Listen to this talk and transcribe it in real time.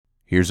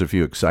Here's a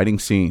few exciting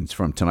scenes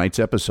from tonight's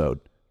episode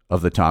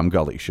of The Tom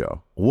Gully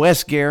Show.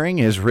 Wes Gehring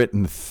has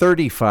written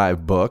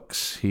 35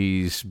 books.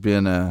 He's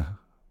been a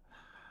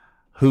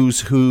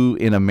Who's Who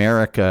in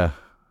America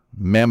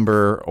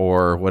member,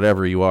 or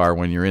whatever you are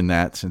when you're in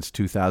that, since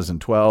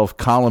 2012.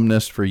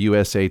 Columnist for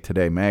USA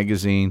Today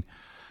magazine.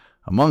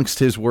 Amongst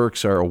his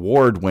works are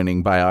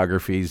award-winning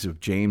biographies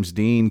of James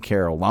Dean,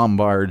 Carole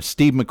Lombard,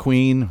 Steve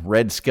McQueen,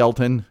 Red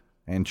Skelton,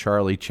 and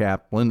Charlie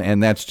Chaplin,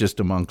 and that's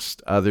just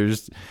amongst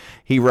others.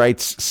 He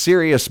writes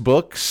serious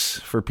books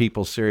for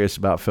people serious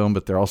about film,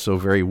 but they're also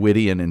very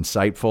witty and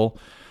insightful.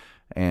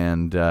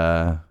 And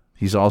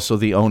he's also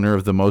the owner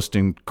of the most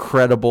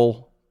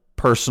incredible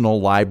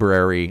personal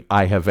library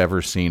I have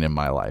ever seen in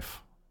my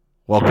life.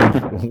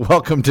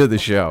 Welcome to the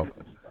show.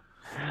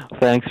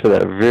 Thanks for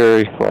that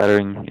very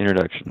flattering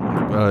introduction.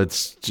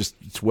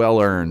 It's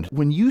well earned.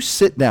 When you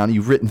sit down,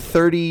 you've written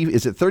 30,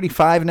 is it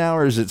 35 now,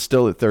 or is it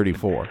still at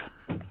 34?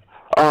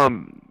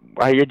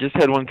 I just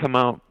had one come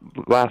out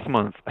last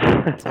month.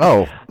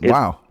 Oh,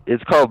 wow.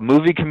 It's called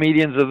Movie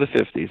Comedians of the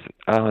 50s,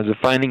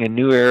 Defining a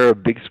New Era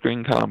of Big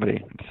Screen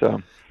Comedy.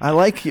 So I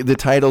like the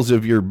titles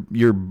of your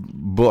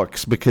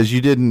books, because you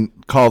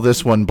didn't call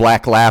this one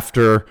Black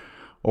Laughter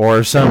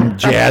or some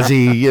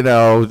jazzy,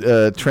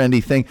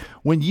 trendy thing.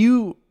 When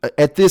you,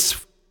 at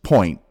this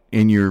point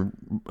in your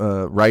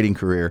writing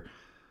career,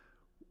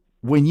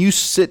 when you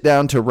sit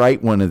down to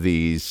write one of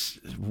these,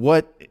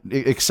 what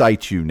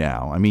excites you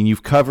now? I mean,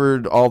 you've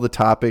covered all the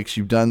topics.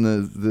 You've done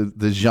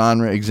the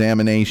genre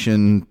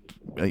examination.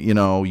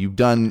 You've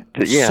done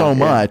so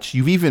much.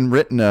 You've even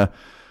written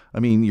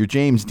your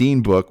James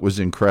Dean book was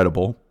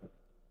incredible.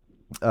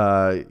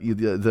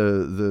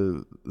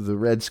 The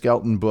Red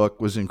Skelton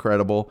book was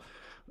incredible.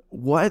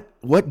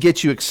 What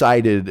gets you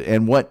excited,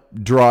 and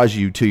what draws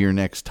you to your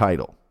next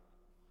title?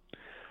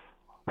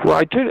 Well,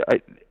 I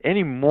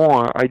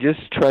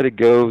just try to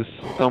go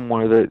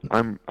somewhere that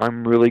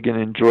I'm really going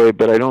to enjoy,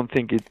 but I don't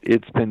think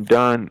it's been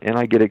done, and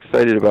I get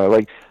excited about it.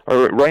 Like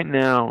right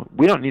now,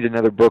 we don't need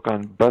another book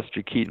on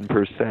Buster Keaton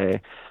per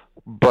se,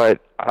 but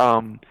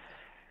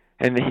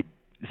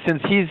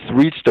since he's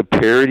reached a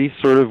parity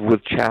sort of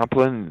with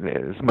Chaplin,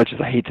 as much as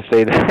I hate to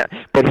say that,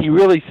 but he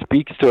really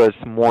speaks to us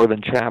more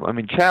than Chaplin. I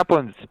mean,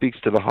 Chaplin speaks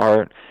to the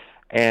heart,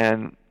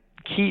 and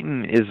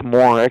Keaton is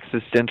more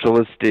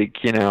existentialistic.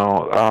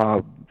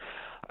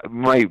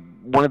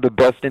 One of the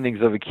best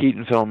endings of a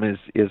Keaton film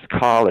is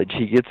College.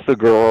 He gets the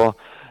girl,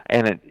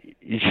 and it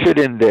should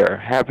end there,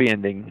 happy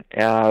ending.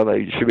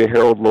 It should be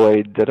Harold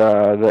Lloyd at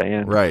the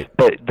end. Right.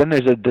 But then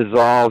there's a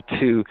dissolve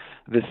to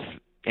this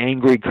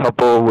angry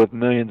couple with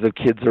millions of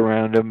kids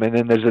around them, and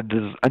then there's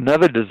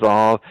another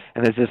dissolve,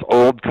 and there's this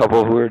old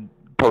couple who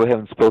probably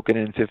haven't spoken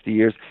in 50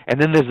 years,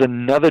 and then there's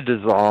another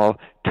dissolve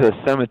to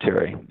a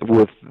cemetery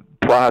with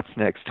plots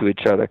next to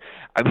each other.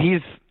 I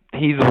mean,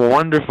 he's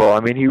wonderful. I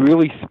mean, he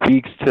really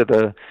speaks to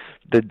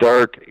the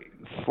dark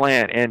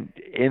slant. And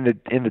in the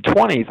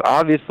 20s,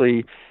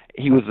 obviously,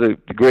 he was a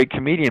great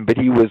comedian, but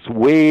he was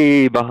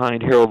way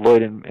behind Harold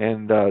Lloyd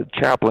and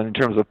Chaplin in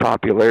terms of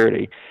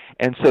popularity.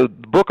 And so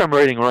the book I'm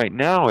writing right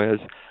now is,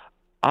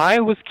 I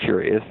was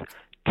curious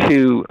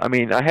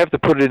I have to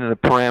put it in the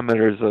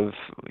parameters of,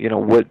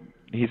 what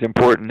he's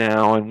important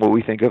now and what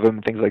we think of him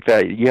and things like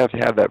that. You have to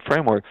have that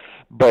framework.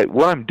 But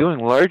what I'm doing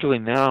largely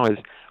now is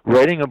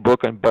writing a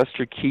book on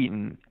Buster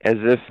Keaton as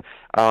if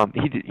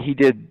he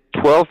did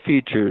 12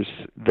 features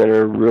that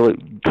are really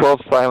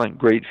 12 silent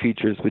great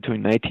features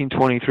between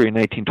 1923 and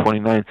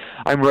 1929.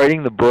 I'm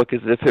writing the book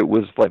as if it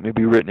was like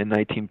maybe written in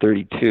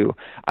 1932.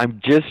 I'm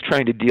just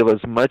trying to deal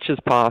as much as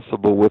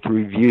possible with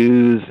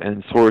reviews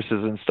and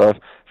sources and stuff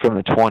from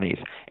the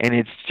 20s, and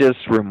it's just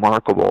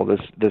remarkable,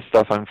 this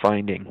stuff I'm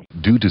finding.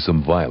 Due to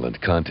some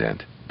violent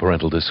content,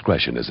 parental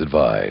discretion is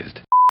advised.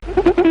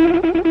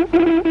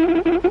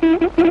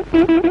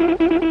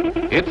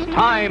 It's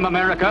time,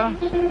 America.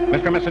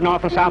 Mr. and Mrs.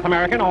 North and South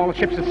American, all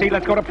ships at sea,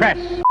 let's go to press.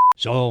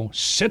 So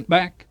sit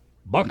back,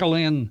 buckle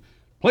in,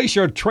 place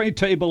your tray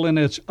table in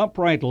its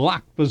upright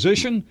lock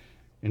position,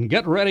 and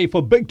get ready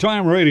for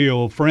big-time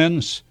radio,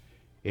 friends.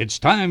 It's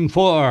time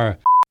for...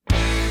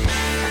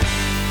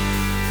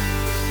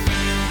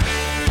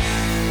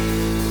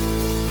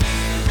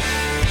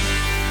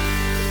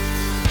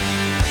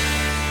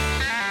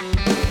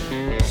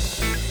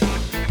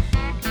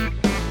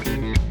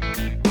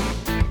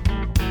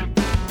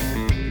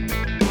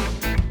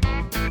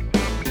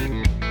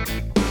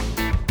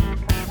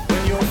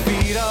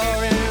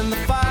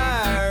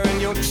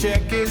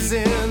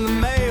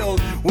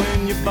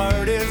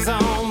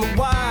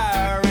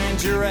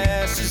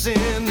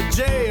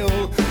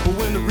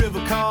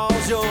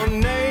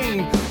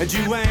 And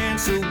you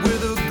answer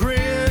with a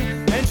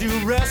grin, and you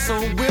wrestle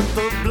with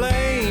the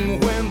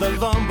blame when the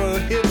lumber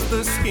hits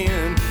the skin,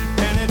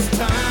 and it's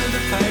time to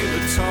pay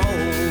the toll.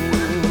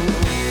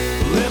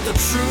 Let the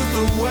truth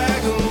the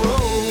wagon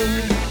roll.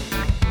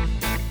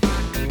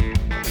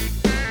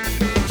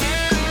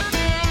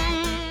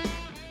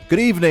 Good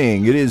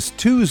evening. It is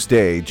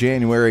Tuesday,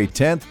 January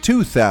 10th,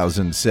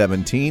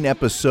 2017,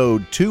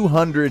 episode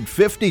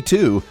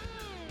 252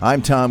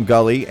 I'm Tom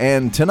Gully,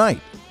 and tonight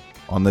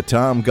on The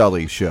Tom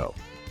Gully Show.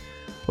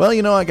 Well,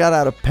 I got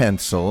out a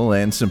pencil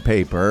and some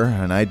paper,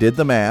 and I did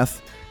the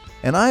math,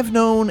 and I've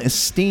known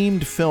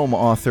esteemed film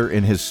author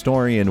and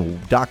historian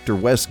Dr.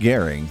 Wes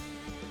Gehring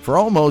for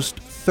almost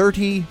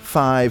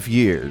 35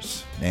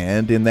 years,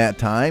 and in that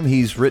time,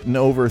 he's written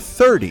over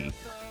 30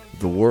 of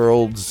the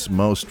world's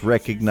most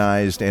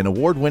recognized and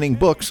award-winning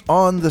books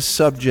on the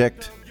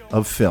subject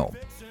of film.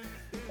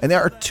 And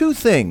there are two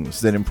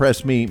things that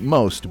impress me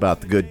most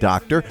about the good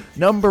doctor.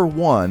 Number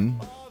one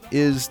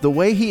is the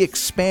way he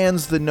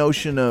expands the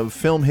notion of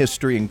film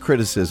history and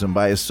criticism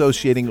by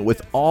associating it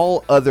with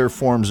all other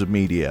forms of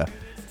media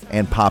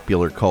and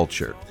popular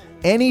culture.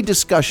 Any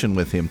discussion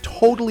with him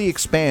totally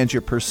expands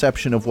your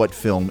perception of what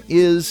film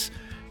is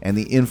and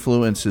the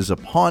influences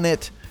upon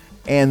it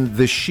and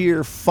the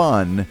sheer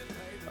fun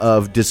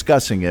of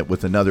discussing it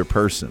with another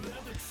person.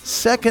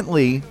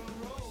 Secondly,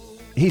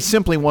 he's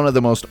simply one of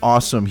the most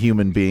awesome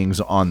human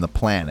beings on the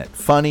planet.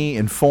 Funny,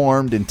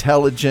 informed,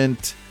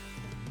 intelligent.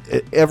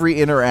 Every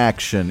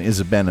interaction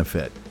is a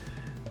benefit.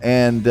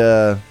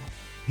 And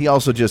he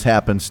also just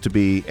happens to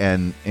be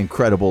an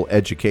incredible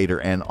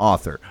educator and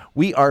author.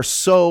 We are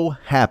so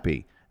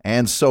happy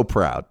and so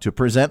proud to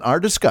present our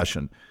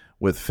discussion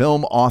with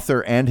film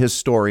author and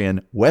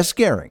historian Wes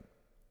Gehring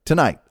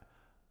tonight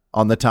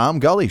on The Tom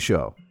Gully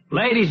Show.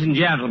 Ladies and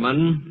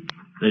gentlemen,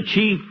 the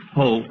chief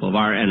hope of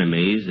our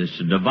enemies is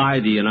to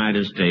divide the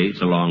United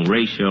States along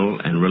racial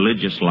and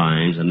religious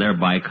lines and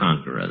thereby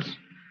conquer us.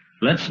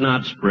 Let's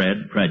not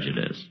spread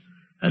prejudice.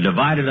 A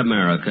divided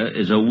America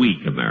is a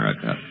weak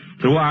America.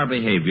 Through our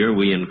behavior,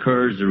 we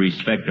encourage the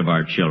respect of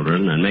our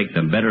children and make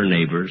them better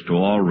neighbors to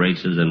all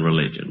races and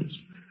religions.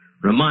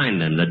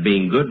 Remind them that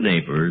being good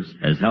neighbors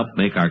has helped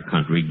make our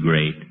country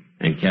great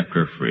and kept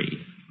her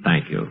free.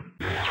 Thank you.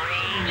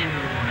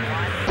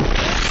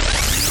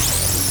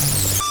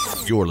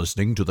 You're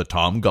listening to The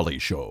Tom Gully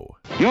Show.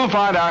 You'll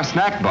find our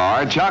snack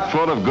bar chock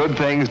full of good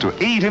things to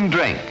eat and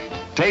drink.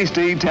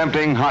 Tasty,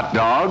 tempting hot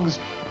dogs,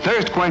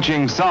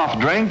 thirst-quenching soft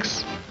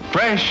drinks,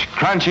 fresh,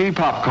 crunchy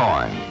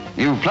popcorn.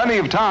 You've plenty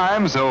of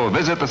time, so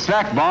visit the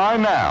snack bar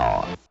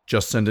now.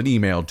 Just send an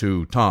email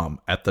to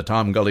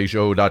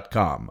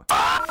tom@thetomgullyshow.com.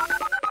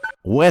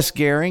 Wes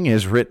Gehring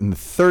has written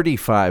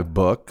 35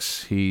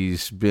 books.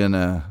 He's been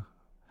a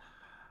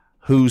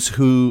Who's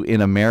Who in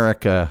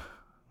America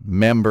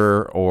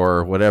member,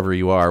 or whatever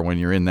you are when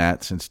you're in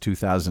that, since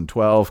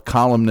 2012,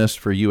 columnist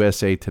for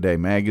USA Today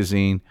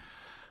magazine.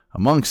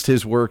 Amongst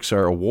his works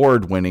are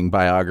award-winning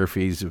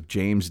biographies of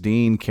James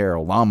Dean,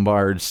 Carole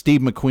Lombard,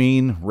 Steve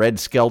McQueen, Red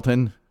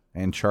Skelton,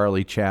 and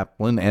Charlie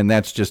Chaplin, and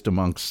that's just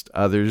amongst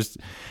others.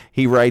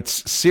 He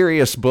writes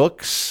serious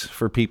books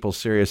for people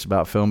serious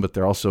about film, but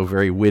they're also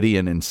very witty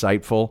and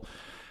insightful.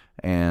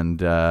 And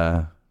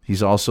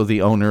he's also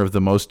the owner of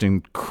the most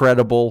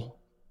incredible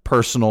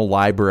personal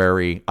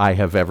library I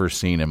have ever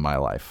seen in my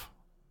life.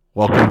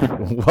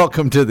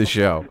 Welcome to the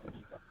show.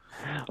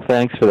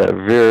 Thanks for that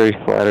very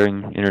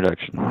flattering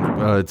introduction.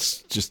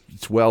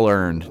 It's well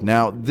earned.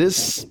 Now,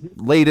 this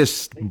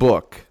latest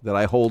book that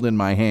I hold in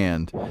my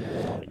hand,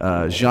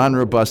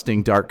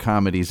 genre-busting dark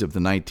comedies of the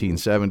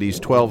 1970s,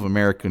 12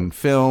 American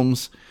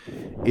films,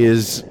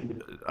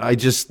 I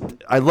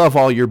love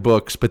all your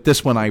books, but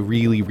this one I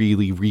really,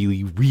 really,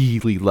 really,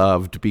 really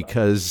loved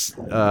because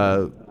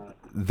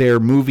they're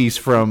movies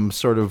from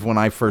sort of when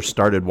I first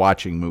started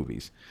watching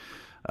movies.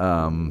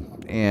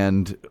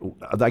 And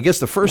I guess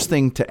the first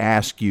thing to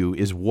ask you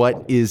is,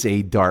 what is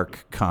a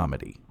dark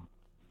comedy?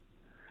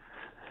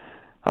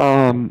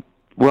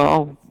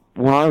 Well,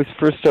 when I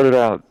first started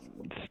out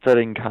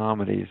studying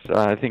comedies,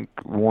 I think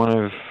one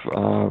of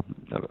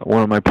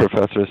my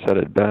professors said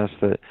it best,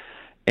 that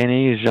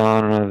any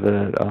genre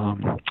that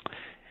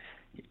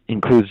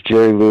includes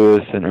Jerry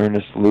Lewis and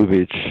Ernest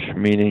Lubitsch,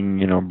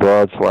 meaning,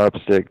 broad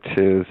slapstick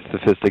to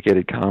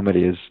sophisticated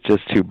comedy, is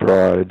just too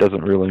broad. It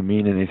doesn't really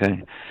mean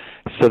anything.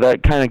 So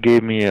that kind of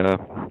gave me a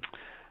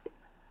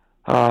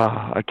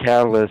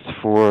catalyst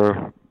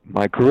for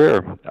my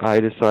career. I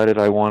decided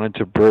I wanted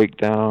to break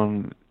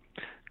down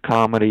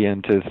comedy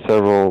into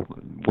several,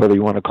 whether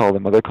you want to call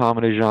them other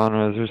comedy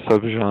genres or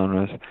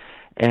subgenres,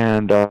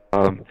 and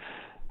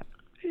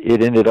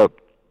it ended up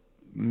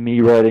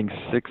me writing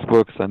 6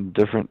 books on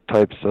different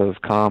types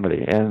of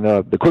comedy. And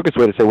the quickest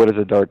way to say what is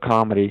a dark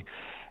comedy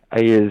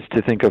is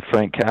to think of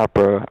Frank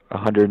Capra,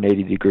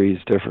 180 Degrees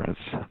Difference.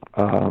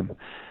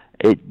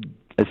 It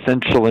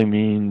essentially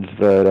means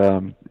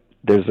that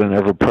there's an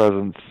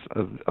ever-presence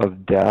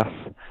of death.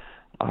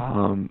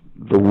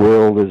 The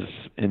world is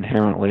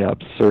inherently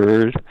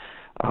absurd,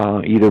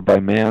 either by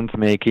man's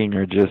making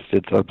or just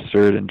it's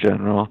absurd in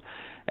general,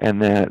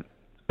 and that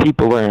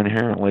people are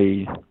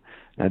inherently,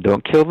 now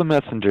don't kill the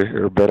messenger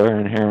here, but are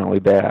inherently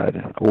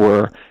bad,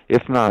 or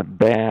if not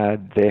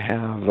bad, they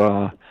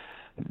have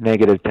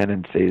negative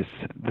tendencies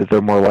that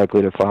they're more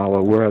likely to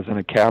follow. Whereas in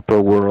a Capra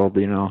world,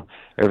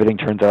 everything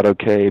turns out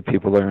okay,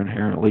 people are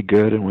inherently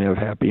good, and we have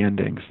happy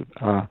endings.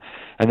 And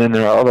then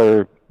there are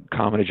other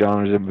comedy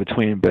genres in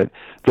between, but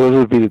those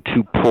would be the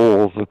 2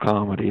 poles of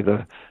comedy,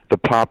 the the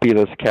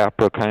populist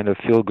Capra kind of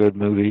feel-good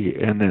movie,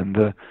 and then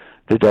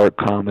the dark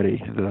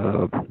comedy,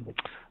 the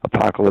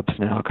Apocalypse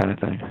Now kind of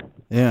thing.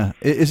 Yeah.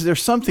 Is there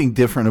something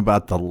different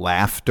about the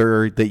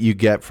laughter that you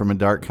get from a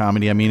dark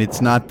comedy? I mean, it's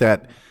not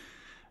that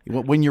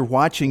when you're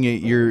watching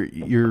it,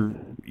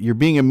 you're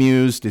being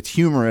amused. It's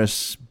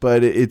humorous,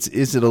 but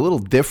is it a little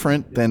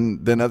different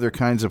than other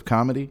kinds of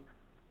comedy?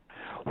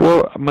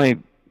 Well,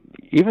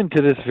 even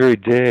to this very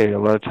day, a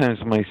lot of times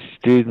some of my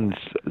students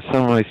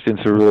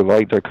who really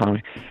like dark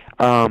comedy,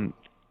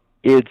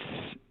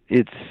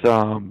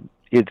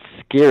 it's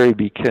scary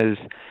because,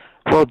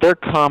 well,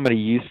 dark comedy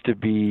used to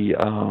be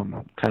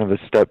kind of a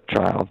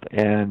stepchild,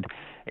 and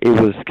it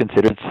was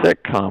considered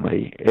sick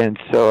comedy. And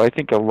so I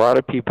think a lot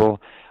of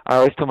people, I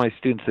always tell my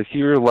students, if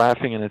you're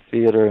laughing in a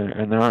theater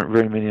and there aren't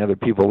very many other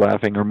people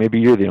laughing, or maybe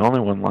you're the only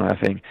one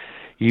laughing,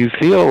 you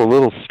feel a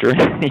little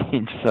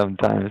strange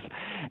sometimes.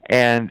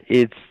 And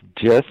it's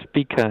just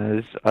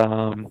because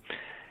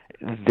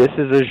this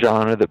is a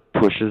genre that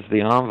pushes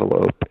the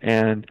envelope,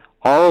 and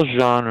all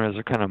genres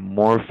are kind of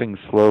morphing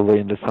slowly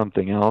into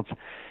something else.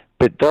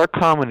 But dark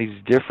comedy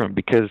is different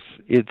because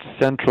its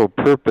central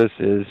purpose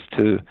is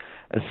to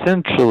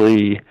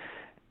essentially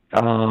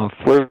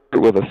flirt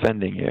with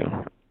offending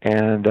you.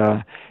 And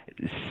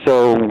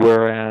so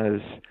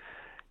whereas,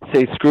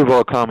 say,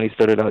 screwball comedy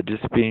started out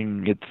just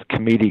being, it's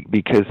comedic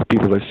because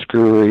people are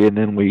screwy, and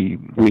then we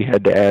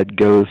had to add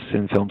ghosts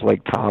in films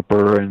like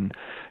Topper and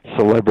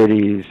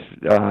celebrities,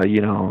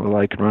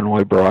 like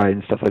Runaway Bride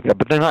and stuff like that.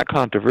 But they're not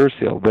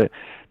controversial. But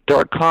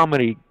dark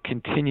comedy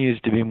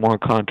continues to be more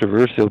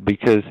controversial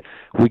because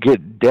we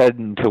get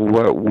deadened to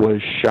what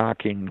was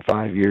shocking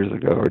 5 years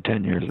ago or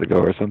 10 years ago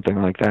or something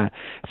like that.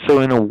 So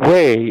in a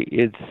way,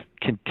 it's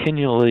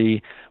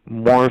continually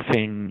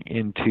morphing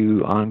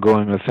into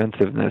ongoing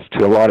offensiveness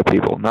to a lot of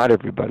people, not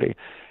everybody.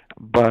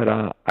 But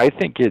I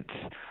think it's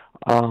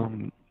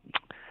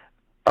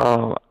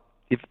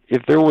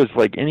if there was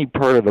like any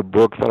part of the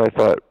book that I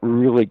thought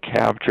really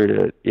captured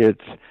it,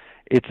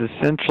 it's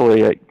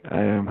essentially let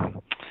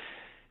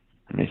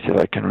me see if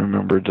I can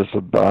remember just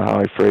about how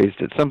I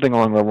phrased it. Something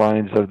along the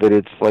lines of that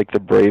it's like the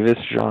bravest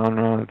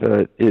genre,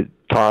 that it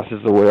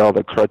tosses away all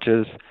the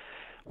crutches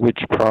which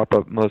prop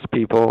up most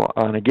people.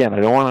 And again, I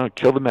don't want to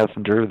kill the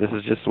messenger. This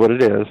is just what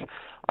it is.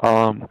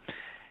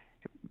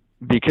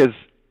 Because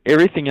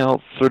everything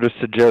else sort of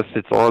suggests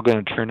it's all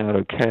going to turn out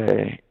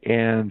okay.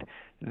 And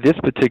this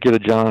particular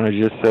genre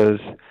just says,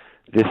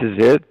 this is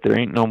it, there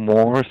ain't no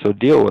more, so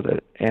deal with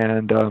it.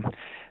 And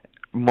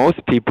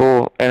most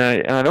people,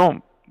 and I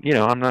don't,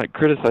 I'm not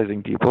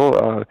criticizing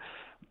people.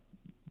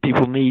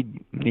 People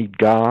need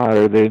God,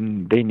 or they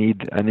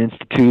need an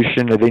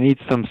institution, or they need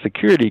some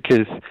security.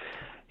 Because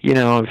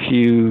if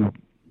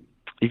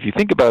you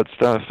think about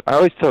stuff, I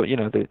always tell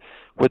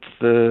what's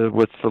the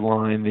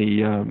line?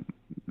 The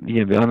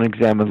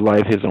unexamined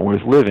life isn't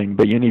worth living,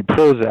 but you need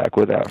Prozac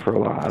with that for a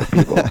lot of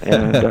people.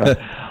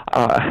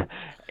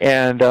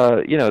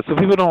 So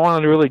people don't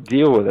want to really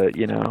deal with it,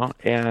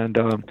 and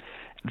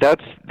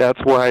that's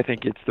why I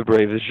think it's the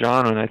bravest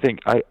genre. And I think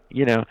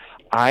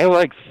I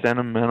like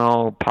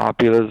sentimental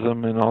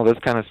populism and all this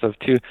kind of stuff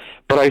too,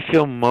 but I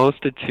feel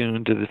most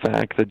attuned to the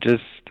fact that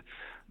just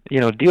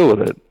deal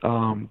with it.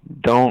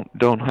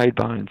 Don't hide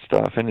behind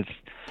stuff. And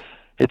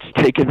it's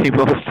taken me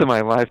most of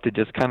my life to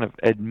just kind of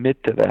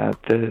admit to that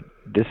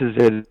this is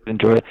it,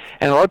 enjoy it.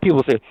 And a lot of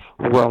people say,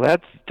 well,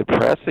 that's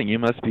depressing, you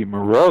must be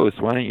morose,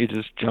 why don't you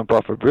just jump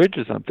off a bridge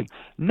or something?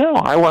 No,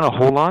 I want to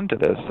hold on to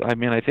this. I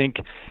mean, I think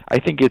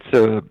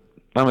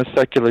I'm a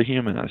secular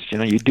humanist.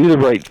 You do the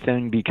right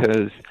thing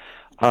because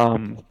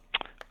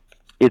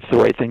it's the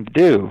right thing to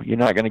do. You're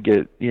not going to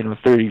get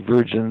 30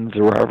 virgins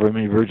or however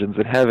many virgins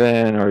in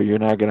heaven, or you're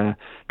not going to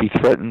be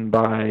threatened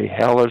by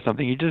hell or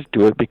something. You just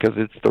do it because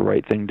it's the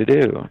right thing to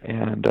do.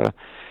 And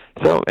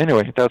so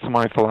anyway, that's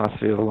my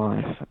philosophy of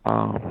life.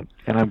 And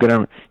I'm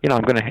gonna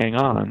hang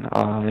on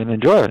and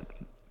enjoy it.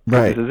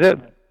 Right. This is it.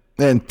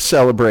 And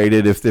celebrate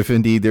it if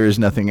indeed there is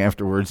nothing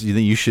afterwards.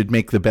 You should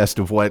make the best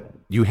of what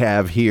you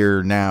have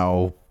here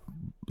now.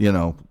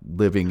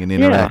 Living and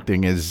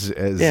interacting as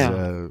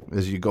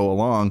you go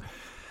along.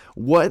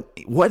 What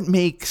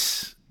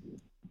makes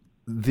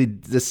the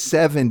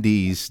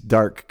 70s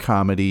dark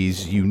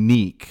comedies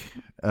unique?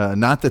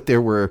 Not that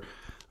there were,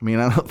 I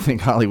don't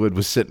think Hollywood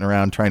was sitting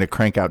around trying to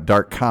crank out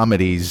dark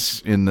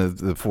comedies in the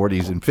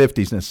 40s and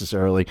 50s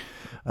necessarily,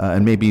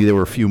 and maybe there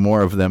were a few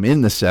more of them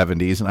in the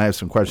 70s, and I have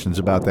some questions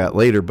about that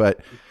later.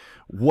 But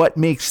what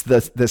makes the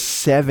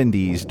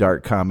 70s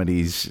dark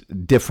comedies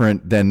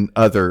different than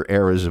other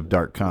eras of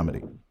dark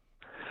comedy?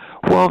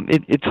 Well,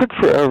 it took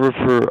forever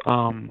for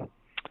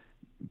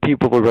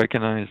people to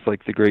recognize,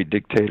 like The Great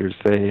Dictator,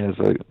 say,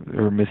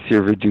 or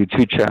Monsieur Verdoux,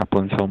 two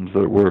Chaplin films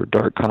that were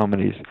dark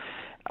comedies.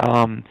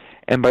 And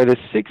by the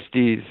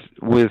 60s,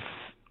 with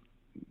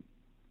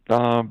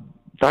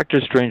Dr.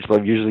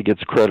 Strangelove usually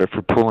gets credit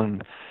for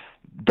pulling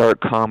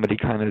dark comedy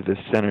kind of the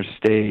center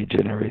stage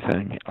and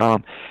everything.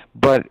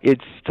 But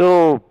it's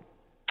still,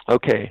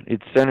 okay,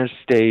 it's center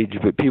stage,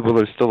 but people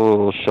are still a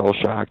little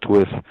shell-shocked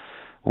with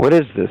what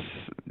is this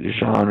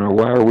genre?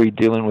 Why are we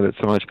dealing with it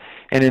so much?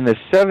 And in the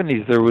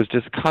 70s, there was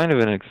just kind of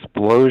an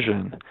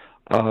explosion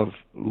of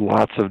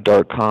lots of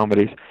dark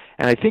comedies.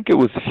 And I think it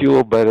was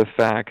fueled by the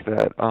fact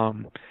that,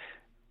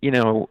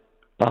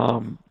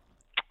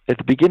 at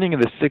the beginning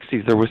of the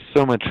 60s, there was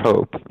so much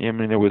hope. I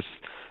mean, there was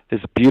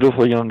this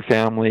beautiful young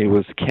family. It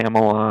was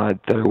Camelot.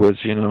 There was,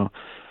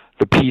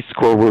 the Peace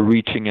Corps were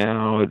reaching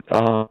out.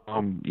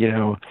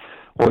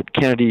 What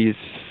Kennedy's,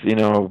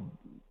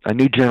 a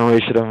new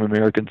generation of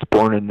Americans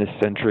born in this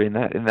century, and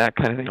that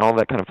kind of thing, all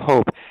that kind of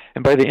hope.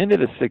 And by the end of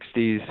the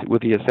 60s,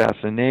 with the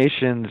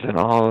assassinations and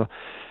all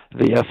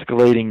the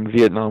escalating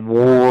Vietnam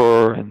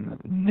War and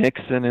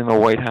Nixon in the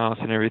White House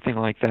and everything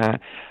like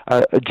that,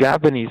 a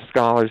Japanese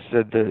scholar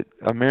said that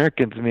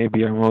Americans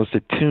maybe are most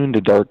attuned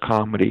to dark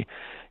comedy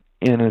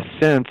in a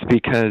sense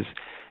because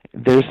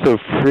they're so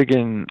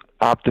friggin'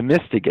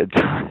 optimistic at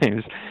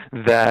times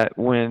that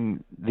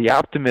when the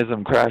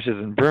optimism crashes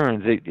and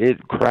burns,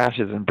 it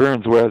crashes and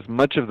burns, whereas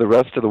much of the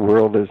rest of the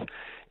world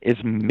is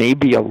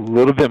maybe a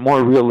little bit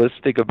more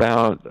realistic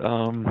about,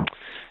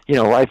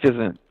 life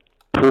isn't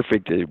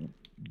perfect.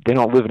 They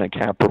don't live in a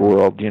capital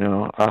world,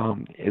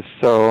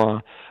 So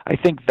I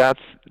think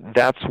that's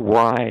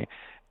why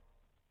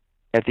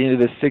at the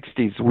end of the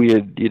 60s we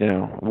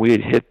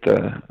had hit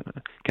the,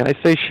 can I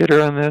say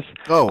shitter on this?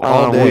 Oh,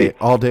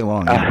 all day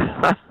long.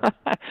 Yeah.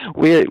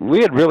 we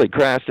had really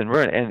crashed and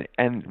burned,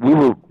 and we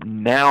were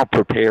now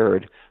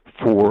prepared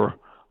for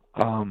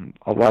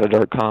a lot of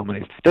dark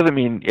comedies. Doesn't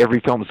mean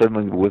every film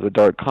suddenly was a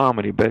dark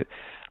comedy, but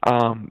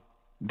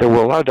there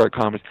were a lot of dark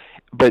comedies.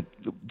 But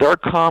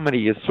dark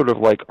comedy is sort of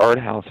like art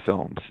house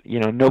films.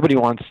 Nobody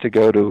wants to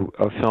go to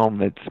a film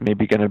that's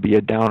maybe going to be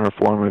a downer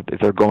for them if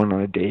they're going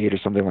on a date or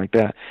something like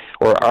that.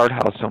 Or art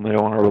house film, they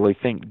don't want to really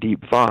think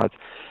deep thoughts.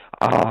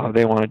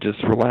 They want to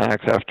just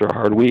relax after a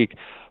hard week.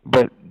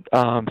 But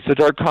so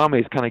dark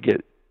comedies kind of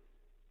get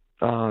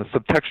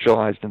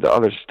subtextualized into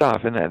other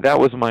stuff, and that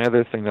was my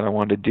other thing that I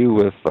wanted to do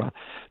with.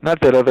 Not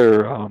that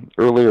other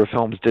earlier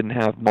films didn't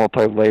have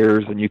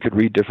multi-layers and you could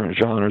read different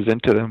genres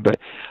into them, but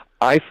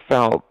I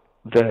felt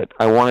that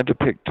I wanted to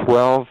pick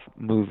 12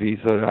 movies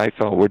that I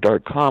felt were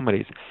dark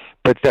comedies,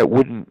 but that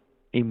wouldn't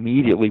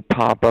immediately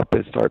pop up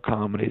as dark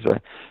comedies.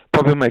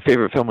 Probably my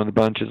favorite film in the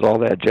bunch is All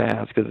That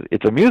Jazz because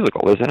it's a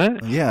musical, isn't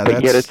it? Yeah,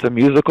 but yet it's a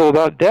musical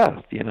about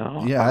death.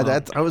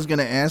 Yeah, I was going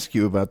to ask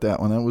you about that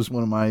one. That was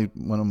one of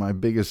my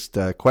biggest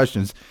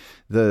questions.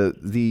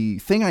 The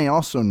thing I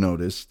also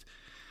noticed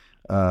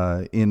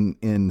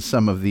in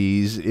some of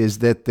these is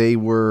that they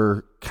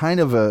were kind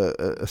of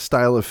a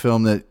style of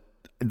film that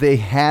they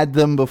had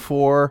them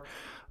before,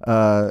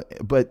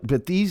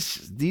 but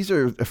these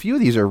are, a few of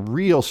these are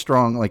real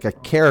strong, like a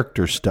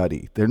character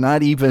study. They're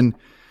not even,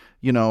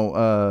 maybe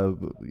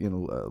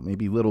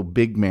Little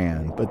Big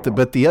Man.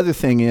 But the other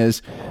thing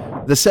is,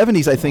 the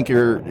 70s I think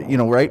are,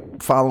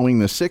 right following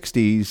the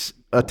 60s,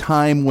 a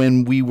time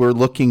when we were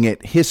looking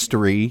at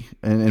history,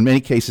 and in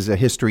many cases a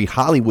history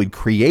Hollywood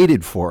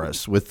created for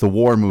us with the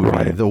war movie,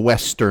 right, the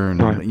Western,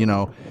 right,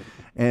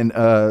 and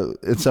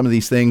some of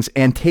these things,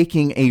 and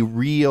taking a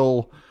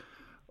real,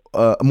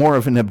 more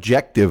of an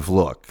objective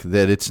look,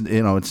 that it's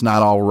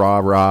not all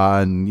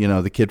rah and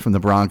the kid from the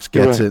Bronx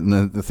gets it in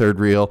the third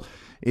reel.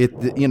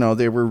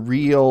 There were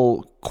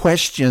real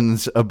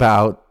questions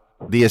about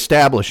the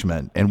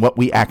establishment and what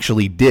we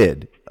actually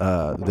did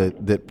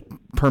that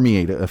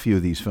permeate a few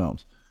of these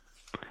films.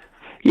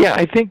 Yeah,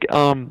 I think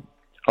of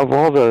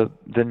all the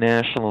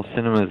national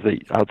cinemas that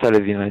outside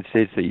of the United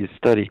States that you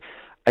study,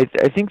 I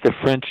think the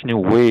French New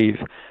Wave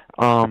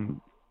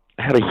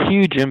had a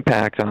huge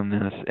impact on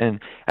this. And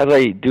as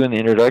I do in the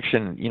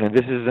introduction,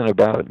 this isn't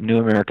about New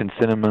American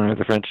Cinema or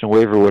the French New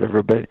Wave or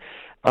whatever, but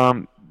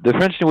the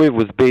French New Wave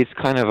was based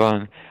kind of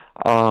on,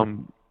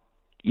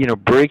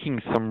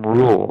 breaking some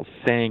rules,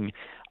 saying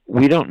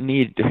we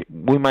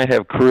might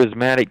have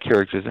charismatic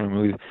characters in a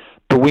movie,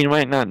 but we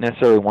might not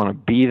necessarily want to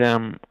be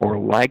them or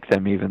like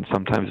them even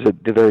sometimes.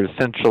 They're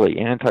essentially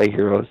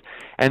anti-heroes.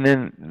 And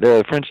then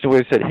the French New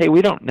Wave said, hey,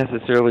 we don't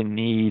necessarily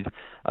need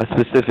a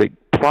specific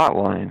plot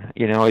line.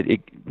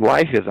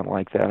 Life isn't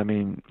like that. I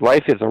mean,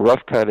 life is a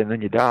rough cut and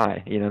then you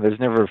die. There's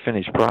never a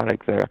finished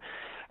product there.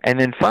 And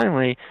then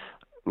finally,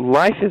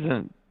 life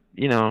isn't,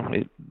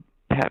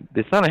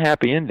 it's not a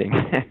happy ending.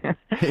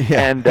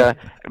 Yeah. And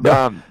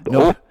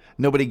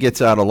nobody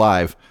gets out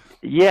alive.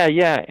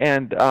 Yeah,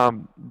 and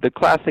the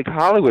classic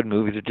Hollywood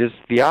movies are just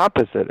the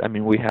opposite. I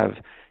mean, we have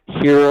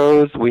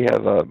heroes, we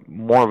have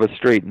more of a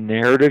straight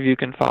narrative you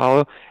can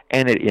follow,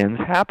 and it ends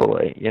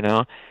happily,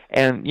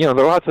 And, there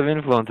are lots of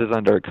influences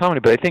on dark comedy,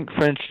 but I think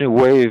French New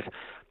Wave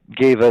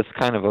gave us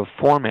kind of a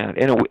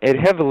format, and it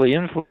heavily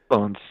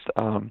influenced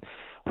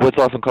what's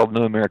often called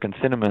New American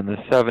Cinema in the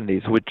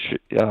 70s, which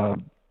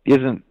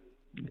isn't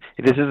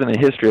a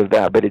history of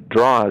that, but it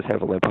draws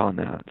heavily upon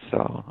that.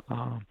 So,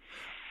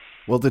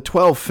 well, the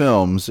 12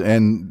 films,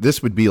 and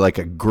this would be like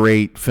a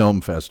great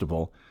film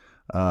festival.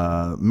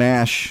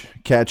 MASH,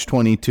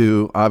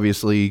 Catch-22,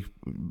 obviously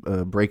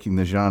breaking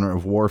the genre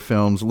of war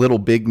films. Little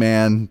Big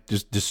Man,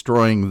 just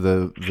destroying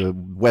the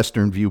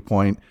Western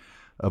viewpoint.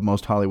 of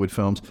most Hollywood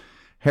films.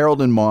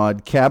 Harold and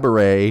Maude,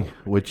 Cabaret,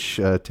 which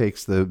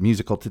takes the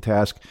musical to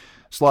task,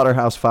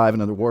 Slaughterhouse-Five,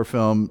 another war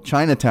film,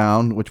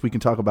 Chinatown, which we can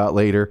talk about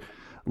later,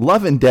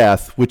 Love and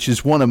Death, which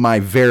is one of my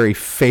very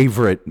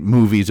favorite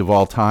movies of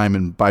all time,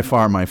 and by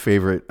far my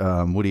favorite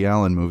Woody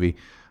Allen movie,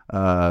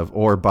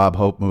 or Bob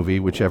Hope movie,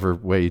 whichever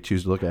way you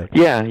choose to look at it.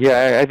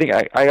 Yeah. I think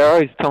I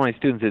always tell my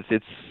students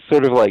it's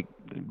sort of like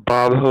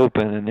Bob Hope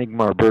and an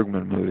Ingmar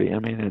Bergman movie. I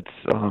mean, it's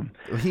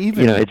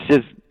it's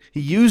just. He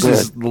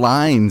uses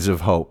lines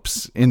of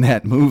Hope's in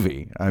that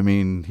movie. I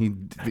mean,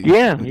 it's.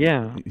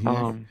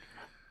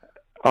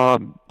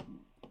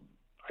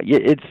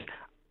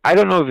 I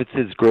don't know if it's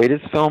his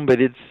greatest film,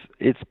 but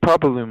it's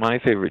probably my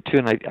favorite too.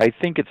 And I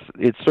think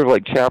it's sort of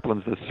like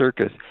Chaplin's The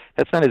Circus.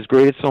 That's not his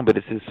greatest film, but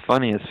it's his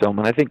funniest film.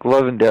 And I think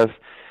Love and Death,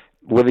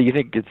 whether you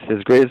think it's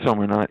his greatest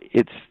film or not,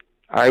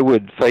 I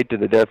would fight to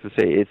the death to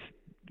say it's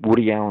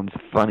Woody Allen's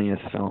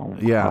funniest film.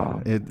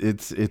 Yeah,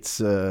 it's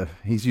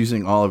he's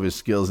using all of his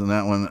skills in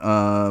that one.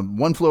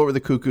 One Flew Over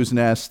the Cuckoo's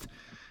Nest,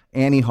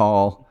 Annie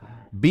Hall,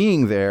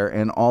 Being There,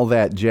 and All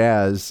That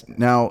Jazz.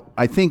 Now,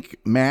 I think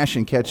MASH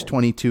and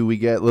Catch-22 we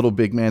get. Little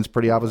Big Man's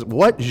pretty opposite.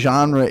 What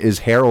genre is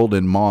Harold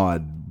and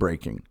Maude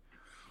breaking?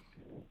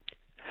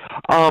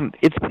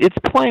 It's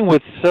playing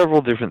with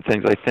several different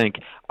things, I think.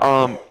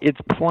 It's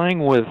playing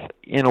with,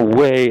 in a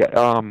way,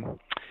 how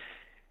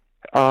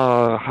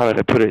did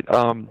I put it?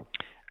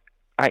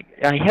 I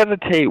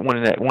hesitate when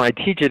I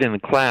teach it in the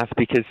class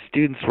because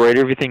students write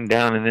everything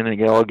down and then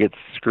it all gets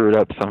screwed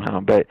up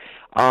somehow. But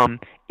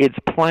it's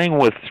playing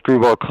with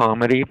screwball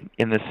comedy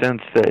in the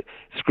sense that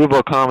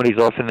screwball comedy is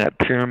often that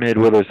pyramid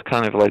where there's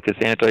kind of like this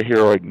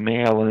anti-heroic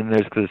male and then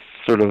there's this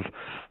sort of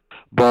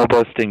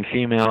ball-busting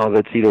female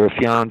that's either a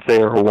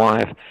fiance or a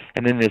wife,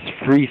 and then this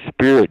free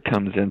spirit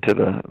comes into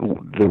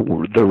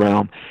the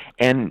realm.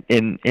 And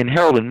in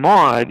Harold and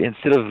Maude,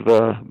 instead of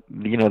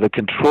the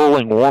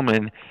controlling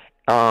woman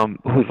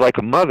who's like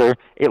a mother,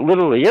 it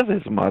literally is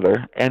his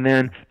mother. And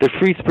then the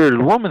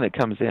free-spirited woman that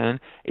comes in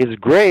is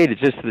great. It's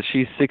just that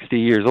she's 60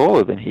 years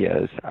older than he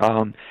is.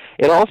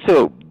 It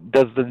also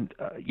does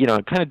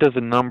it kind of does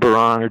a number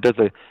on, or does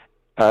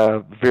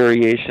a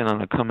variation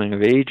on a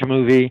coming-of-age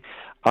movie.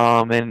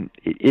 And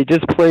it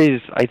just plays,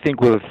 I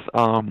think, with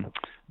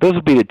those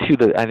would be the two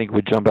that I think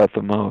would jump out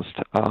the most.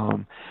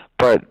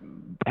 But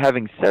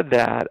having said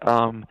that,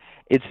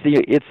 it's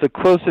the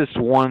closest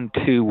one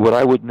to what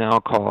I would now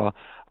call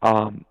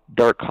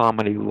dark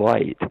comedy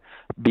light,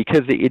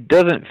 because it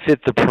doesn't fit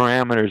the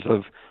parameters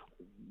of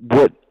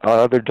what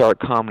other dark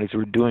comedies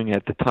were doing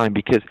at the time.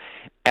 Because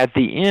at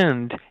the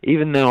end,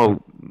 even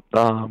though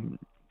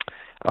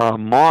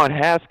Maude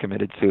has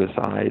committed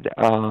suicide,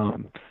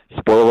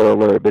 spoiler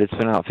alert, but it's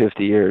been out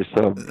 50 years,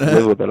 so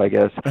live with it, I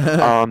guess.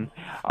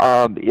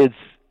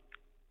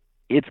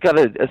 It's got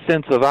a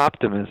sense of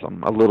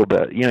optimism a little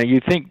bit.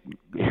 You think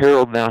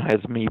Harold now has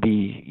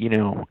maybe,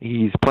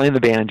 he's playing the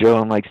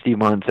banjo, and like Steve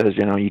Martin says,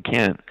 you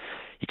can't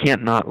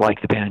not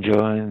like the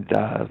banjo and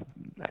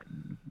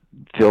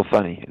feel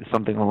funny,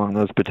 something along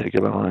those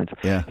particular lines.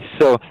 Yeah.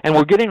 So, and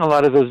we're getting a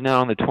lot of those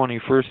now in the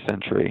 21st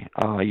century.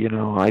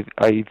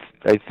 I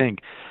think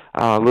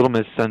Little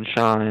Miss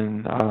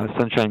Sunshine,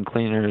 Sunshine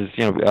Cleaners,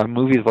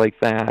 movies like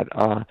that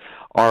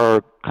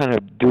are kind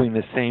of doing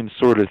the same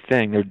sort of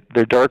thing.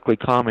 They're darkly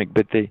comic,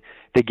 but they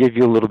give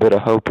you a little bit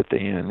of hope at the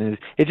end.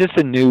 It's just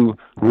a new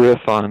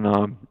riff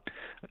on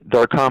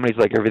dark comedies.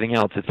 Like everything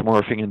else, it's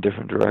morphing in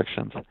different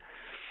directions.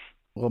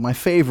 Well, my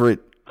favorite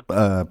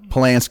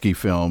Polanski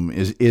film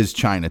is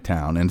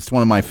Chinatown, and it's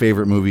one of my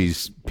favorite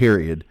movies,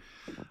 period.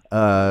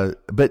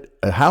 But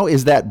how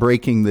is that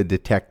breaking the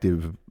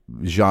detective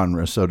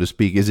genre, so to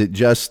speak? Is it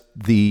just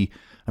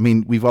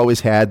we've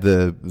always had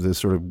the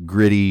sort of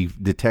gritty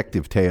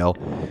detective tale.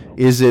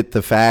 Is it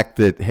the fact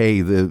that, hey,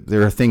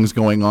 there are things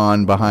going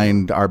on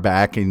behind our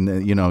back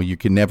and, you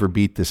can never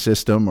beat the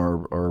system, or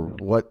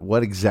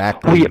what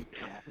exactly? Oh, yeah.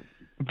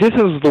 This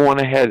is the one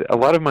I had. A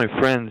lot of my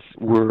friends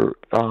were,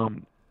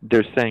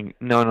 they're saying,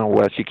 no,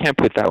 Wes, you can't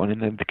put that one in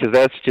there because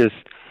that's just,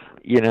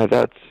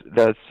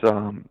 that's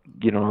a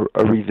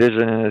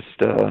revisionist,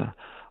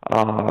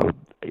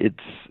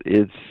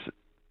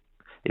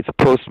 it's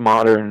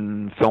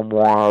postmodern film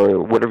noir,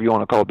 or whatever you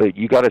want to call it, but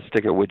you got to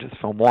stick it with just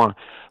film noir.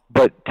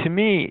 But to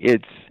me,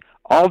 it's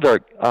all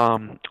dark.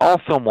 All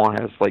film noir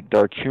has like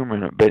dark humor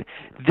in it, but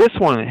this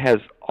one has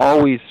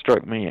always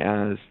struck me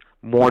as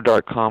more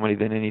dark comedy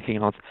than anything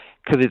else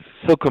because it's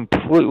so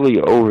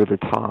completely over the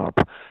top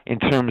in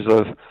terms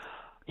of,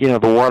 the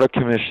water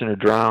commissioner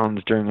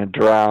drowns during a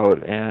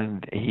drought,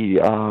 and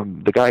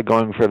the guy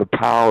going for the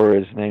power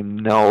is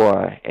named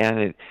Noah,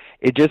 and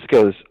it just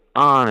goes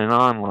on and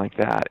on like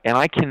that. And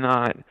I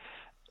cannot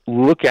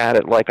look at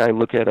it like I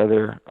look at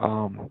other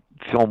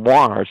film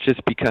noirs,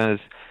 just because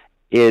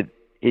it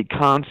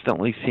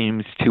constantly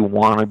seems to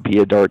want to be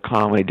a dark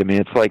comedy to me.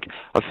 It's like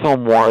a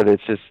film noir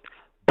that's just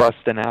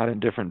busting out in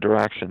different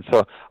directions.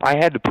 So I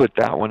had to put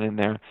that one in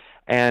there.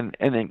 And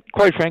then,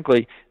 quite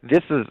frankly,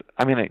 this is,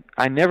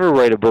 I never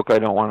write a book I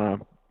don't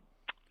want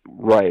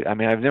right. I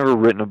mean, I've never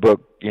written a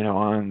book,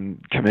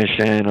 on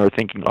commission or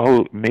thinking,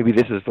 oh, maybe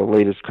this is the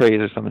latest craze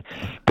or something.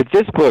 But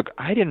this book,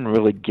 I didn't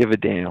really give a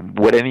damn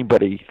what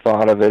anybody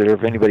thought of it or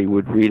if anybody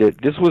would read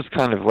it. This was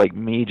kind of like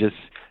me this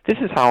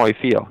is how I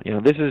feel.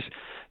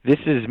 This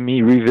is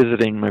me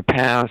revisiting my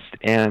past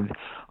and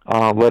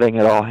letting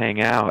it all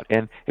hang out.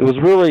 And it was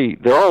really,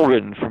 they're all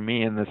written for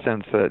me in the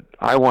sense that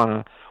I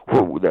want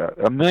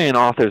to, a million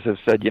authors have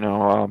said, if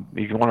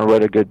you want to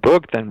write a good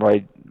book, then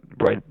write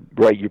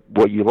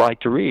what you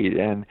like to read.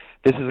 And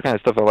this is the kind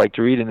of stuff I like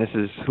to read, and this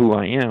is who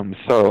I am.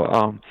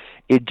 So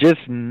it just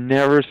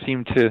never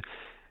seemed to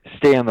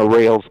stay on the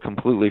rails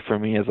completely for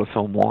me as a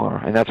film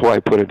noir, and that's why I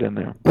put it in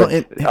there.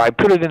 But I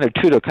put it in there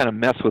too to kind of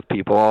mess with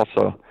people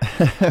also.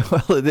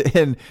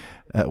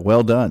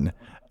 Well done.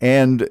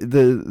 And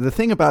the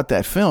thing about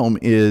that film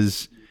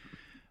is,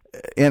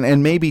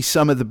 and maybe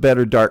some of the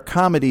better dark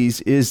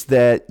comedies, is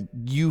that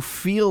you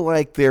feel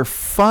like they're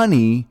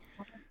funny,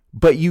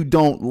 but you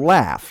don't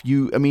laugh.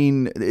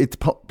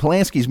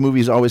 Polanski's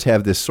movies always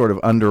have this sort of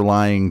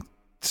underlying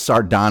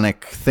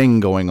sardonic thing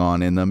going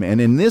on in them, and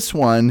in this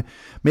one,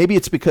 maybe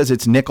it's because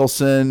it's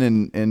Nicholson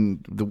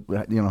and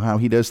the, how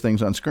he does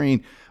things on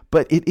screen,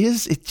 but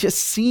it just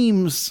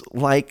seems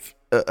like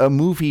a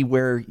movie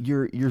where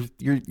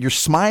you're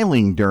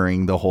smiling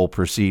during the whole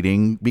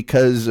proceeding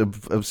because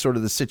of sort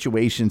of the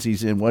situations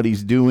he's in, what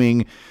he's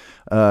doing.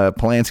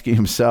 Polanski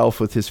himself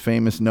with his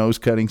famous nose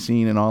cutting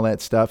scene and all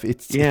that stuff.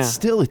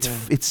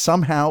 It's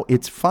somehow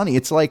funny.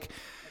 It's like,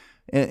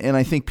 and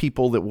I think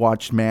people that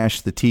watched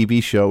MASH, the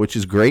TV show, which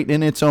is great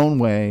in its own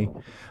way,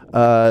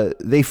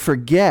 they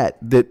forget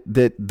that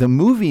the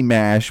movie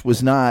MASH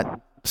was not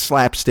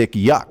slapstick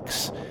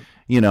yucks.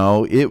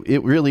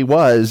 It really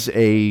was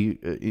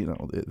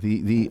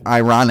the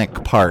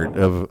ironic part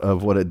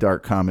of what a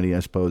dark comedy, I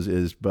suppose,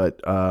 is.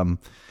 But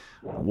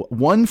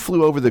One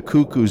Flew Over the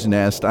Cuckoo's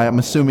Nest, I'm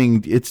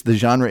assuming it's the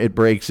genre it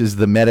breaks, is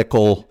the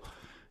medical,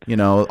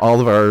 all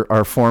of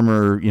our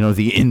former,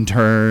 the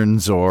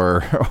interns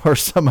or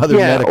some other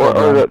medical.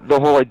 Or the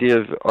whole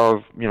idea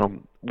of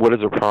what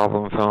is a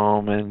problem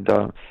film, and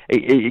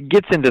it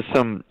gets into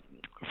some,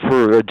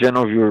 for a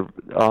general viewer,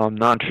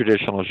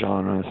 non-traditional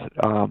genres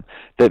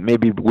that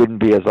maybe wouldn't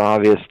be as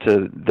obvious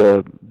to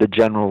the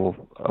general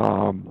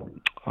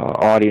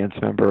audience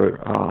member,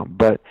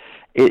 but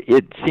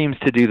it seems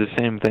to do the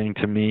same thing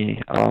to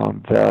me,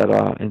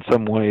 that in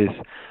some ways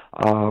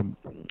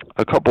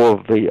a couple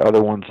of the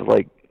other ones,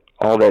 like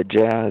All That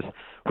Jazz,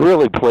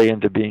 really play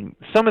into being,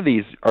 some of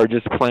these are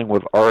just playing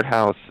with art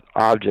house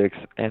objects,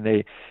 and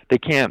they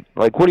can't,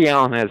 like Woody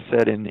Allen has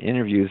said in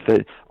interviews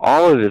that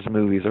all of his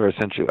movies are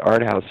essentially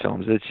art house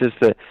films. It's just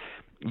that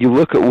you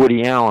look at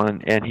Woody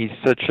Allen and he's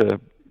such a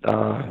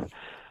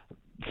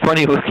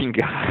funny looking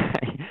guy,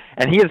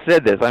 and he has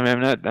said this,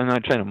 I'm not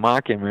trying to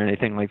mock him or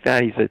anything like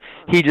that. He said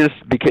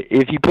because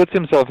if he puts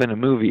himself in a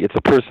movie, it's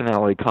a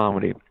personality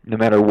comedy, no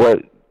matter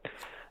what,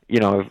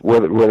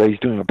 whether he's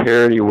doing a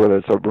parody, or whether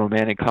it's a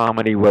romantic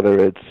comedy,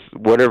 whether it's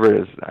whatever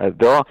it is,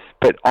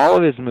 but all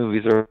of his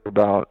movies are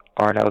about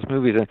art house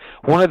movies. And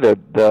one of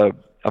the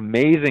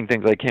amazing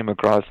things I came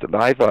across, that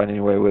I thought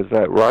anyway, was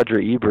that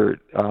Roger Ebert,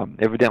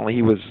 evidently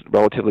he was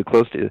relatively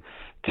close to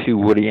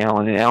Woody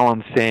Allen, and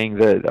Allen's saying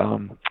that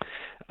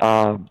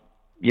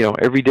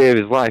every day of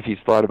his life he's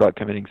thought about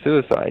committing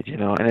suicide,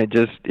 and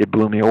it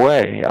blew me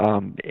away.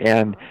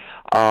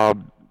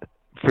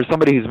 For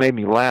somebody who's made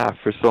me laugh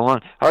for so long,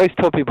 I always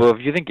tell people,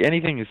 if you think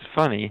anything is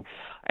funny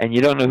and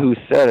you don't know who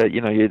said it,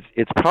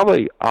 it's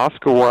probably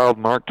Oscar Wilde,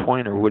 Mark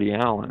Twain, or Woody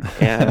Allen.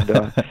 And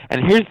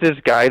and here's this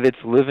guy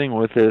that's living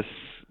with this,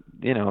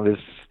 this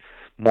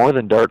more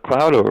than dark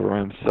cloud over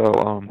him.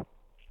 So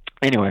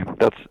anyway,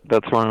 that's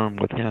where I'm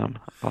with him.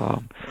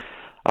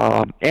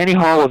 Annie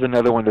Hall was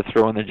another one to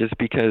throw in there, just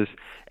because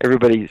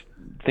everybody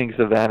thinks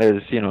of that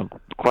as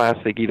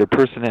classic either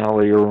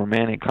personality or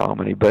romantic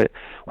comedy, but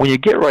when you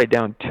get right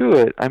down to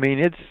it, I mean,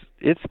 it's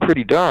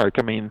pretty dark.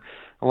 I mean,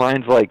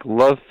 lines like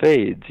 "love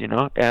fades,"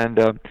 and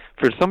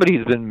for somebody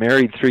who's been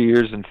married 3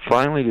 years and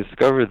finally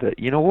discovered that,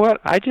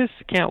 I just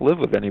can't live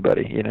with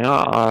anybody.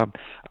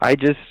 I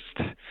just,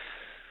 I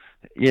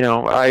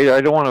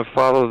don't want to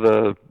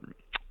follow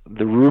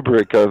the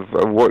rubric of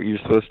what you're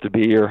supposed to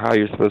be or how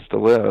you're supposed to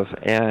live,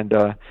 and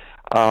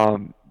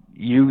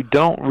you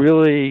don't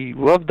really,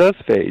 love does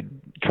fade.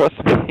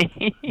 Trust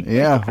me.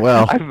 Yeah,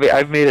 well,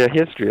 I've made a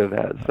history of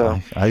that. So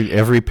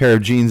every pair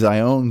of jeans I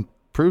own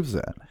proves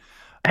that.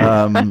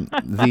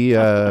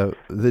 The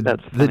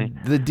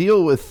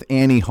deal with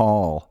Annie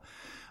Hall,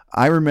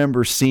 I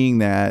remember seeing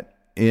that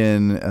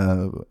in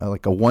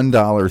like a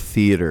 $1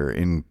 theater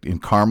in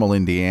Carmel,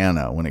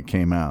 Indiana, when it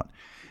came out.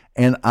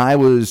 And I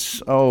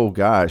was,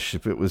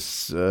 if it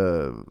was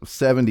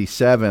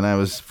 77, I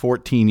was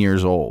 14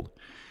 years old.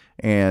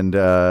 And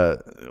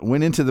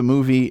went into the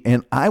movie,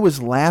 and I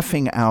was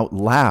laughing out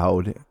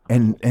loud,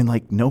 and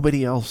like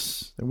nobody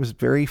else. There was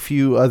very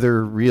few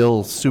other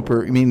real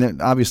super. I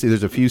mean, obviously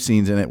there's a few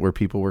scenes in it where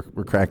people were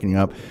cracking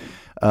up,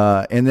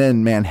 And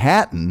then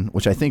Manhattan,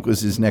 which I think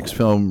was his next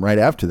film right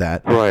after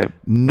that. Right.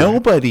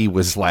 Nobody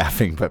was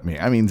laughing but me.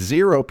 I mean,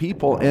 0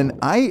 people. And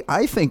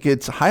I think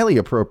it's highly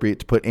appropriate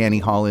to put Annie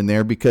Hall in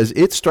there because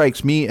it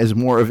strikes me as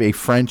more of a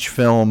French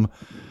film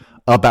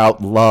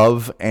about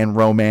love and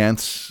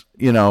romance,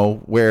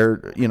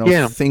 where,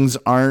 things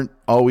aren't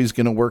always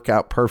going to work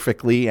out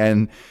perfectly.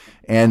 And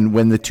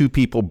when the two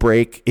people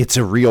break, it's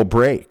a real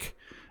break.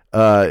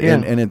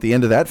 And at the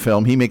end of that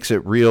film, he makes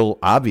it real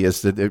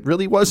obvious that it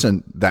really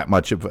wasn't that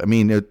much of. I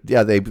mean,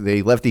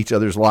 they left each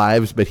other's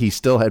lives, but he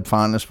still had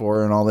fondness for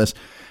her and all this.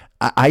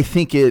 I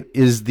think it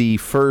is the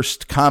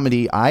first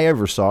comedy I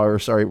ever saw,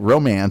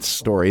 romance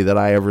story that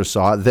I ever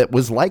saw that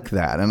was like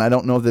that. And I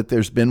don't know that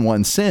there's been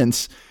one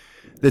since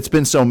that's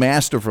been so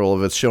masterful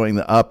of it, showing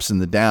the ups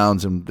and the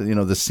downs, and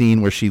the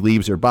scene where she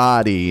leaves her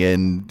body,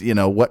 and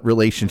what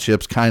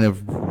relationships kind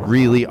of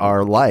really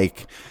are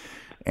like.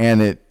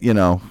 And it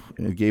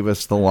gave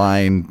us the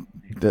line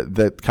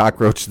that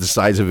cockroach the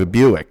size of a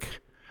Buick.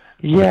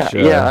 Yeah,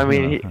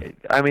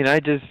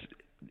 which,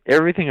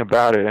 everything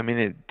about it. I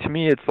mean, to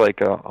me, it's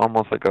like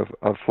almost like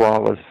a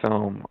flawless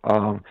film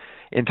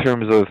in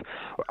terms of,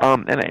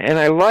 and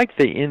I like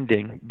the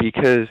ending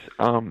because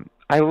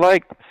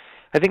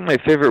I think my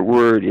favorite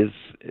word is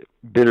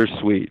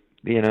bittersweet.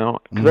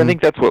 Because I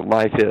think that's what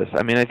life is.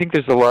 I mean, I think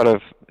there's a lot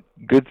of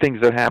good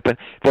things that happen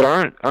that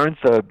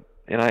aren't the.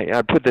 And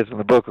I put this in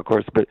the book, of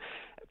course, but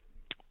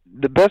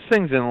the best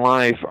things in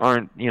life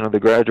aren't, the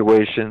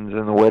graduations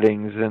and the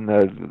weddings and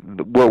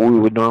the what we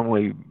would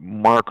normally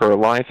mark our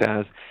life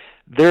as.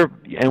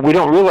 And we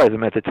don't realize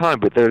them at the time,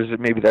 but there's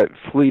maybe that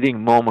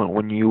fleeting moment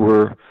when you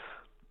were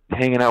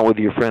hanging out with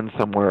your friends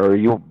somewhere, or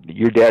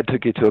your dad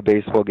took you to a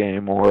baseball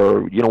game,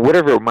 or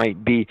whatever it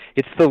might be.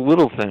 It's the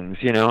little things,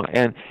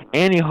 And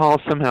Annie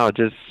Hall somehow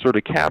just sort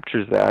of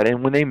captures that.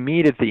 And when they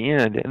meet at the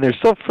end, and they're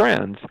still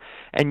friends,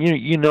 and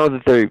you know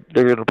that they're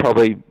going to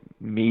probably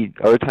meet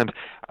other times.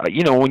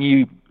 When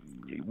you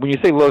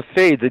say love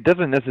fades, it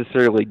doesn't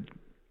necessarily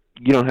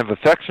you don't have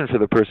affection for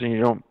the person.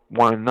 You don't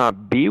want to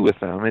not be with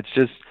them. It's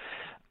just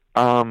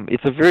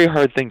it's a very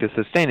hard thing to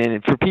sustain.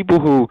 And for people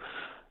who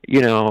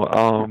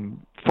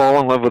fall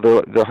in love with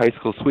their high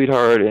school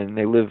sweetheart and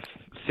they live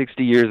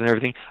 60 years and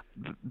everything,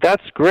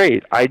 that's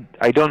great. I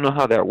don't know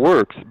how that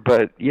works,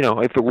 but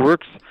if it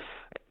works.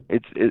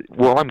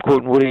 Well, I'm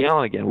quoting Woody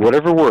Allen again.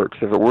 Whatever works.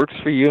 If it works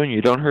for you and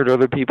you don't hurt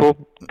other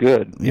people,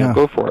 good.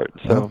 Go for it.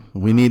 So well,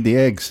 we need the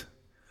eggs.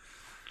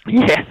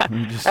 Yeah,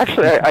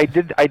 actually, I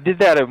did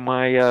that at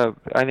my.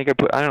 I think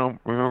I don't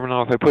remember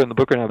now if I put it in the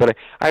book or not, but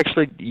I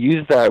actually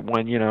used that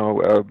when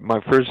my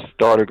first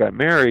daughter got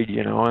married,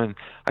 and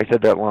I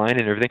said that line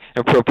and everything.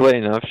 Appropriately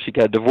enough, she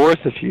got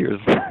divorced a few years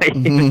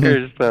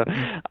later.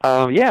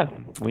 So,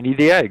 we need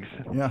the eggs.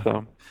 Yeah.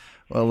 So.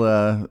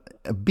 Well,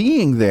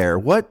 Being There,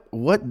 what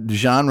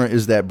genre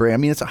is that, Bray? I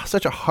mean, it's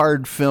such a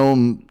hard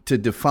film to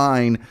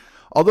define.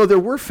 Although there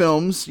were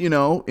films, in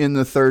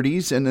the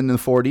 30s and in the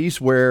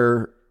 40s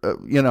where,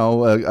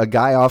 a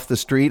guy off the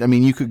street. I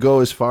mean, you could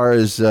go as far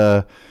as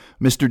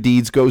Mr.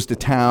 Deeds Goes to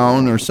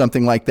Town or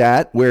something like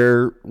that,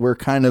 where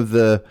kind of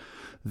the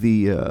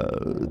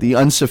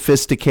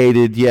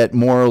unsophisticated yet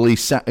morally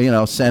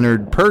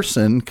centered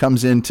person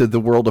comes into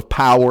the world of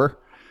power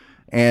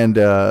and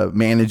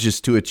manages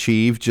to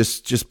achieve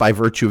just by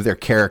virtue of their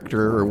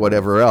character or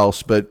whatever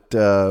else. But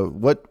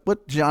what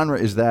genre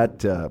is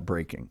that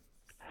breaking?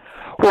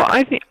 Well,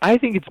 I think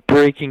it's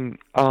breaking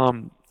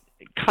kind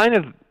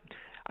of.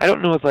 I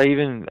don't know if I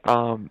even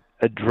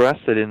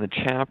addressed it in the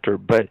chapter,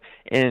 but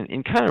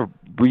in kind of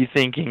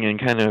rethinking and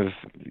kind of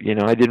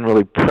I didn't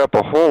really prep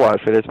a whole lot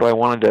for this, but I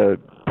wanted to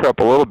prep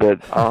a little bit.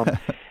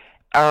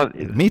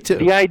 Me too.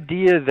 The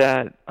idea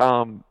that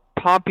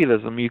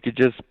populism, you could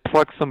just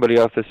pluck somebody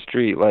off the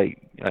street like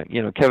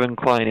Kevin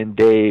Kline and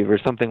Dave or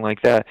something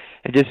like that,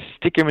 and just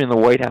stick him in the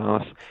White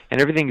House,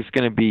 and everything's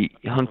going to be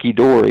hunky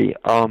dory.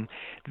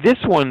 This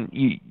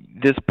one,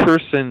 this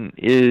person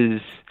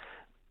is,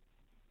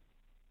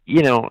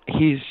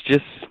 he's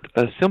just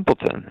a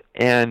simpleton,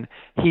 and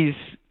he's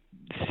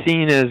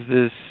seen as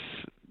this,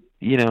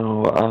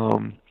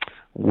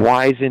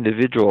 wise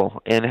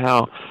individual, and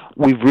how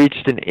we've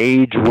reached an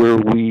age where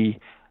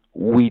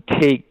we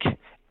take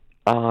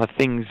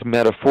things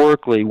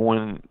metaphorically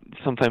when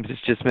sometimes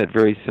it's just meant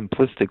very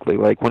simplistically.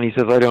 Like when he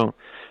says, I don't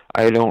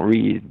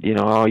read,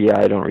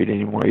 I don't read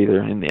anymore either,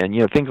 and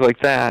things like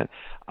that.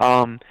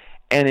 And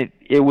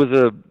it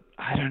was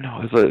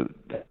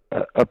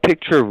a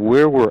picture of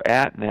where we're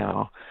at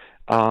now,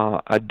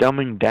 a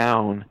dumbing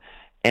down,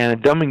 and a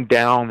dumbing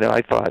down that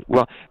I thought,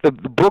 well, the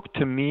book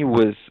to me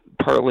was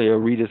partly a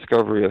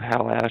rediscovery of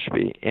Hal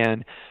Ashby.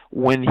 And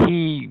when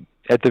he,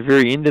 at the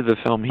very end of the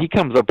film, he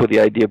comes up with the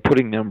idea of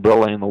putting the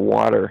umbrella in the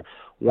water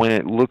when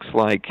it looks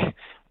like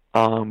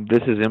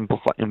this is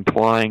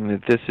implying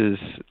that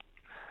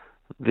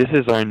this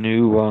is our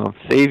new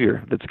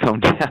savior that's come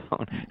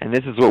down, and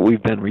this is what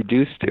we've been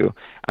reduced to.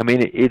 I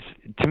mean,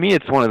 to me,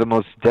 it's one of the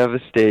most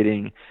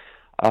devastating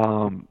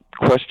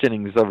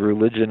questionings of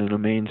religion in a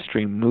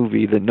mainstream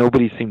movie that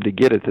nobody seemed to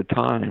get at the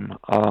time.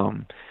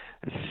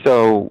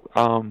 So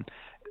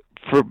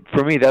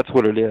for me, that's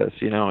what it is.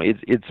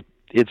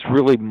 It's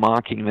really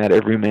mocking that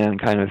everyman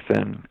kind of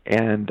thing,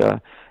 and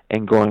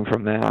going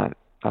from that.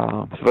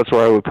 So that's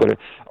where I would put it.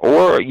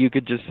 Or you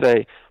could just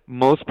say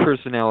most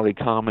personality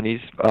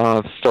comedies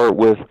start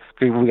with,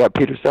 we got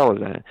Peter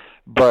Sellers in it,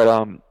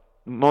 but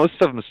most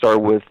of them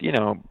start with,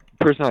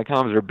 personality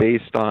comedies are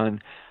based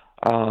on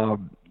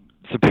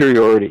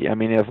superiority. I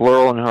mean, if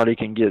Laurel and Hardy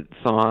can get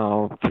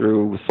somehow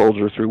through,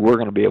 soldier through, we're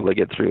going to be able to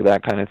get through,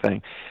 that kind of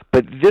thing.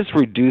 But this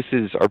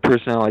reduces our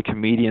personality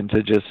comedian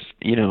to just,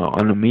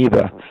 an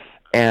amoeba.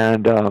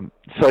 And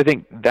so I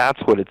think that's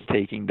what it's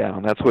taking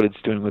down. That's what it's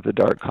doing with the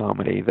dark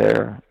comedy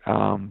there.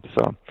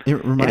 So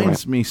it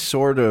reminds me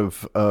sort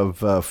of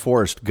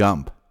Forrest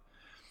Gump.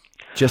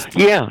 Just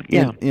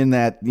in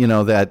that,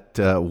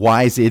 that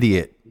wise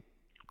idiot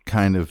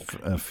kind of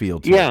feel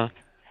to it.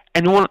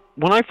 And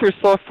when I first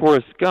saw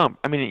Forrest Gump,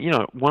 I mean,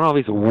 won all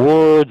these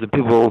awards and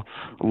people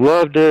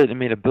loved it. It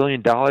made $1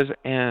 billion,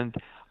 and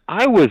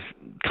I was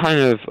kind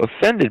of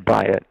offended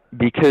by it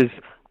because,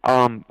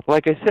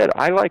 like I said,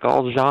 I like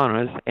all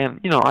genres, and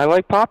I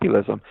like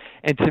populism.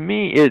 And to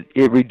me,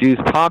 it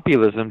reduced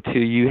populism to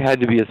you had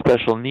to be a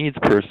special needs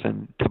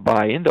person to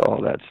buy into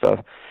all that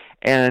stuff.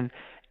 And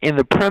in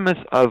the premise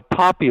of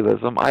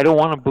populism, I don't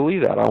want to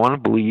believe that. I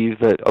want to believe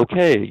that,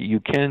 okay,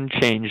 you can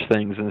change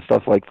things and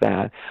stuff like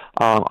that.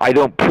 I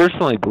don't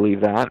personally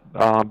believe that,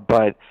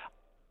 but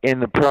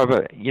in the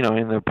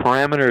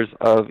parameters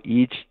of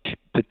each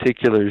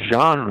particular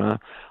genre,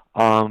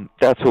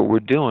 that's what we're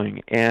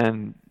doing.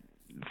 And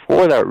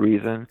for that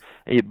reason,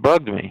 it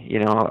bugged me,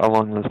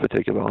 along those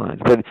particular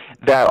lines. But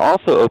that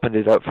also opened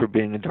it up for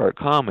being a dark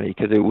comedy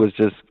because it was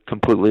just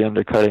completely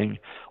undercutting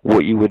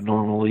what you would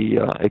normally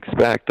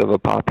expect of a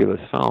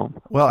populist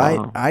film.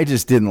 Well, I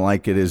just didn't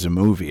like it as a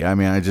movie. I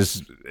mean,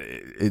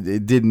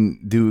 it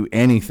didn't do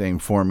anything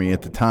for me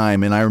at the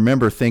time. And I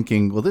remember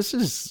thinking, well, this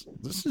is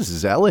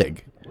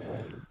Zelig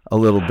a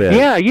little bit.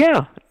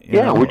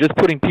 Yeah, we're just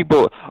putting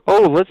people,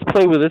 let's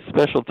play with this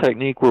special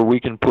technique where we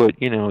can put,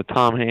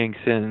 Tom Hanks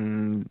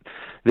in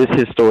this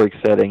historic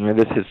setting or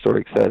this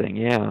historic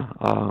setting.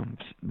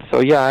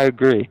 I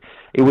agree.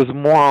 It was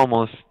more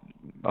almost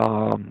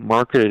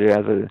marketed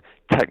as a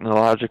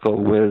technological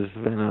whiz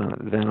than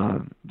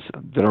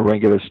a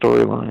regular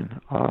storyline.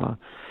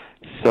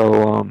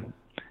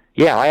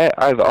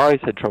 I've always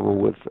had trouble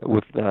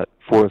with that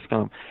Forrest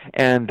Gump.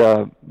 And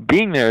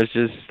being there is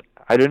just,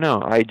 I don't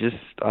know,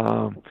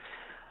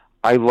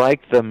 I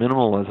like the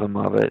minimalism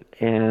of it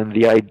and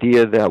the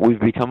idea that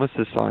we've become a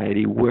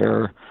society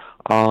where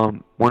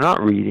we're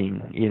not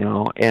reading,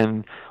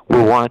 and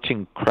we're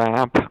watching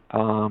crap,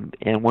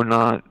 and we're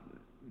not.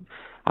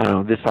 I don't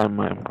know. This time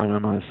I'm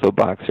on a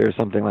soapbox here or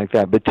something like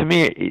that. But to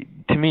me,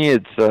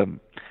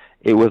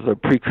 it was a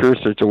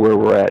precursor to where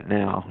we're at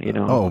now.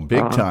 Oh,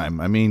 big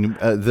time. I mean,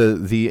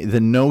 the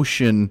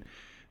notion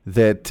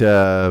that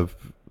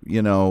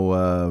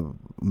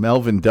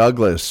Melvin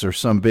Douglas or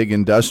some big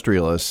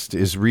industrialist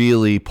is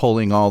really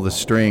pulling all the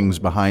strings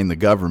behind the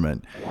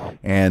government,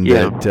 and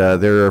that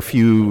there are a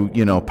few,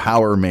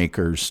 power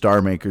makers,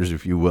 star makers,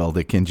 if you will,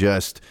 that can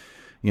just,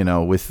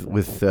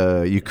 with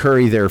you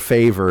curry their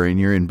favor and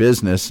you're in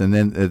business, and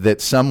then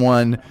that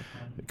someone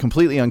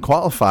completely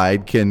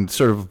unqualified can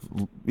sort of,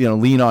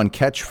 lean on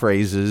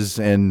catchphrases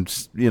and,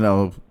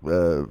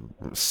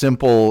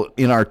 simple,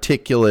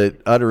 inarticulate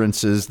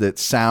utterances that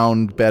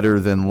sound better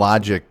than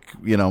logic,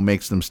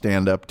 makes them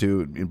stand up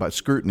to by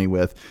scrutiny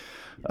with.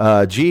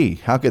 How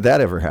could that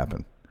ever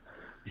happen?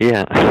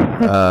 Yeah.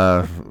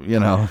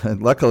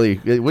 Luckily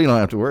we don't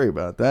have to worry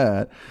about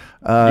that.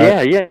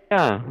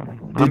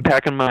 I'm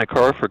packing my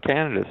car for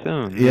Canada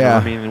soon.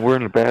 I mean, we're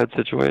in a bad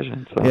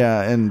situation. So.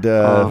 Yeah, and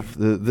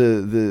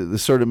the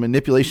sort of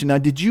manipulation. Now,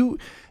 did you?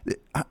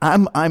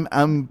 I'm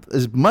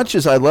as much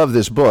as I love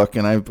this book,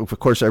 and of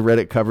course I read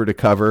it cover to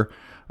cover.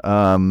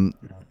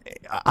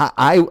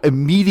 I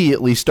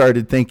immediately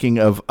started thinking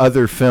of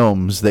other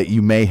films that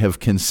you may have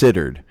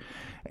considered,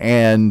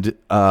 and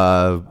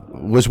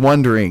was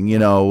wondering,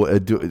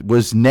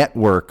 was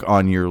Network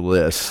on your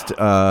list?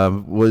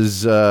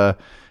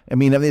 I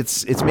mean,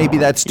 it's maybe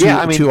that's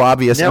too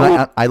obvious.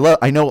 And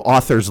I know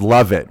authors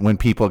love it when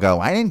people go,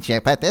 "Why didn't you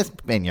put this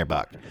in your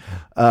book?"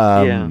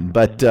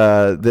 But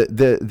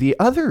the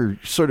other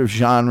sort of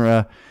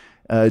genre,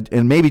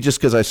 and maybe just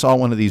because I saw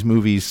one of these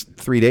movies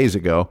 3 days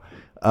ago,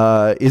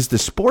 is the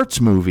sports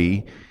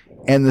movie.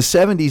 And the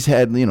 70s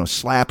had,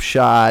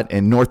 Slapshot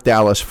and North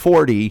Dallas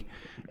 40.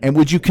 And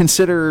would you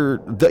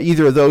consider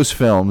either of those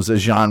films a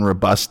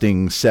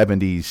genre-busting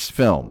 70s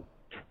film?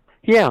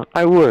 Yeah,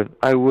 I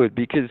would,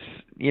 because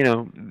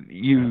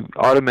you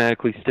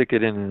automatically stick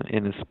it in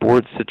a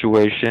sports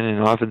situation,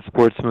 and often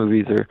sports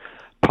movies are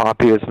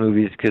populist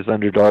movies because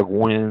underdog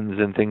wins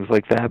and things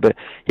like that. But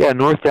yeah,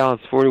 North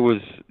Dallas 40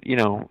 was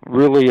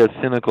really a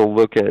cynical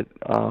look at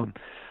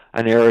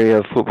an area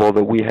of football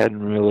that we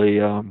hadn't really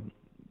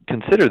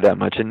considered that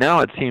much, and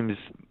now it seems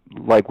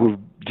like we've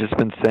just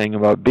been saying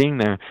about being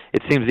there.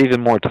 It seems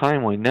even more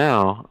timely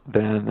now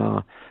than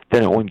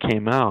it when it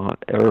came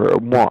out, or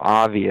more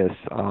obvious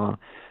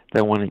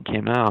when it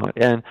came out.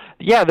 And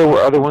yeah, there were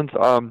other ones.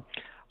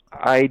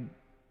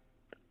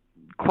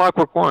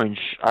 Clockwork Orange,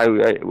 I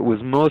was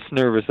most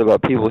nervous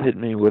about people hitting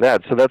me with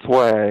that, so that's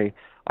why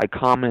I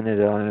commented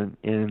on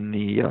it in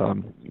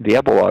the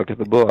epilogue of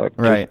the book,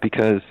 right? Just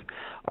because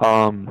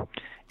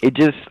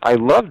I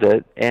loved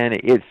it, and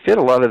it fit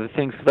a lot of the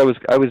things. Because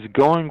I was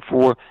going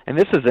for, and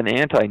this is an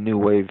anti-New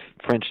Wave,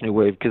 French New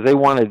Wave, because they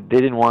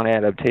didn't want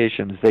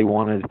adaptations, they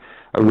wanted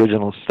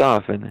original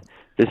stuff, and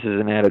this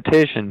is an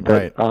adaptation.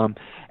 But right.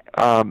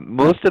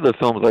 Most of the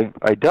films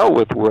I dealt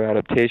with were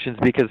adaptations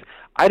because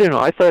I don't know.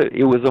 I thought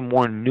it was a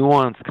more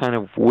nuanced kind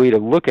of way to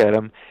look at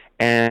them,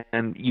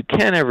 and you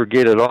can't ever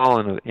get it all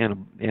in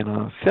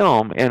a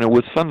film. And it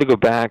was fun to go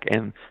back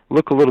and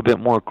look a little bit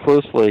more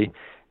closely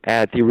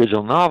at the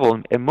original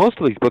novel. And most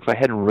of these books I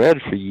hadn't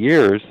read for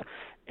years,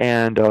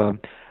 and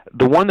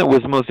the one that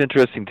was most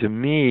interesting to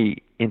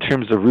me in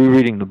terms of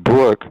rereading the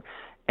book,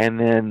 and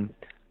then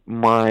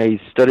my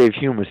study of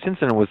humor since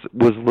then was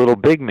Little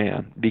Big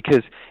Man,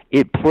 because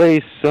it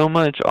plays so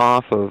much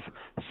off of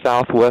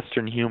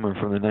Southwestern humor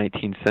from the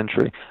 19th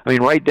century. I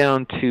mean, right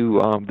down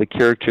to the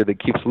character that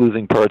keeps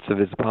losing parts of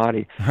his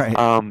body. Right.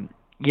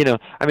 You know,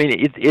 I mean,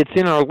 it's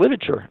in our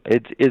literature.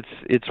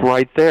 It's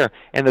right there.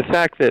 And the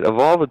fact that of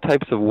all the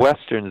types of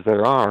westerns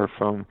there are,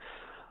 from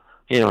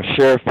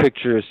Sheriff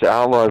Pictures to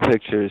Outlaw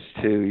Pictures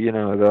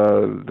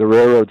to the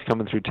railroads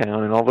coming through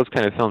town and all those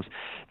kind of films,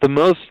 the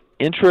most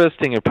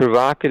interesting and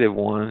provocative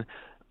one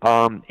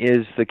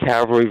is the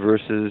cavalry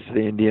versus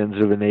the Indians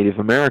or the Native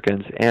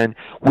Americans, and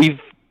we've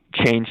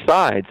changed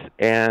sides,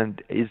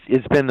 and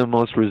it's been the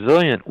most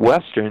resilient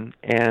Western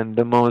and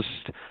the most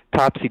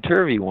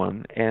topsy-turvy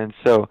one, and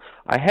so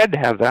I had to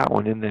have that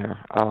one in there.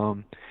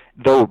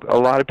 Though a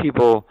lot of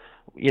people,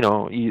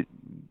 you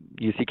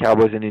see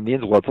cowboys and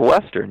Indians, well, it's a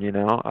Western,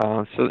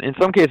 so in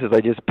some cases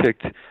I just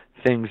picked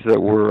things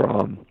that were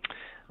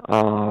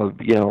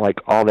like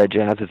All That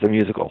Jazz is a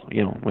musical.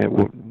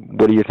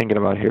 What are you thinking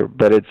about here?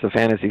 But it's a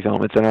fantasy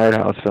film. It's an art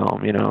house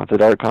film. It's a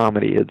dark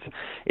comedy.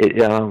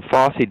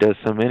 Fosse does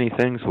so many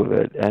things with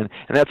it, and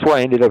that's why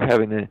I ended up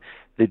having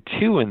the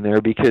two in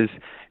there, because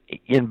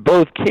in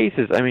both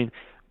cases, I mean,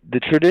 the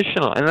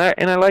traditional, and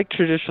I like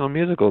traditional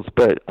musicals,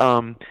 but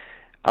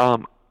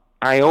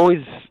I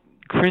always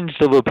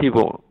cringed a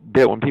little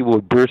bit when people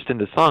would burst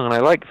into song, and I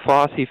like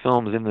Fosse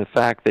films in the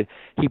fact that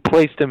he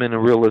placed them in a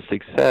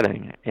realistic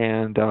setting,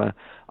 and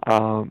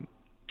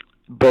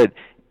but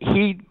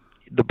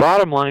the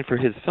bottom line for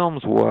his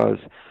films was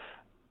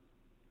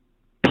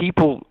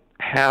people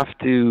have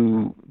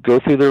to go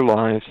through their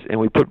lives, and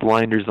we put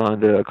blinders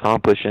on to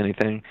accomplish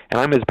anything, and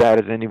I'm as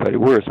bad as anybody,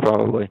 worse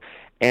probably,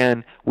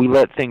 and we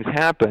let things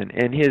happen.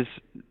 And his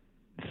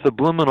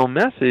subliminal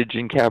message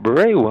in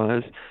Cabaret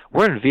was,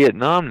 we're in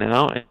Vietnam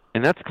now,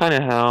 and that's kind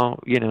of how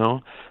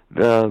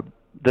the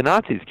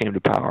Nazis came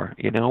to power.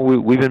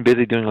 We've been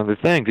busy doing other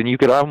things, and you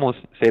could almost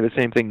say the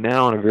same thing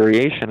now in a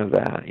variation of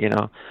that.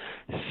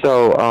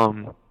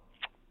 So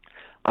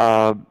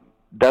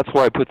that's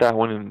why I put that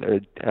one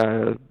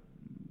in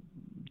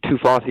two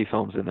Fosse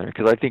films in there,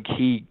 because I think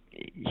he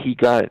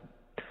got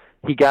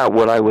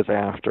what I was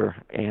after,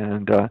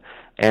 and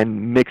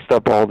mixed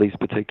up all these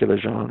particular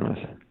genres.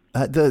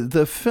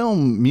 The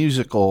film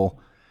musical,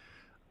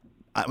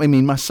 I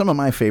mean, some of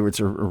my favorites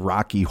are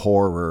Rocky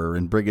Horror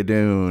and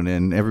Brigadoon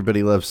and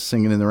Everybody Loves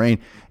Singing in the Rain.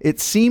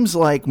 It seems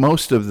like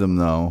most of them,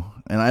 though,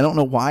 and I don't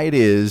know why it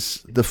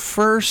is, the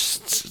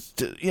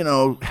first,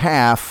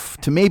 half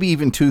to maybe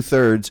even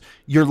 2/3,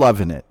 you're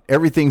loving it.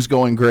 Everything's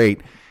going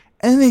great.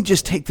 And then they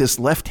just take this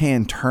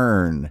left-hand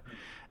turn,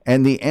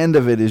 and the end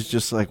of it is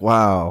just like,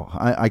 wow,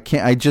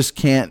 I just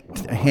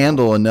can't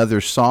handle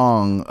another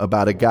song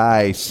about a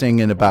guy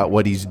singing about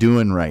what he's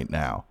doing right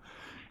now.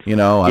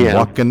 I'm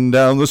walking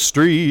down the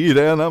street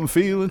and I'm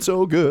feeling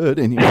so good,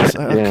 and you're just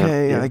like,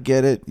 okay, I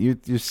get it.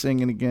 You're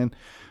singing again.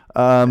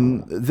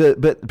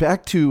 But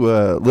back to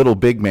Little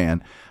Big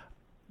Man.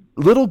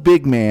 Little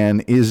Big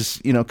Man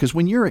is, because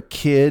when you're a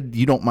kid,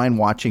 you don't mind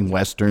watching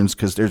Westerns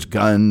because there's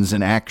guns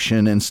and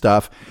action and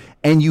stuff.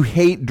 And you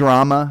hate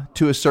drama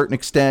to a certain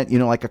extent,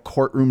 like a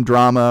courtroom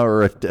drama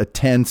or a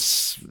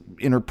tense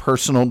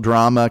interpersonal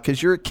drama,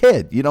 because you're a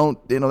kid. You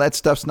don't, that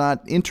stuff's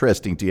not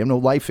interesting to you. You have no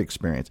life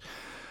experience.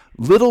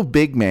 Little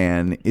Big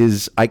Man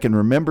is, I can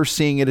remember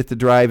seeing it at the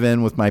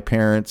drive-in with my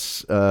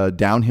parents.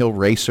 Downhill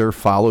Racer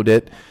followed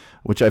it,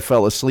 which I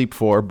fell asleep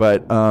for.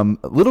 But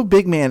Little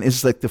Big Man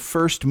is like the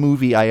first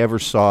movie I ever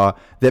saw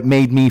that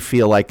made me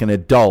feel like an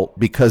adult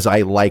because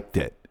I liked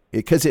it.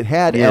 Because it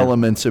had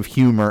elements of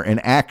humor and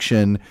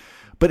action,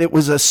 but it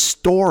was a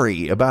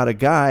story about a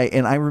guy.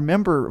 And I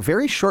remember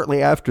very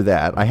shortly after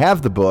that, I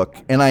have the book,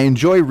 and I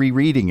enjoy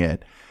rereading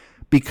it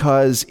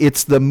because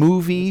it's the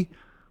movie,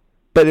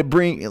 but it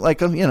brings,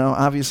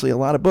 obviously a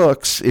lot of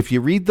books. If you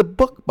read the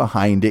book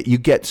behind it, you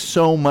get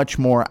so much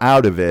more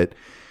out of it.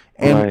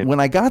 And when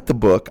I got the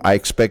book, I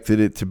expected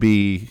it to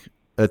be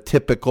a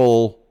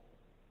typical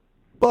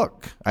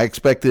book. I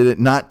expected it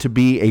not to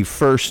be a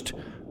first,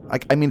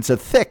 it's a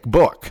thick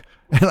book.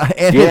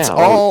 And it's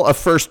all a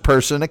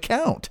first-person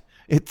account.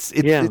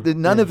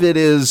 None of it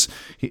is,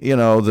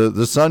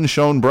 the sun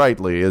shone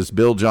brightly as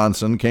Bill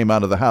Johnson came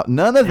out of the house.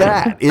 None of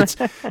that.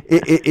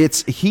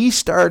 It's he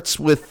starts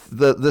with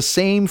the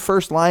same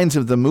first lines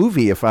of the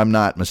movie, if I'm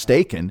not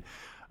mistaken,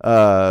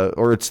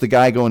 or it's the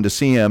guy going to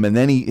see him, and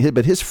then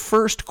but his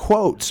first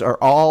quotes are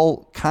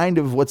all kind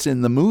of what's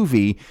in the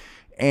movie,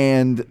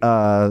 and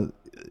the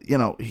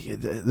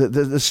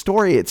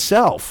story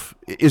itself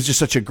is just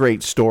such a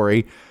great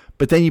story.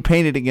 But then you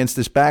paint it against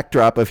this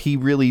backdrop of he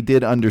really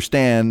did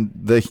understand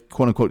the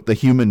quote unquote the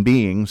human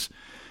beings,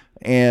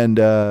 and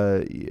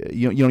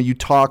you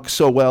talk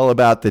so well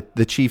about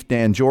the Chief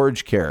Dan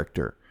George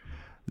character,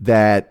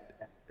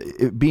 that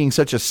it being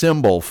such a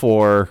symbol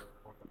for,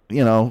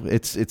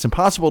 it's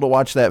impossible to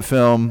watch that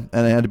film,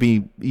 and it had to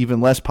be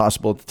even less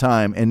possible at the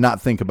time, and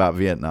not think about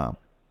Vietnam.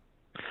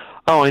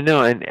 Oh, I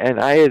know,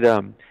 and I had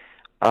when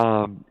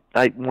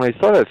I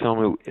saw that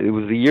film, it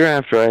was the year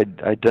after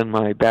I'd done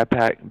my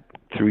backpack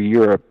through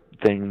Europe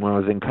thing when I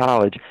was in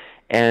college,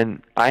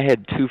 and I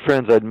had two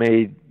friends I'd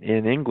made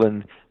in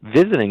England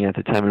visiting at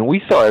the time, and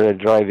we saw it at a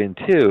drive-in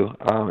too.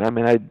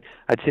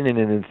 I'd seen it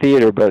in the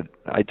theater, but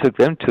I took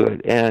them to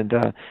it, and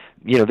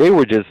they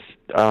were just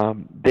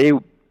they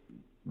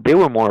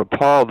were more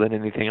appalled than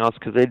anything else,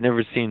 because they'd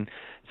never seen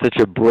such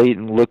a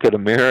blatant look at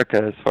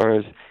America as far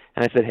as.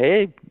 And I said,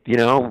 hey,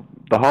 the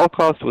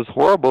Holocaust was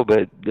horrible,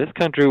 but this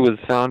country was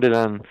founded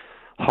on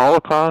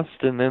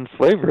Holocaust and then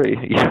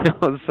slavery,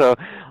 so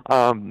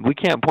we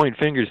can't point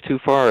fingers too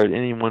far at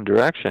any one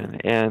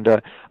direction.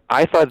 And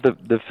I thought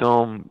the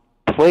film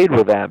played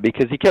with that,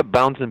 because he kept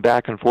bouncing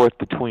back and forth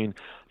between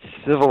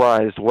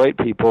civilized white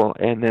people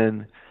and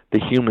then the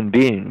human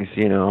beings,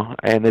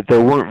 and that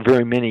there weren't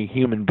very many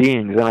human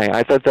beings. And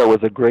I thought that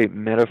was a great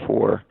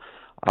metaphor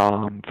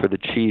for the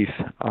chief.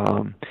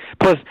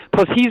 Plus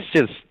he's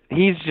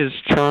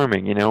just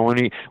charming,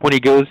 when he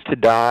goes to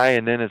die,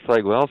 and then it's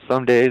like, well,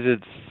 some days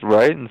it's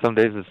right and some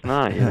days it's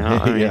not,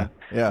 Yeah.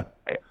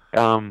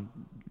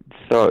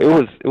 So it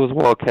was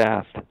well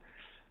cast.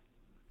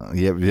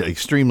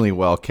 Extremely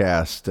well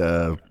cast.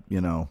 What's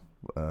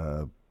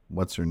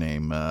her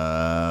name?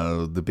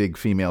 The big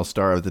female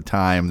star of the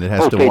time that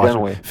has to Faye watch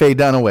Dunaway. Faye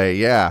Dunaway.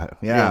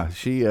 Yeah.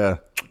 She.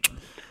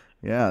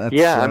 That's,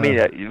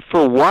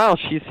 for a while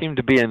she seemed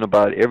to be in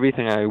about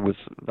everything I was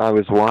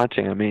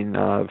watching.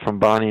 From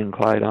Bonnie and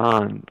Clyde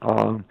on,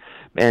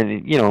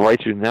 and right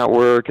through the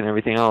network and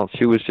everything else.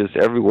 She was just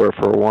everywhere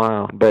for a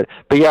while. But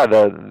yeah,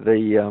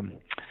 the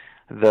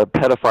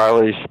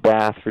pedophile-ish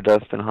bath for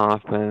Dustin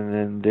Hoffman,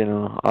 and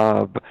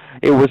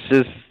it was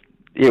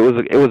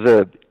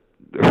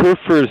her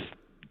first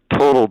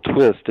total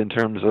twist in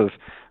terms of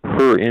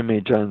her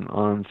image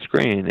on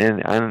screen,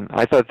 and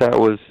I thought that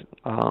was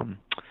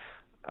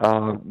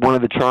one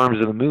of the charms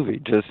of the movie.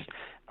 Just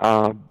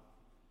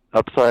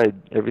upside,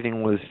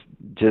 everything was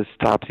just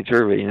topsy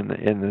turvy in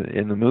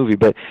the movie.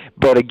 But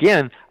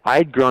again,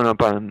 I'd grown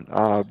up on.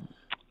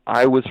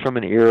 I was from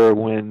an era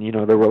when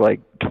there were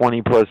like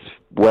 20 plus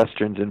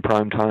westerns in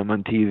prime time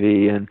on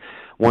TV, and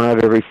one out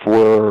of every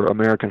 4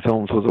 American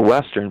films was a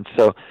western.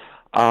 So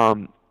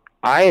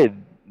my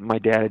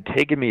dad had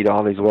taken me to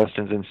all these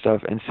westerns and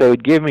stuff, and so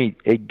it gave me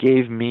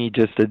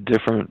just a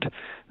different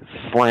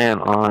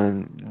slant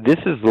on this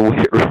is the way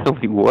it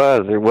really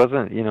was. It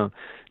wasn't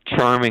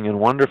charming and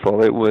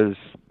wonderful. It was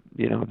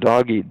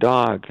dog eat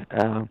dog.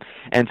 And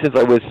since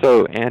I was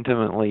so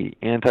intimately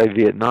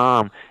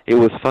anti-Vietnam, it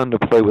was fun to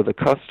play with a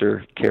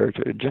Custer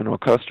character, General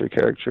Custer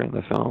character in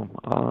the film.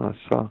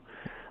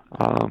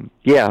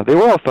 They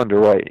were all fun to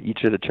write,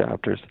 each of the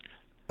chapters.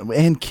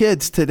 And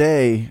kids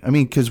today,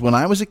 because when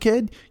I was a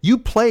kid, you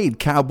played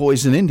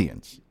Cowboys and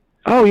Indians.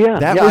 Oh yeah,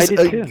 I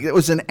did too. It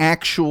was an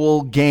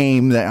actual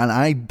game and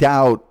I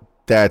doubt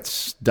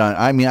that's done.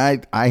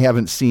 I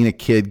haven't seen a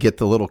kid get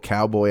the little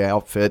cowboy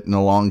outfit in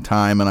a long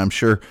time, and I'm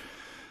sure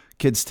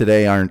kids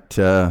today aren't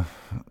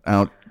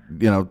out,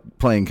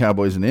 playing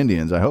Cowboys and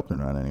Indians. I hope they're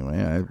not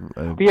anyway.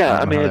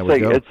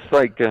 It's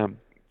like.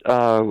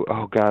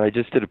 Oh God! I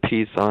just did a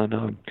piece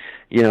on,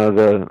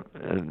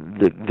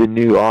 the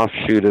new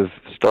offshoot of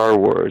Star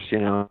Wars,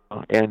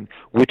 and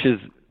which is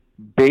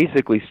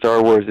basically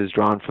Star Wars is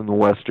drawn from the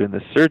Western,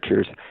 The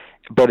Searchers,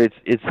 but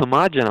it's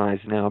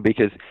homogenized now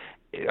because,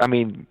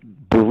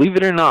 believe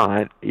it or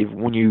not,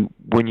 when you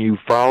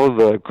follow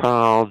the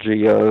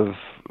chronology of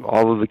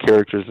all of the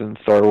characters in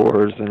Star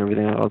Wars and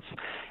everything else,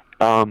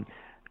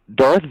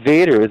 Darth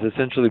Vader is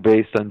essentially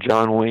based on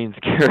John Wayne's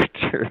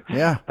character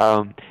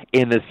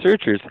in The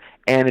Searchers.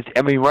 And it's,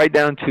 right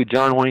down to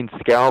John Wayne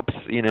scalps,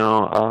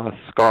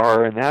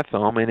 Scar in that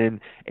film. And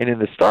in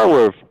the Star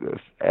Wars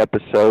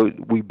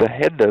episode, we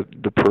behead the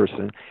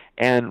person.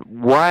 And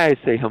why I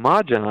say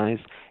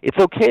homogenized, it's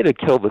okay to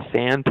kill the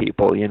sand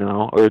people,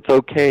 or it's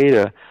okay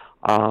to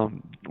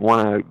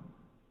want to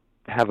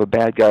have a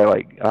bad guy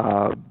like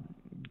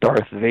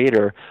Darth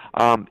Vader.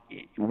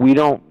 We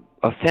don't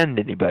offend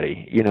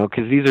anybody,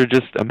 because these are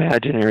just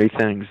imaginary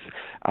things.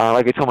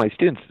 Like I tell my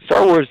students,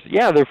 Star Wars,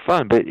 they're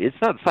fun, but it's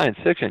not science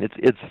fiction.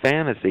 It's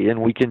fantasy,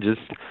 and we can just,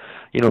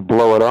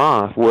 blow it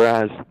off.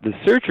 Whereas The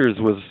Searchers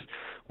was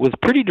was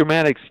pretty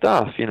dramatic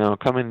stuff,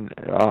 coming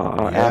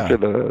after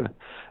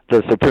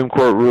the Supreme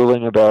Court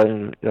ruling about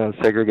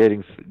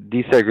desegregating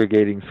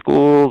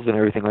schools and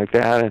everything like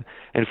that,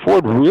 and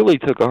Ford really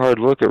took a hard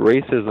look at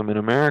racism in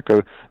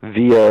America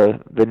via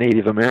the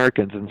Native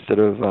Americans instead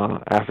of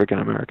African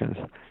Americans.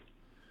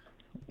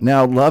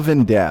 Now, Love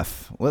and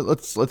Death.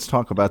 Let's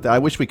talk about that. I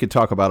wish we could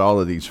talk about all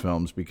of these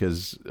films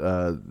because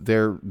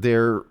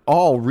they're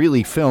all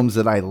really films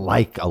that I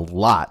like a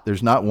lot.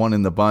 There's not one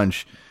in the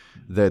bunch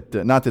that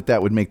not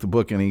that would make the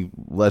book any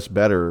less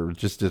better,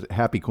 just a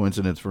happy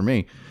coincidence for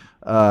me.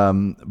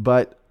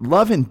 But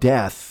Love and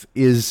Death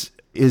is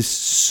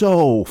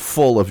so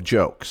full of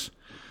jokes.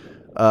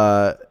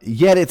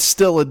 Yet it's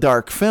still a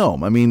dark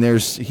film. I mean,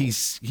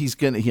 he's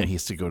gonna, he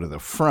has to go to the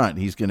front.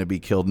 He's gonna be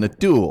killed in a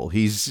duel.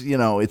 He's,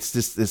 it's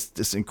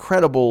this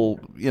incredible,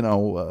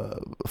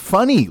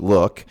 funny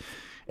look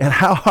at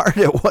how hard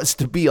it was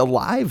to be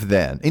alive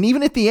then. And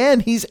even at the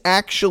end, he's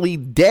actually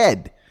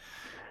dead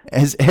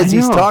as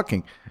he's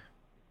talking.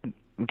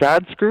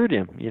 God screwed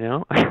him,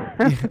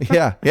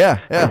 Yeah.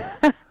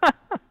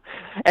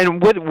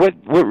 And what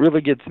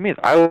really gets me is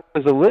I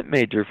was a lit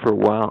major for a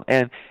while,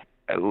 and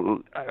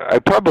I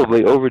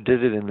probably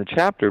overdid it in the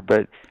chapter,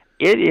 but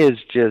it is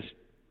just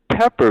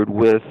peppered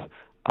with.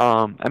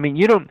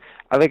 You don't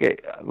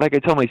like I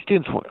tell my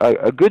students,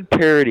 a good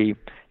parody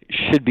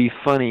should be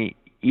funny,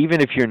 even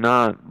if you're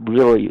not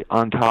really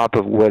on top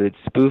of what it's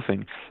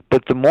spoofing.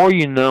 But the more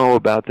you know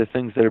about the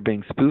things that are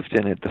being spoofed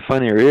in it, the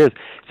funnier it is.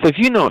 So if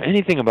you know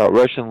anything about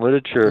Russian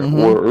literature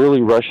or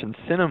early Russian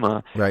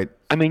cinema, right?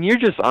 You're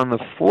just on the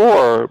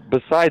floor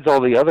besides all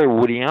the other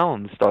Woody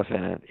Allen stuff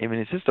in it.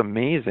 It's just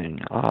amazing.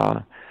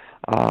 I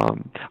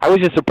was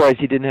just surprised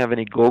he didn't have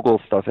any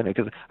Gogol stuff in it,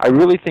 because I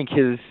really think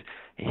his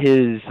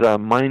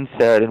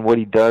mindset and what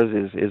he does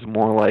is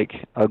more like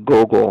a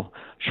Gogol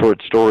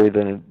short story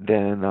than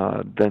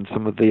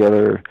some of the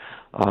other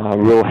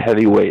real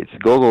heavyweights.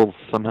 Gogol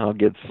somehow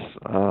gets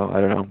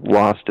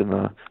lost in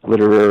the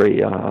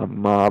literary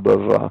mob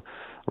of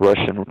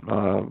Russian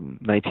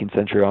 19th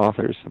century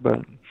authors, but.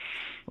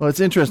 Well,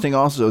 it's interesting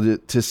also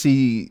to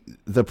see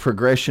the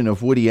progression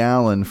of Woody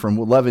Allen from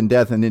Love and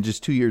Death, and then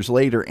just 2 years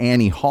later,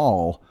 Annie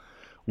Hall,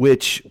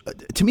 which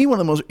to me, one of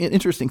the most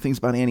interesting things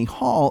about Annie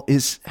Hall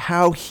is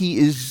how he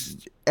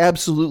is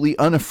absolutely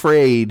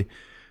unafraid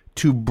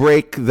to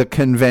break the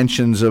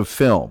conventions of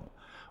film.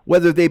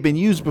 Whether they've been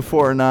used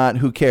before or not,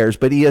 who cares?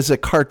 But he has a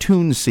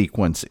cartoon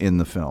sequence in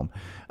the film.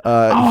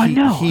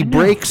 He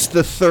breaks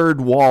the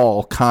third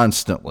wall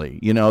constantly.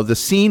 The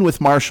scene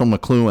with Marshall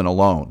McLuhan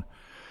alone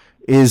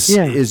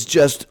is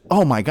just,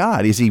 oh my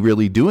God, is he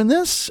really doing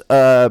this?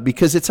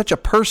 Because it's such a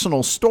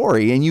personal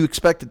story, and you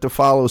expect it to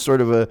follow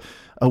sort of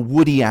a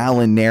Woody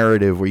Allen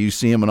narrative where you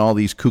see him in all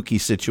these kooky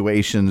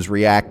situations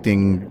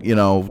reacting,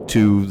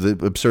 to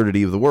the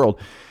absurdity of the world.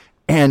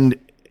 And,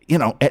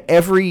 at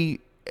every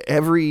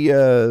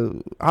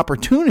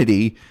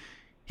opportunity,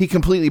 he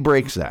completely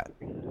breaks that.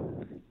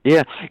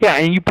 Yeah,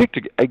 and you picked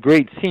a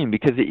great scene,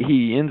 because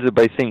he ends it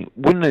by saying,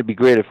 wouldn't it be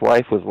great if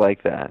life was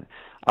like that?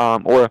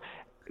 Or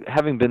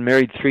having been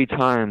married 3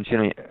 times,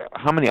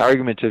 how many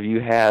arguments have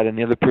you had and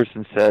the other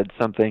person said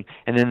something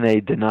and then they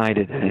denied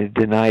it and they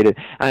denied it?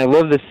 And I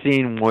love the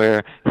scene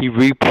where he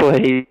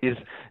replays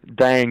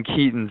Diane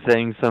Keaton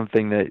saying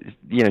something that,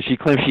 she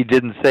claims she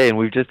didn't say, and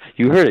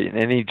you heard it.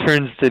 And he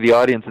turns to the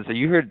audience and says,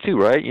 you heard it too,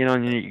 right?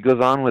 And he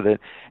goes on with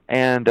it.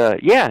 And,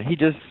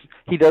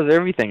 he does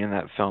everything in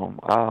that film,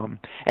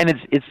 and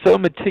it's so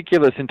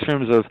meticulous in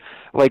terms of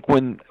like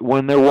when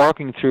they're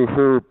walking through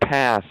her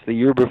past the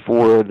year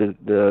before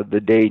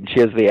the date, and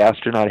she has the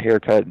astronaut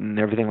haircut and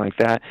everything like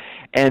that.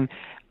 And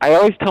I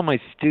always tell my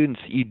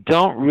students, you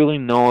don't really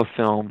know a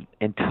film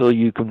until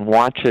you can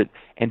watch it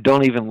and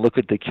don't even look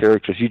at the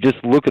characters. You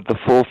just look at the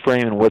full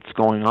frame and what's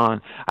going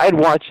on. I had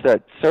watched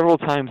that several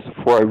times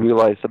before I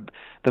realized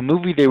the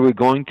movie they were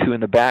going to in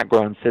the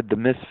background said The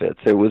Misfits.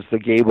 It was the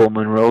Gable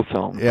Monroe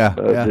film,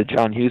 the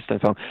John Huston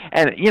film.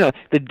 And,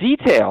 the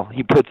detail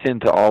he puts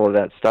into all of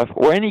that stuff,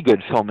 or any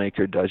good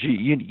filmmaker does,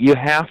 you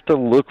have to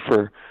look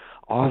for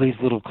all these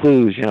little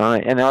clues,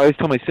 And I always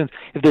tell my students,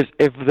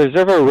 if there's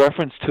ever a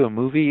reference to a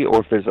movie,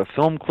 or if there's a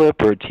film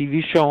clip or a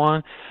TV show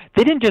on,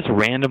 they didn't just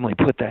randomly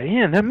put that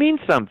in. That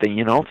means something,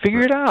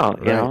 Figure it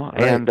out,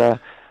 Right.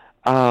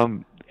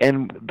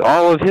 And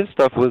all of his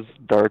stuff was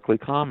darkly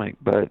comic,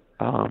 but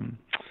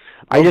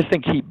I just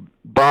think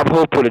Bob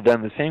Hope would have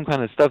done the same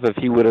kind of stuff if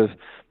he would have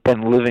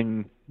been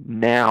living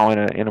now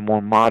in a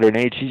more modern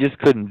age. He just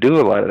couldn't do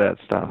a lot of that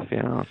stuff,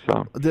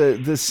 So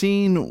the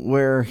scene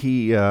where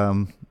he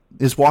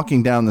is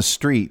walking down the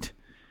street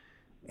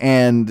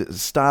and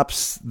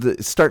starts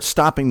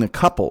stopping the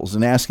couples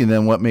and asking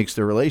them what makes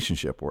their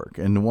relationship work.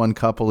 And one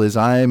couple is,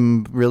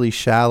 I'm really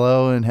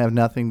shallow and have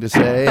nothing to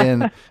say,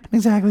 and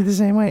exactly the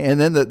same way. And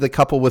then the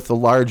couple with the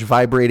large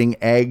vibrating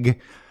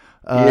egg.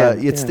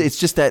 It's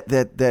just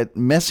that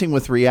messing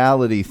with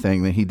reality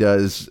thing that he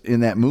does in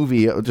that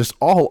movie, just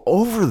all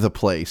over the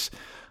place.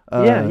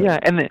 And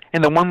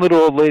the one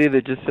little old lady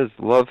that just says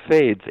love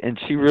fades, and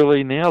she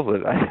really nails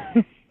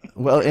it.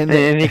 Well, and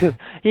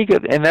he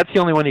goes, and that's the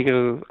only one he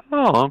goes,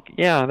 oh,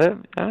 yeah,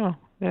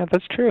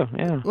 that's true,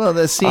 yeah. Well,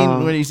 the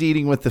scene when he's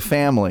eating with the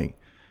family,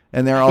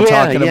 and they're all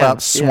talking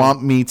about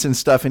swamp meats and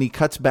stuff, and he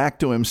cuts back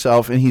to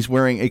himself, and he's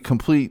wearing a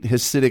complete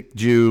Hasidic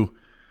Jew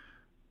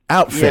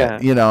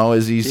outfit,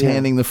 as he's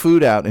handing the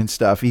food out and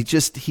stuff. He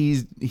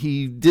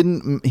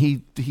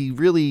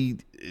really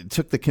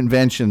took the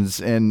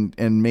conventions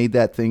and made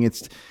that thing.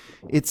 It's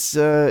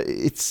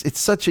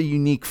such a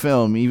unique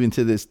film, even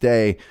to this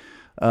day.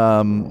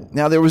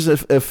 Now there was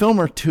a film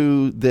or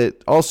two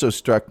that also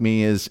struck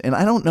me and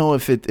I don't know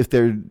if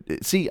they're,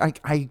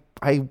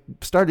 I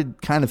started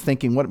kind of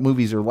thinking what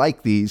movies are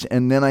like these,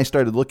 and then I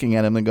started looking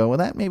at them and go, well,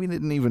 that maybe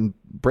didn't even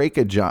break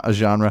a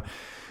genre.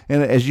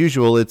 And as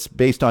usual, it's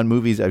based on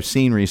movies I've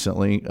seen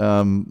recently.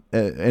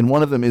 And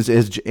one of them is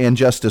And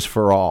Justice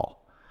for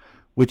All,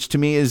 which to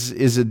me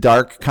is a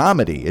dark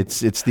comedy. It's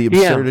the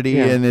absurdity,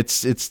 and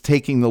it's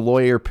taking the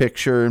lawyer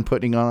picture and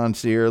putting on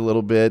Sear a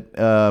little bit.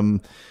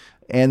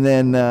 And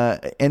then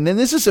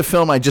this is a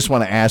film I just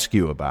want to ask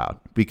you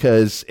about,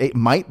 because it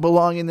might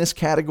belong in this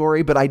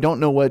category, but I don't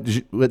know what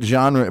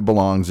genre it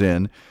belongs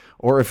in,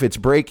 or if it's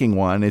breaking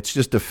one. It's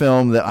just a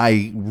film that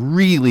I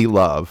really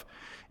love,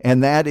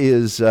 and that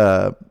is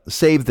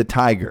Save the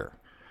Tiger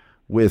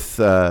with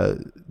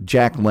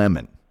Jack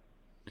Lemmon.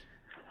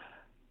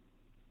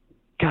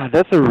 God,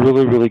 that's a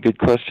really, really good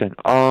question.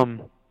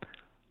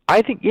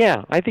 I think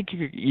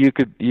you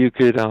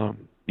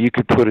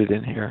could put it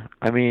in here.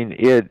 I mean,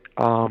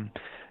 I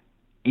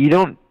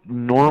don't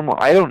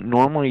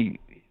normally,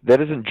 that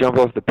doesn't jump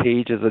off the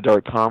page as a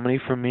dark comedy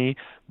for me,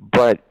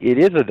 but it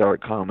is a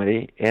dark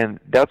comedy, and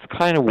that's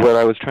kind of what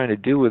I was trying to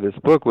do with this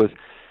book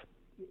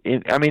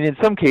in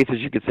some cases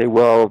you could say,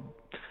 well,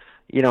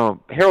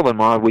 Harold and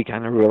Maude we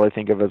kind of really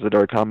think of as a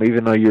dark comedy,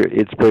 even though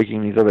it's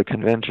breaking these other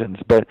conventions.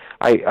 But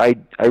I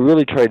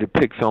really tried to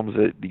pick films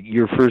that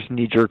your first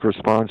knee-jerk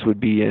response would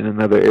be in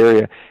another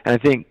area, and I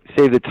think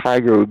Save the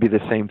Tiger would be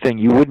the same thing.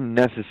 You wouldn't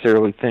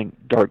necessarily think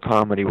dark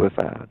comedy with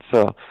that.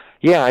 So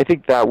yeah, I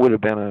think that would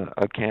have been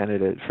a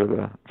candidate for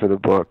the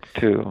book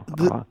too.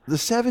 The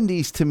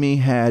 70s to me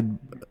had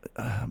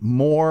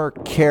more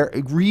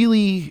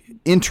really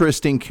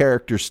interesting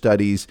character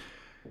studies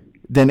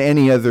than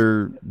any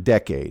other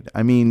decade.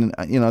 I mean,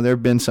 there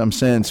have been some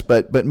since,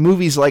 but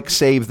movies like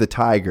Save the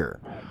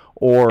Tiger,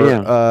 or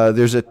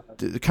there's a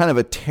kind of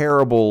a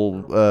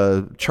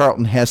terrible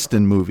Charlton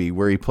Heston movie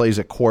where he plays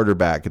a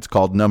quarterback. It's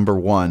called Number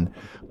One,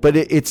 but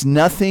it's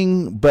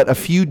nothing but a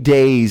few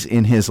days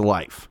in his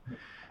life.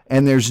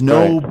 And there's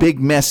no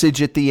big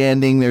message at the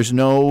ending. There's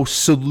no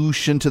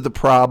solution to the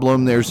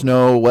problem. There's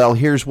no, well,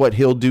 here's what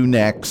he'll do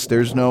next.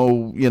 There's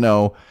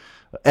no,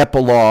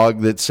 epilogue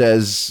that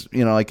says,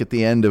 like at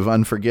the end of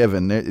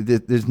Unforgiven.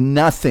 There's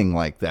nothing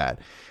like that.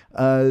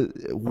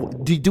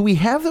 Do we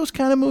have those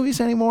kind of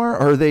movies anymore?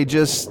 Or are they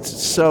just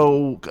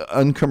so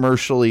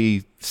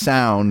uncommercially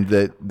sound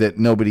that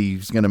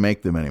nobody's going to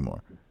make them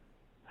anymore?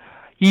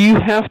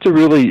 You have to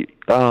really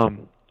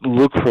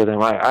look for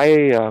them.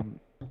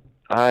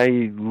 I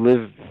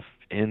live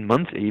in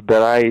Muncie,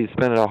 but I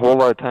spend a whole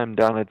lot of time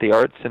down at the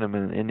Art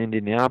Cinema in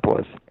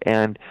Indianapolis.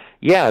 And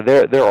yeah,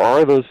 there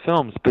are those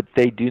films, but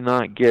they do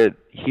not get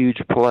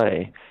huge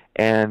play.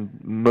 And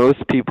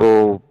most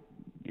people,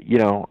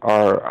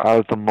 are out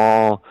at the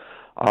mall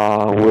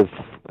with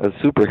a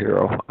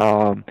superhero.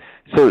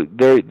 So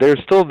they're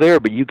still there,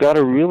 but you got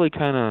to really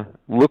kind of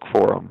look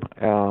for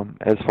them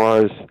as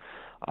far as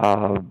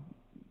of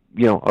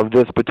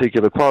this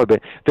particular quality.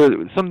 But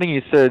there's something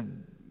you said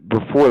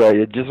before that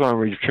I just want to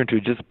return to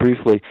just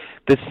briefly.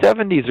 The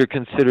 70s are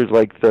considered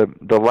like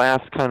the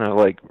last kind of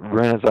like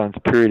Renaissance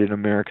period in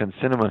American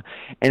cinema,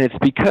 and it's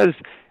because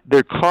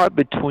they're caught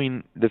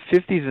between the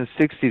 50s and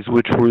 60s,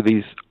 which were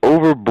these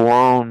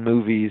overblown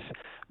movies,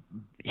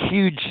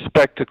 huge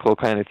spectacle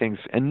kind of things,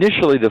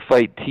 initially to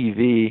fight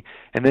TV,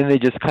 and then they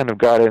just kind of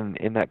got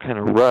in that kind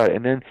of rut.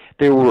 And then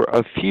there were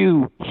a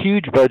few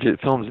huge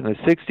budget films in the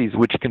 60s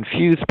which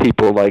confused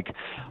people, like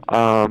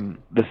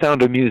The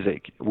Sound of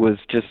Music was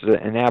just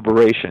an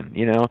aberration,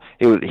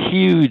 It was a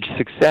huge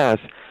success,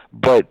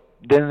 but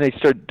then they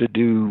started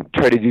to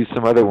try to do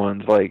some other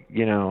ones like,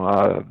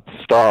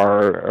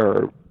 Star,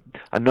 or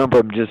a number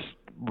of them just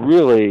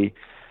really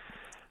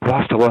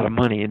lost a lot of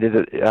money and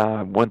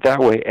went that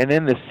way. And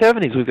then in the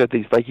 70s, we've got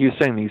these, like you were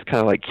saying, these kind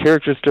of like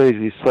character studies,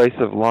 these slice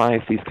of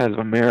life, these kinds of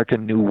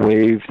American New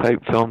Wave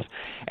type films.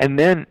 And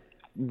then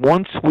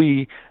once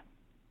we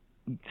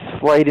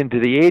slide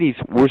into the 80s,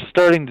 we're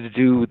starting to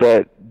do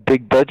that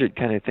big budget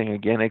kind of thing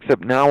again,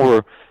 except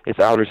now it's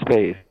outer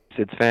space,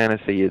 it's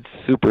fantasy, it's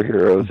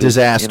superheroes,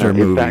 disaster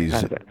movies.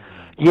 It's that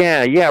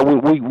kind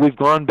of we've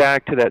gone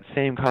back to that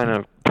same kind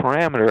of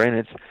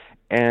parameter,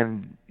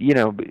 and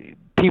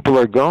people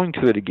are going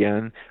to it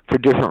again for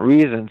different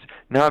reasons,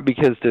 not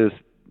because there's,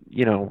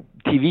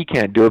 TV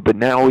can't do it, but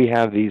now we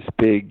have these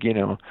big,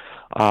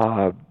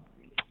 all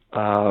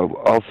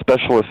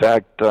special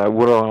effect,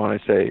 what do I want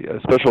to say,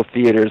 special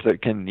theaters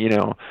that can,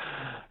 you're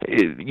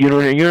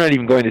not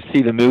even going to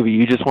see the movie,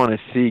 you just want to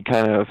see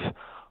kind of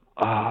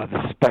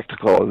the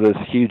spectacle of this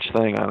huge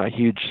thing on a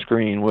huge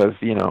screen with,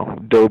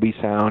 Dolby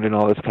sound and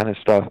all this kind of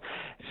stuff.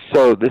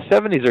 So the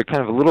 70s are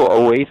kind of a little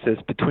oasis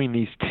between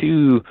these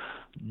two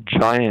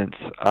giants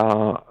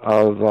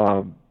of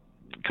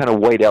kind of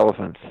white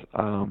elephants.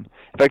 In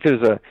fact,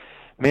 there's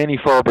Manny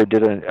Farber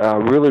did a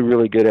really,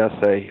 really good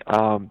essay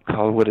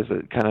called, what is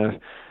it, kind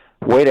of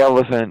white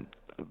elephant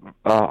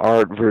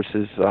art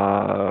versus,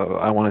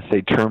 I want to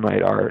say,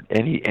 termite art.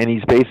 And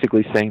he's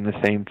basically saying the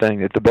same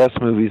thing, that the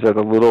best movies are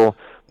the little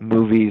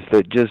movies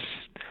that just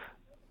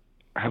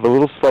have a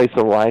little slice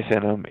of life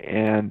in them,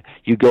 and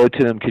you go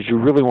to them because you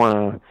really want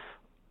to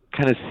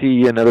kind of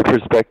see another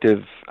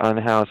perspective on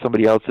how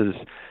somebody else is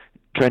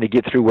trying to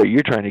get through what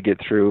you're trying to get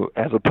through,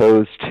 as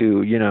opposed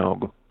to,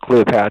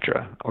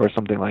 Cleopatra or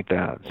something like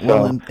that. So,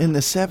 well, in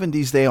the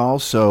 70s, they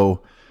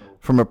also,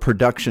 from a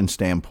production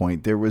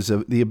standpoint, there was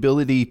the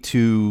ability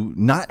to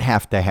not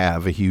have to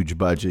have a huge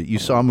budget. You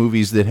saw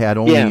movies that had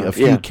only a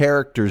few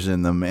characters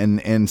in them,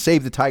 and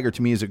Save the Tiger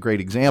to me is a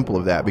great example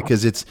of that,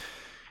 because it's,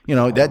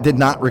 that did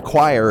not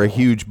require a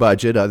huge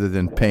budget other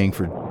than paying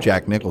for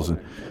Jack Nicholson.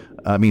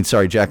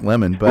 Jack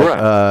Lemmon,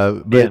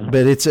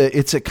 but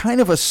it's a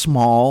kind of a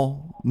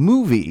small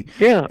movie.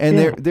 Yeah.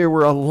 And there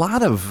were a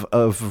lot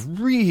of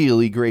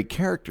really great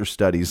character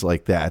studies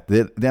like that.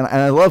 And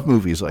I love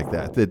movies like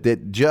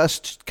that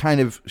just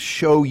kind of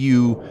show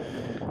you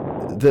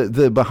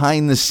the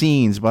behind the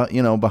scenes,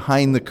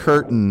 behind the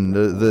curtain,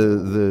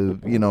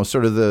 the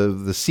sort of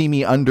the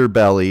seamy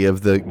underbelly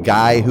of the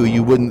guy who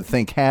you wouldn't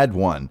think had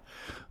one.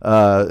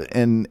 I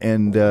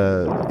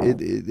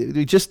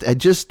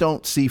just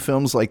don't see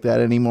films like that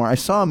anymore. I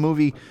saw a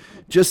movie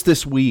just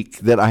this week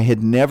that I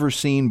had never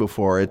seen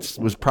before. It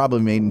was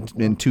probably made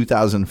in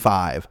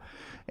 2005,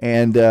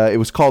 and it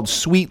was called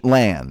Sweet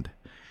Land.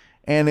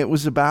 And it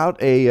was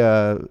about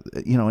an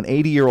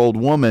 80-year-old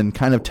woman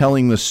kind of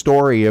telling the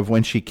story of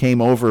when she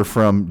came over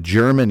from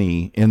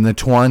Germany in the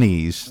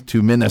 20s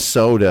to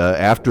Minnesota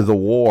after the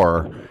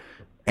war,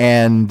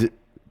 and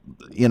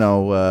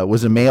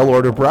was a mail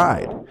order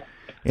bride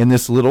in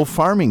this little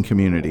farming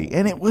community.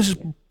 And it was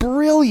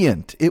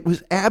brilliant. It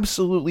was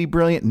absolutely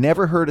brilliant.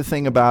 Never heard a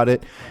thing about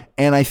it.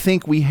 And I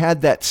think we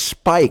had that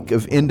spike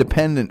of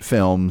independent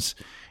films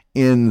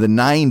in the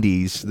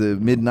 90s, the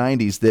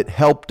mid-90s, that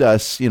helped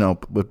us,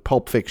 with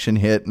Pulp Fiction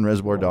hit and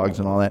Reservoir Dogs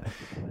and all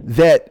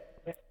that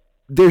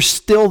there's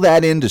still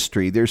that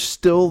industry. There's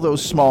still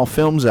those small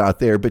films out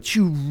there, but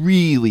you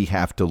really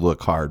have to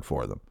look hard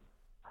for them.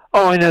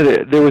 Oh, I know.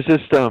 There was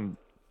just...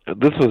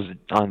 this was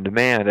on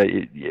demand.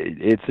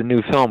 It's a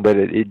new film, but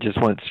it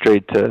just went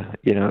straight to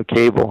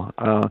cable.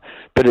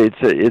 But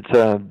it's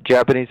a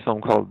Japanese film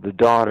called The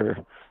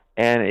Daughter,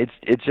 and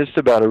it's just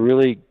about a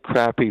really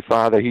crappy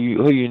father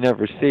who you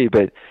never see,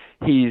 but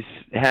he's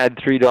had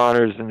 3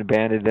 daughters and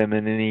abandoned them,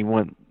 and then he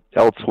went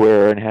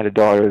elsewhere and had a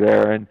daughter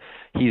there, and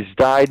he's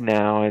died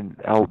now, and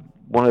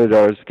one of the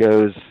daughters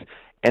goes,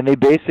 and they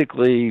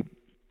basically,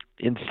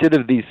 instead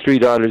of these 3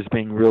 daughters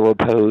being real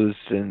opposed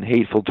and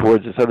hateful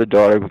towards this other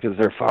daughter because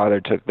their father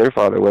took their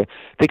father away,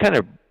 they kind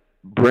of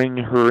bring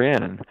her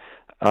in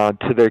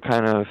to their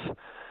kind of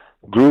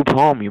group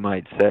home, you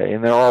might say.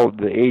 And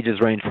the ages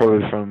range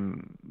probably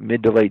from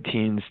mid to late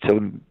teens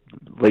to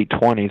late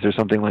 20s or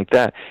something like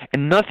that.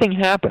 And nothing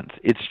happens.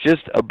 It's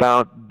just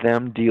about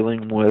them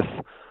dealing with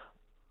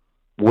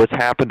what's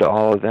happened to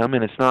all of them,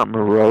 and it's not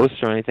morose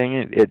or anything.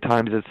 At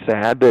times it's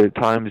sad, but at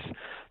times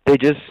they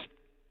just...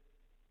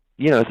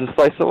 it's a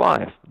slice of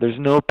life. There's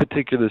no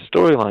particular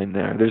storyline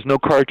there. There's no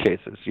car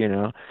chases,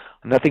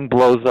 Nothing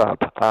blows up.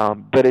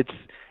 But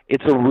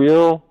it's a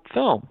real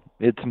film.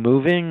 It's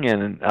moving,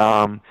 and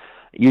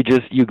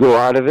you go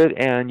out of it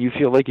and you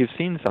feel like you've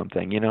seen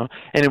something, And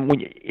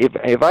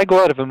if I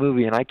go out of a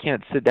movie and I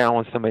can't sit down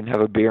with somebody and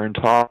have a beer and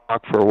talk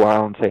for a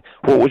while and say,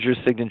 what was your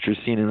signature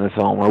scene in the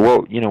film, or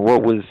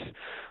what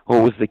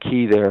was the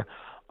key there,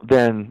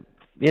 then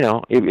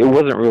it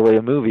wasn't really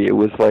a movie. It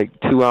was like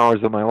 2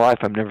 hours of my life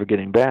I'm never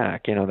getting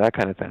back, that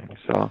kind of thing.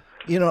 So,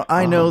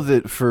 I know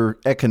that for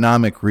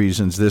economic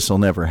reasons this will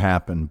never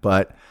happen,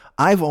 but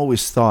I've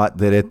always thought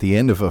that at the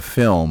end of a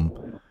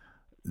film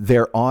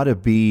there ought to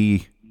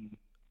be,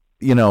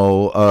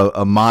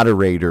 a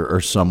moderator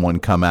or someone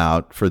come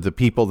out for the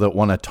people that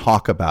want to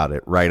talk about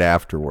it right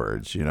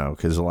afterwards,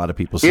 because a lot of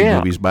people see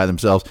movies by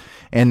themselves.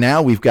 And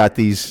now we've got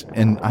these,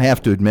 and I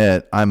have to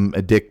admit, I'm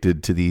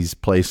addicted to these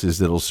places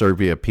that'll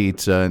serve you a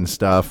pizza and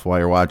stuff while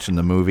you're watching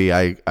the movie.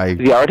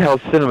 The art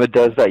house cinema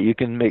does that. You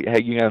can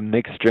have a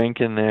mixed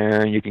drink in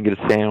there, and you can get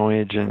a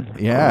sandwich, and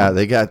now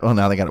they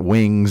got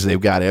wings.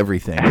 They've got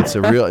everything. It's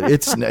a real.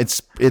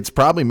 it's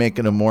probably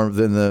making them more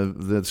than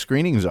the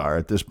screenings are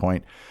at this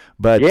point.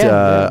 But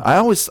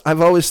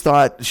I've always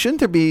thought, shouldn't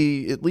there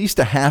be at least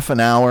a half an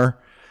hour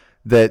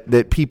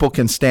that people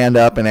can stand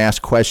up and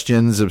ask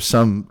questions of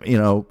some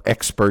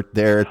expert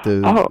there at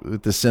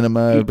the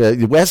cinema?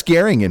 Wes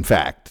Gehring, in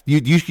fact,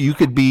 you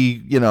could be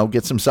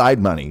get some side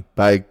money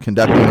by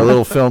conducting a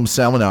little film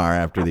seminar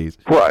after these.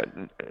 Well,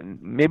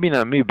 maybe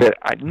not me, but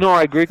I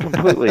agree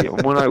completely.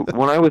 When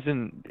I was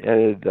in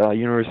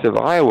University of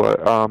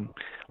Iowa.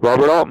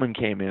 Robert Altman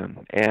came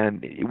in,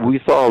 and we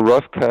saw a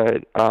rough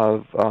cut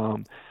of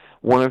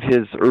one of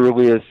his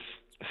earliest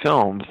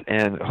films.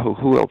 And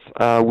who else?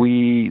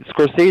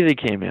 Scorsese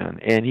came in,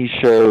 and he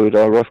showed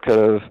a rough cut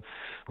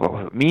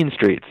of Mean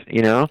Streets.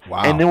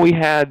 Wow. And then we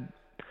had,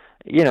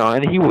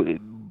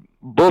 and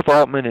both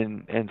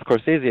Altman and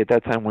Scorsese at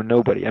that time were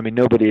nobody. I mean,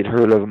 nobody had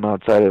heard of him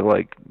outside of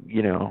a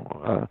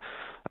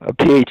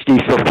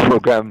PhD film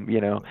program,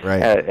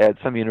 right. at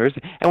some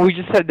university. And we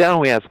just sat down,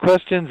 and we asked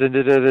questions, and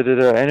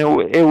and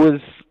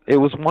it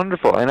was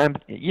wonderful. And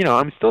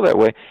I'm still that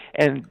way.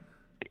 And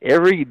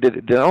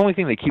the only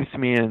thing that keeps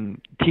me in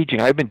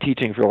teaching, I've been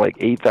teaching for like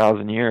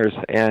 8,000 years,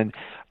 and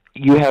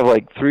you have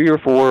like 3 or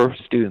 4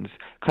 students,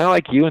 kind of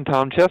like you and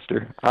Tom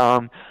Chester,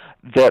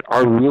 that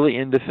are really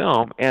into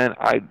film. And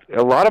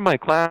a lot of my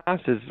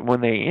classes,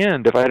 when they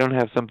end, if I don't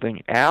have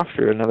something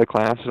after another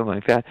class or something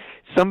like that,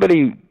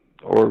 somebody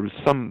or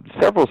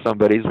several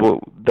somebodies we'll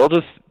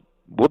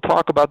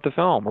talk about the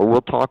film, or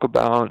we'll talk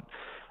about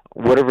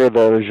whatever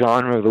the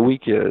genre of the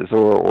week is,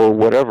 or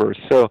whatever.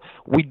 So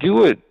we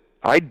do it.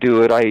 I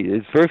do it.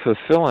 It's very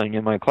fulfilling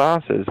in my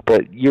classes.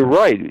 But you're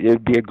right.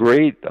 It'd be a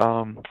great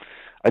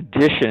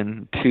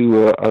addition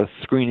to a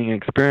screening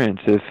experience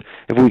if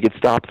we could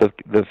stop the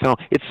film.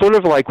 It's sort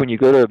of like when you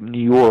go to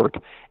New York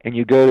and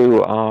you go to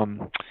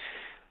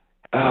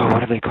what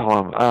do they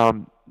call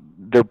them?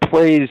 They're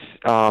plays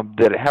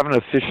that haven't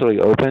officially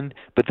opened,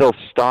 but they'll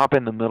stop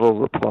in the middle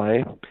of the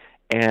play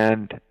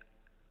and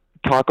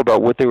talk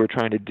about what they were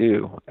trying to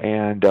do,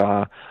 and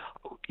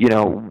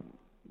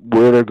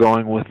where they're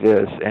going with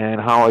this, and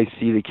how I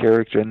see the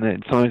character. And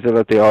then sometimes they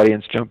let the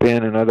audience jump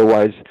in, and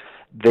otherwise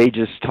they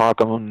just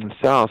talk among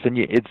themselves. And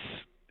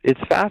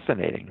it's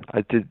fascinating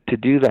to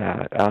do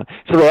that.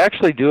 So they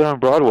actually do it on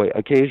Broadway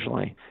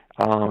occasionally.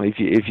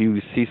 If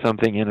you see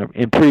something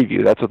in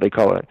preview, that's what they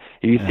call it.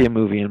 If you see a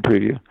movie in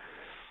preview.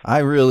 I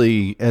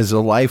really, as a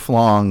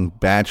lifelong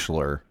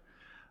bachelor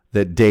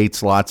that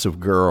dates lots of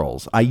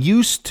girls, I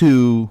used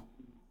to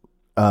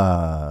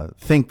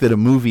think that a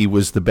movie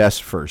was the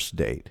best first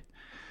date.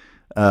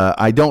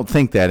 I don't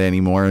think that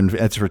anymore, and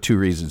that's for 2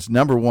 reasons.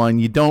 Number one,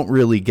 you don't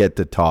really get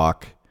to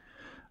talk.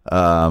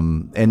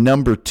 And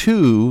number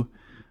 2,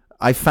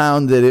 I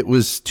found that it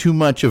was too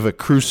much of a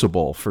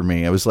crucible for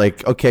me. I was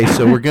like, okay,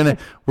 so we're gonna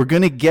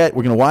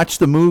watch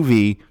the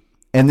movie,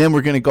 and then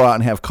we're gonna go out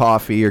and have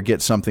coffee or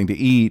get something to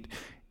eat.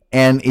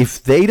 And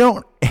if they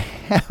don't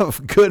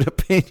have good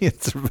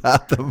opinions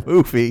about the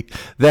movie,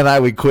 then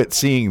I would quit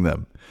seeing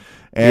them.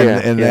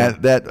 And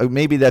that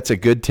maybe that's a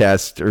good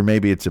test, or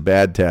maybe it's a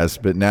bad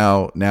test. But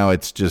now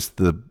it's just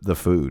the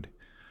food.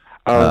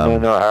 Oh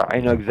no, I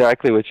know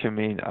exactly what you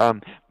mean.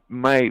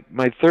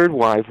 My third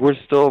wife, we're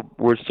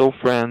still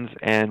friends,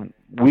 and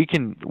we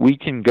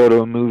can go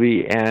to a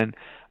movie and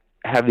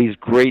have these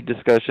great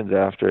discussions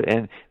after.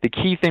 And the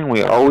key thing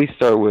we always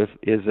start with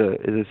is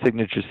a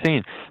signature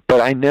scene.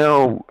 But I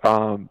know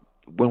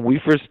when we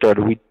first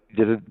started, we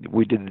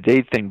did the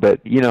date thing, but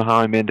you know how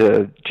I'm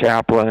into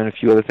Chaplin and a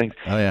few other things.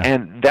 Oh, yeah.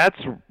 And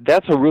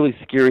that's a really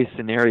scary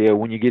scenario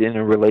when you get in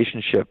a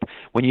relationship,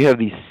 when you have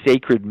these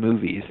sacred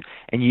movies,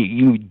 and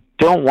you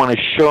don't want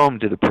to show them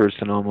to the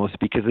person almost,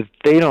 because if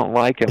they don't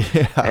like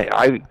them,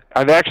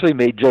 I've actually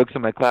made jokes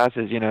in my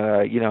classes,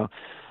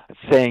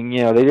 saying,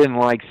 they didn't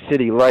like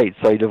City Lights,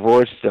 so I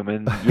divorced them,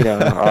 and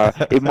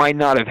it might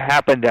not have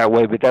happened that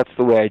way, but that's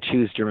the way I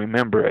choose to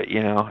remember it,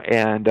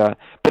 and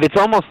but it's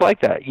almost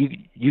like that.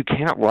 You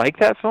can't like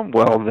that film?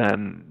 Well,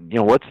 then,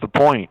 what's the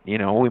point? We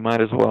might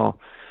as well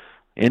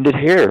end it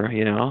here,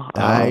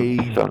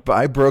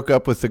 I broke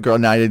up with the girl.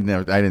 Now, I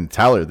didn't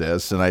tell her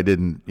this, and I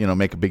didn't,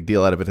 make a big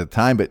deal out of it at the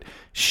time, but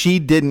she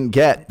didn't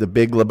get The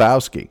Big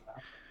Lebowski.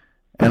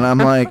 And I'm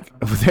like,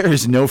 there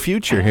is no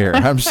future here.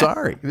 I'm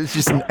sorry. There's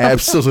just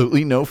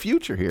absolutely no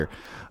future here.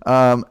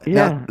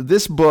 Now,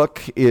 this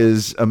book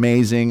is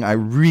amazing. I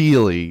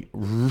really,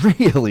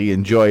 really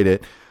enjoyed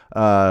it.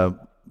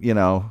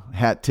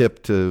 Hat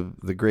tip to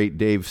the great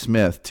Dave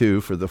Smith,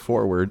 too, for the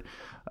foreword.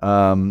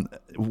 When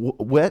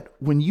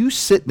you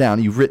sit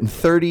down, you've written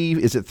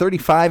 30, is it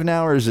 35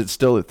 now, or is it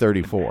still at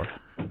 34?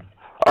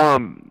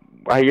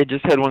 I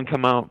just had one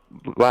come out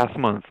last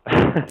month.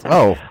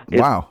 Oh,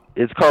 wow.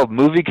 It's called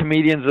Movie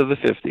Comedians of the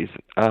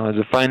 50s,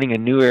 Defining a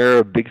New Era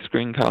of Big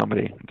Screen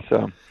Comedy.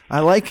 So I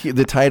like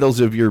the titles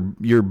of your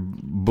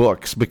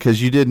books,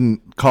 because you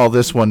didn't call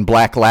this one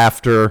Black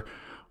Laughter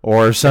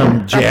or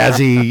some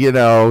jazzy,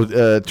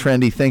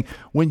 trendy thing.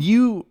 When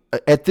you,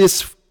 at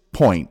this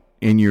point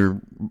in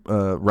your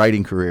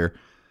writing career,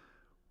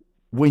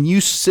 when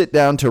you sit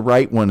down to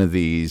write one of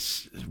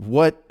these,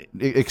 what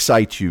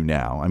excites you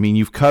now? I mean,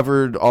 you've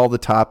covered all the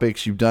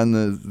topics. You've done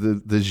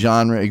the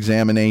genre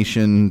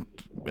examination.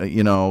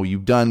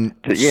 You've done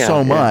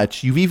so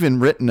much. You've even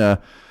written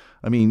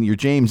your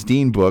James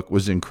Dean book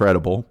was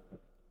incredible.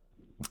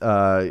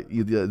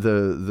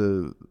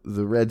 The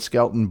Red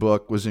Skelton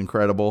book was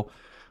incredible.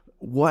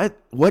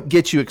 What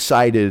gets you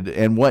excited,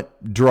 and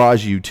what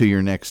draws you to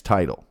your next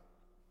title?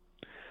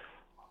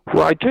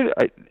 Well,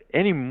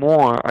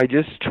 anymore, I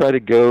just try to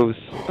go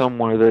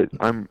somewhere that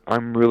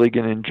I'm really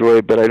going to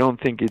enjoy, but I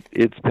don't think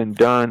it's been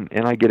done,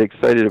 and I get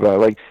excited about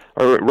it. Like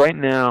right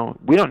now,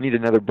 we don't need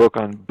another book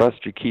on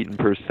Buster Keaton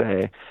per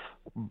se,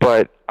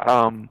 but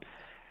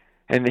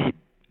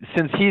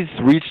since he's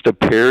reached a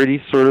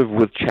parity sort of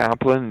with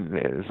Chaplin,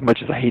 as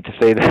much as I hate to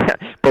say that,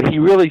 but he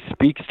really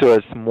speaks to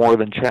us more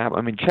than Chaplin.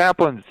 I mean,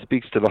 Chaplin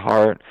speaks to the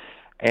heart,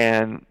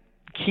 and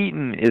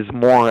Keaton is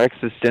more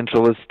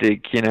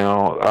existentialistic.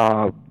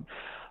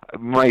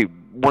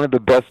 One of the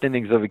best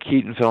endings of a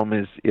Keaton film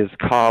is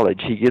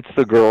College. He gets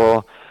the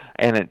girl,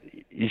 and it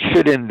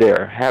should end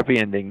there, happy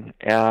ending.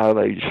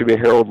 Like it should be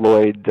Harold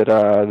Lloyd at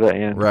the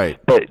end. Right.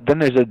 But then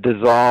there's a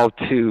dissolve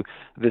to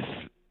this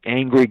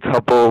angry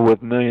couple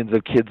with millions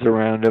of kids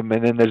around them,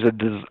 and then there's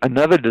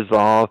another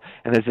dissolve,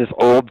 and there's this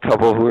old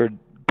couple who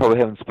probably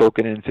haven't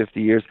spoken in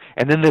 50 years,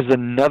 and then there's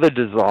another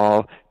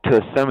dissolve to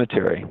a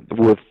cemetery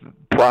with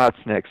plots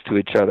next to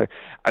each other.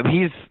 I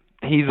mean,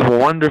 he's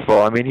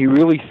wonderful. I mean, he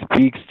really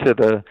speaks to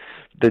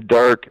the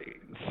dark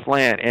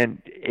slant.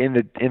 And in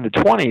the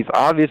 20s,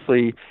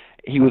 obviously,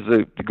 he was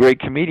a great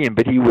comedian,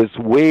 but he was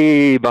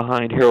way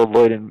behind Harold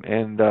Lloyd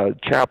and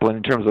Chaplin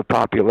in terms of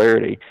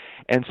popularity.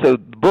 And so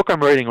the book I'm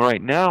writing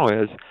right now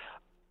is,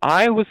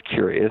 I was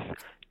curious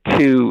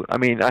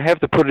I have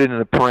to put it in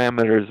the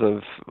parameters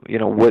of,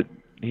 what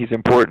he's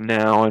important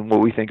now and what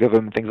we think of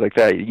him and things like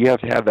that. You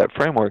have to have that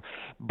framework.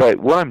 But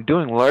what I'm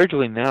doing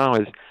largely now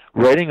is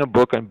writing a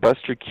book on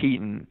Buster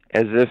Keaton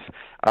as if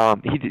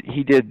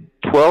he did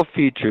 12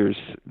 features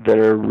that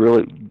are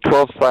really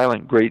 12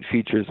 silent great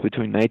features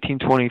between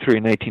 1923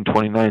 and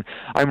 1929.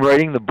 I'm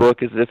writing the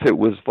book as if it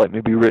was like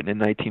maybe written in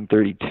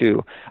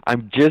 1932.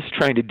 I'm just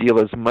trying to deal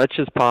as much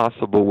as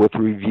possible with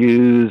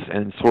reviews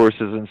and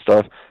sources and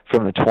stuff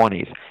from the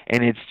 20s,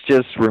 and it's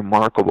just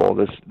remarkable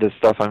this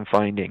stuff I'm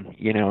finding,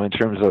 in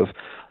terms of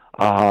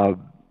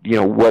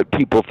what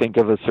people think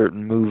of a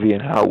certain movie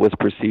and how it was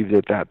perceived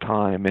at that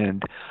time.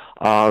 And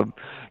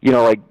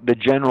like The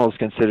General is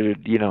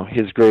considered,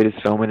 his greatest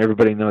film, and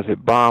everybody knows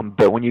it bombed.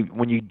 But when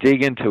you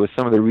dig into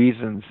some of the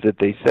reasons that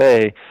they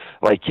say,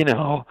 like,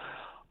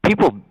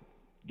 people,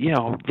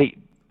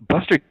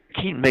 Buster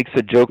Keaton makes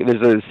a joke.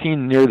 There's a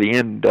scene near the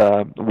end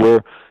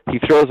where he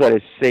throws out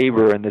his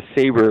saber, and the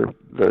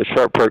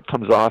sharp part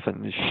comes off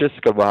and shish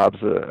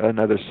kebabs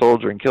another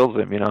soldier and kills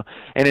him,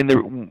 And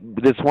in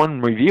this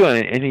one review,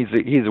 and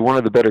he's one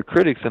of the better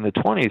critics in the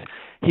 20s,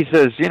 he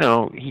says,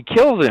 he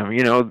kills him,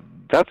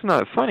 that's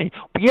not funny.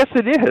 But yes,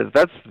 it is.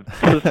 That's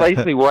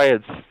precisely why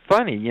it's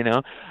funny,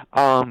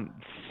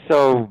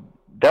 So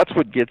that's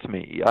what gets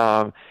me.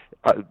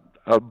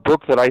 A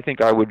book that I think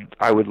I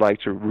would like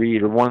to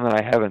read, or one that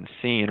I haven't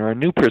seen, or a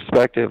new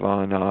perspective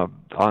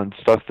on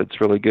stuff that's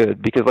really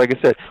good. Because, like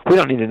I said, we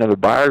don't need another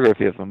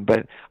biography of him.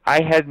 But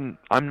I'm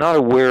not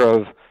aware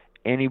of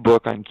any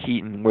book on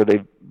Keaton where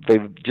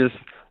they've just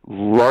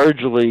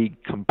largely,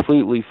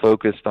 completely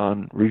focused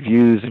on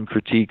reviews and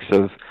critiques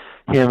of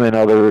him and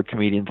other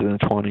comedians in the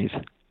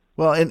 20s.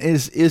 Well, and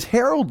is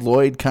Harold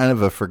Lloyd kind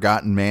of a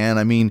forgotten man?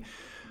 I mean,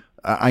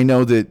 I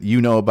know that you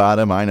know about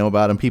him. I know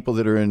about him. People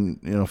that are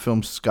in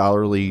film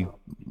scholarly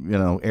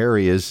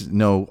areas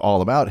know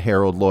all about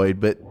Harold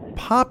Lloyd. But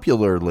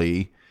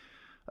popularly,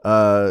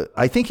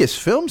 I think his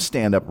films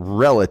stand up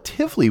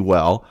relatively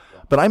well.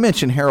 But I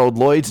mention Harold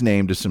Lloyd's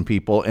name to some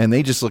people, and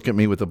they just look at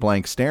me with a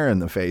blank stare in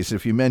the face.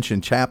 If you mention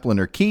Chaplin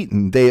or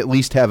Keaton, they at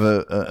least have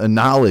a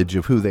knowledge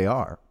of who they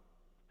are.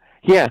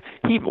 Yeah,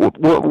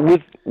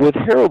 with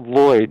Harold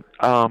Lloyd,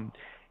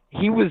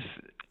 he was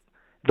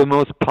the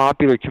most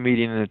popular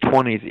comedian in the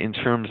 20s in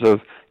terms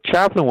of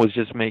Chaplin was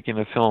just making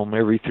a film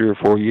every 3 or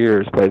 4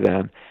 years by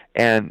then.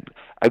 And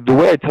the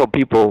way I tell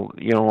people,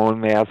 when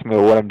they ask me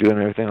what I'm doing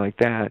and everything like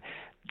that,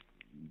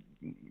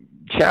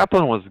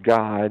 Chaplin was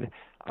God.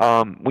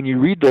 When you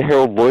read the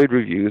Harold Lloyd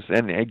reviews,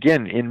 and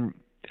again,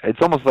 it's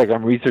almost like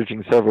I'm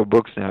researching several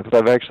books now, because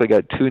I've actually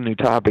got 2 new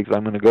topics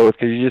I'm going to go with,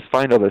 because you just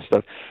find all this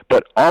stuff.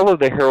 But all of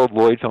the Harold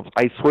Lloyd films,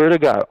 I swear to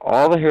God,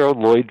 all the Harold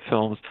Lloyd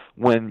films,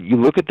 when you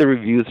look at the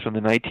reviews from the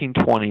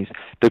 1920s,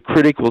 the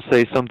critic will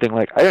say something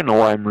like, I don't know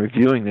why I'm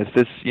reviewing this.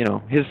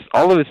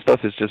 All of his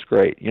stuff is just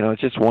great.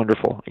 It's just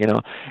wonderful,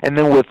 And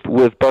then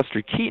with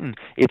Buster Keaton,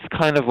 it's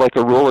kind of like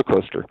a roller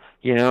coaster.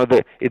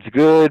 That it's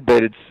good,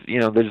 but it's,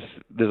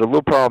 there's a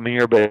little problem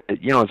here, but,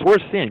 it's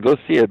worth seeing. Go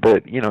see it,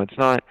 but, it's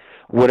not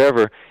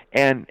whatever.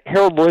 And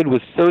Harold Lloyd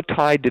was so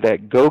tied to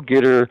that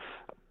go-getter,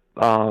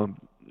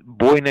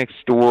 boy next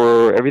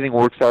door, everything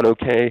works out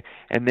okay,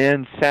 and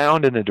then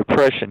sound and the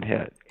Depression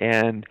hit,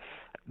 and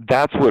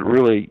that's what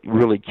really,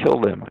 really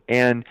killed him.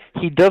 And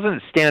he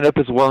doesn't stand up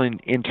as well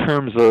in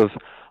terms of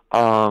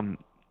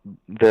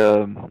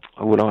the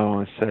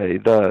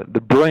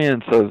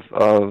brilliance of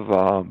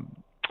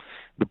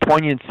the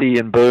poignancy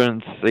and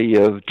brilliancy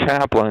of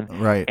Chaplin,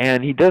 right?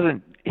 And he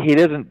doesn't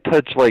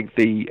touch like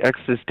the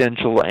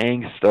existential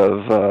angst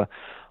of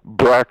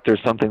Brecht or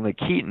something that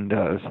Keaton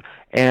does,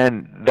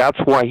 and that's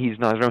why he's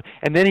not around.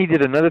 And then he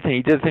did another thing.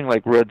 He did a thing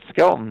like Red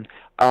Skelton.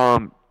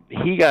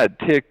 He got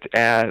ticked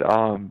at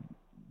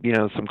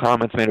some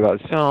comments made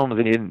about his films,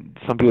 and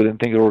some people didn't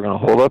think they were going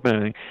to hold up and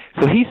everything.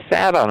 So he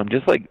sat on them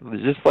just like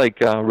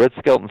Red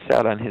Skelton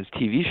sat on his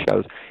TV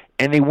shows,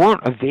 and they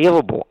weren't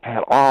available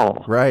at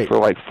all for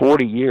like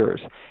 40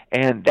 years.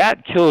 And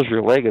that kills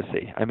your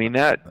legacy. I mean,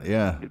 that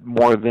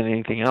more than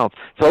anything else.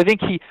 So I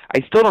think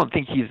I still don't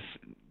think he's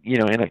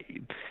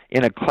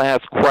in a class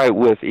quite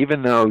with,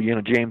 even though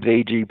James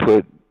Agee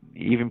put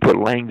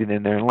Langdon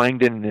in there.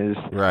 Langdon is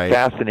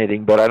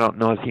fascinating, but I don't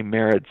know if he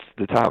merits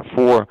the top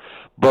 4.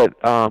 But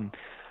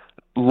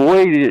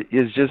Lloyd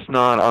is just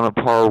not on a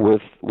par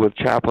with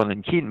Chaplin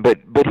and Keaton,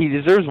 but he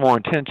deserves more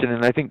attention,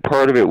 and I think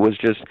part of it was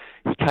just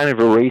he kind of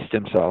erased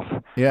himself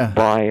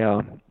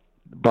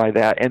by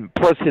that, and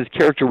plus his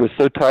character was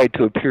so tied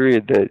to a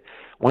period that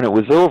when it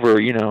was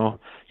over, you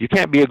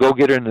can't be a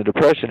go-getter in the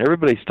Depression.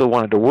 Everybody still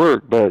wanted to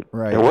work, but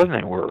there wasn't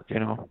any work,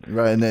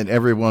 Right, and then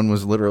everyone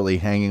was literally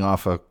hanging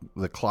off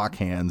the clock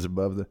hands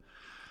above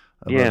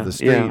the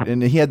street. Yeah.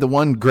 And he had the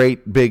one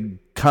great big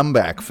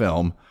comeback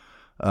film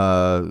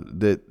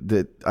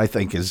that I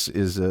think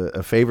is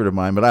a favorite of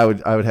mine. But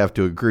I would have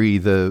to agree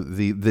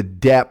the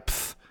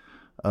depth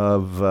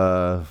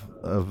of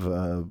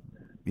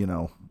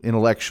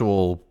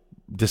intellectual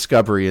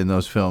discovery in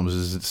those films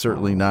is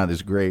certainly not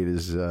as great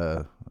as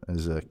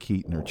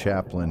Keaton or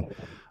Chaplin.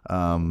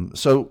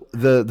 So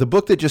the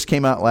book that just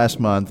came out last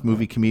month,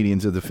 Movie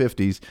Comedians of the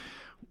 50s,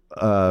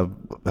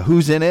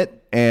 who's in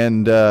it,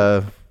 and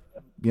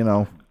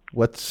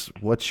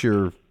what's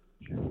your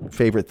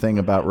favorite thing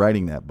about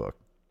writing that book?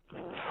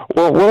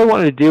 Well, what I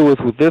wanted to deal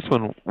with this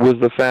one was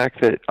the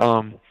fact that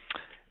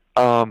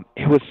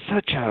it was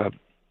such a,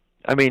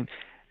 I mean,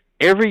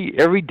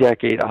 every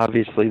decade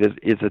obviously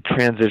is a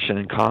transition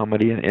in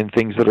comedy and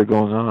things that are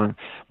going on,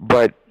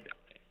 but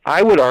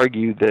I would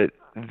argue that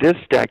this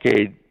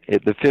decade,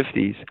 the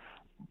 50s,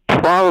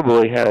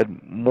 probably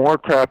had more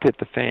crap hit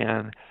the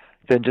fan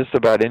than just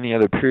about any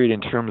other period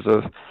in terms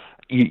of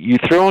you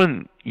throw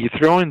in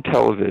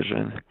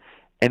television,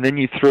 and then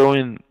you throw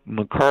in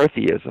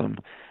McCarthyism,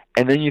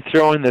 and then you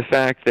throw in the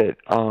fact that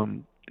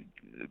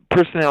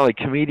personality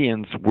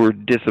comedians were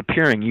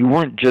disappearing. You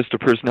weren't just a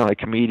personality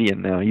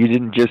comedian now. You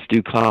didn't just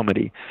do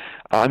comedy.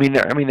 I mean,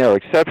 there are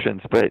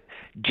exceptions, but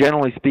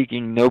generally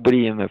speaking,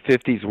 nobody in the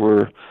 50s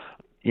were,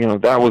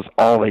 that was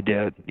all they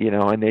did,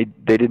 and they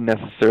didn't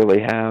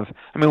necessarily have,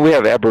 I mean, we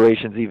have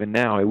aberrations even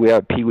now. We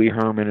have Pee Wee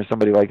Herman or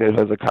somebody like that who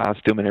has a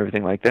costume and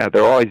everything like that.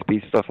 There'll always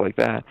be stuff like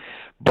that.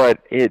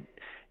 But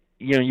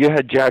you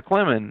had Jack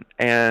Lemmon,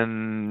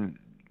 and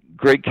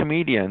great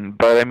comedian,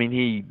 but I mean,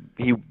 he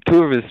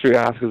 2 of his 3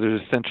 Oscars are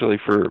essentially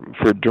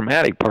for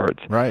dramatic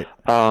parts. Right.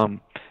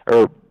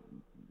 Or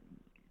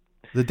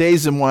The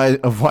Days of Wine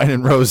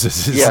and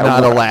Roses is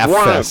not a laugh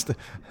fest.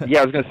 I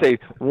was going to say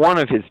one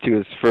of his 2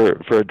 is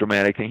for a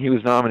dramatic thing. He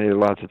was nominated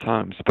lots of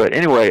times. But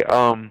anyway,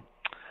 so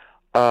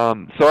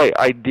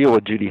I deal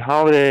with Judy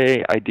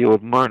Holliday, I deal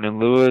with Martin and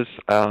Lewis,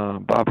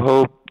 Bob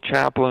Hope,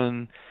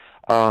 Chaplin,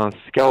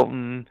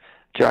 Skelton,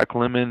 Jack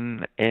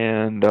Lemmon,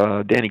 and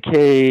Danny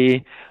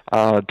Kaye,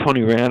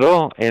 Tony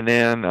Randall, and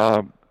then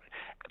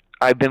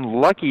I've been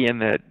lucky in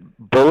that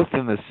both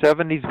in the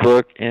 70s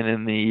book and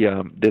in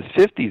this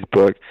 50s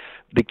book,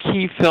 the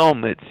key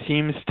film that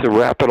seems to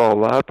wrap it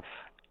all up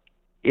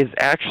is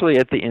actually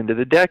at the end of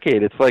the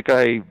decade. It's like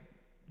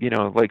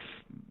like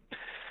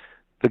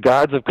the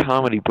gods of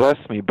comedy bless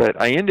me,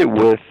 but I end it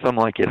with Some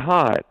Like It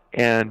Hot,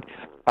 and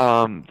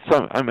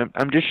so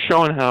I'm just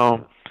showing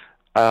how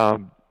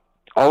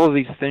all of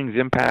these things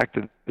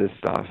impacted this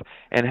stuff,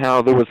 and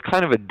how there was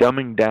kind of a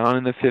dumbing down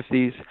in the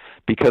 50s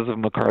because of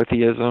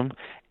McCarthyism,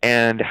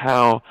 and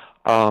how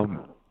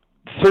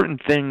certain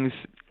things,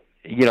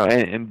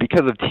 and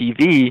because of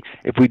TV,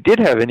 if we did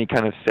have any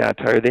kind of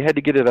satire, they had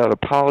to get it out of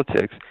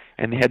politics,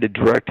 and they had to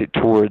direct it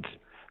towards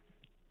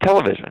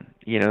television.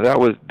 That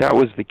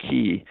was the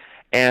key.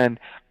 And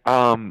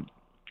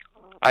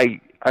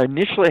I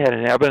initially had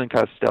an Abbott and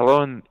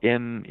Costello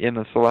in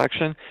the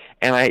selection,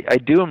 and I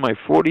do in my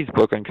 40s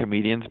book on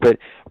comedians, but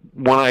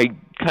when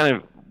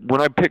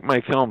I pick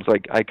my films,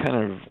 I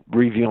kind of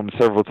review them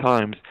several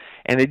times,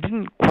 and they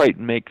didn't quite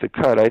make the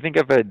cut. I think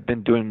if I had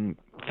been doing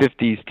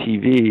 50s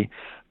TV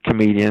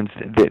comedians,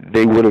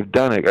 they would have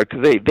done it,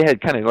 because they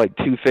had kind of like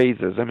 2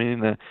 phases. I mean, in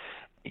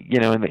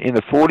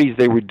the 40s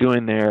they were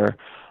doing their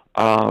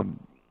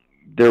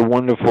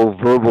wonderful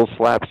verbal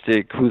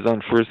slapstick, who's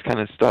on first kind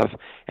of stuff,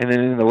 and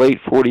then in the late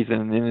 40s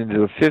and then into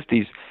the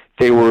 50s,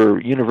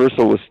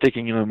 Universal was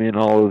sticking them in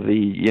all of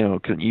the,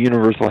 cause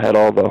Universal had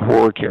all the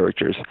horror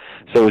characters,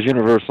 so it was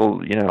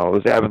Universal, it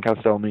was Abbott and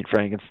Costello Meet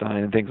Frankenstein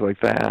and things like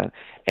that,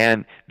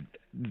 and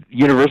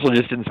Universal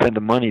just didn't spend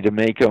the money to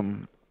make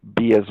them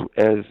be as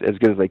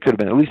good as they could have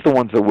been, at least the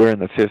ones that were in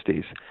the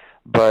 50s.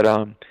 But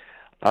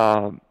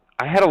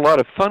I had a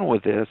lot of fun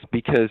with this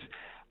because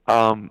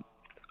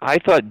I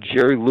thought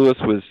Jerry Lewis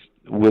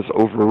was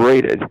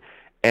overrated,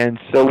 and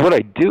so what I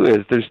do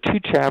is there's 2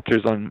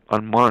 chapters on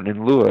Martin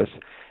and Lewis,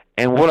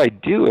 and what I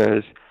do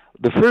is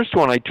the first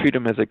one I treat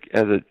him as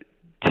a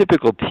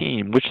typical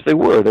team, which they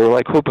were. They were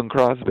like Hope and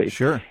Crosby.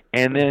 Sure.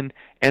 And then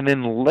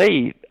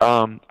late,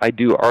 I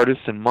do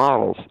artists and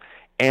models,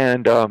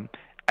 and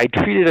I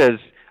treat it as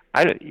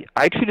I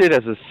treat it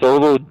as a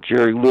solo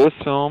Jerry Lewis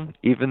film,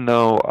 even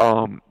though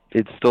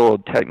it's still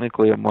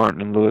technically a Martin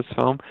and Lewis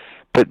film.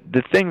 But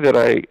the thing that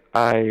I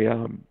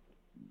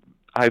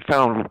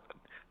found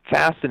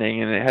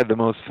fascinating and I had the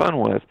most fun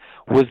with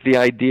was the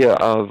idea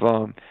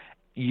of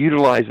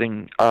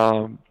utilizing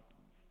a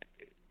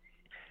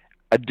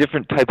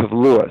different type of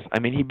Lewis. I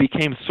mean, he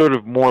became sort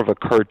of more of a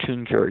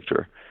cartoon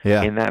character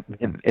in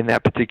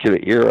that particular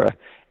era,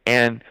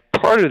 and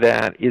part of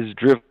that is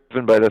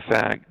driven by the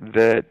fact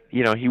that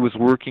he was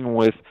working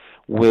with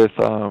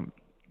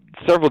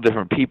several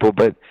different people,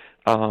 but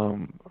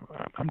I'm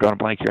drawing a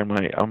blank here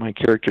on my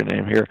character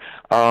name here.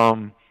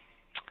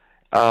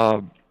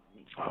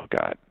 Oh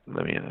God,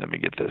 let me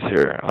get this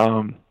here.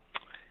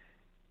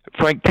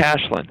 Frank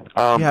Tashlin.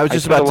 I was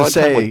just about to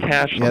say,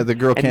 the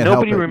girl can't help it. And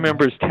nobody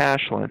remembers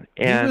Tashlin.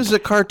 And he was a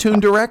cartoon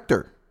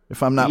director,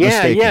 if I'm not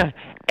mistaken. Yeah,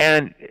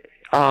 and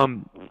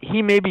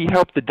he maybe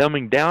helped the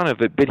dumbing down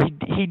of it, but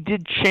he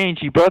did change.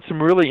 He brought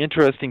some really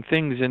interesting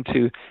things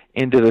into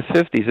the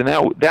 50s, and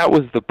that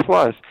was the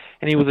plus.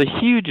 And he was a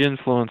huge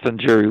influence on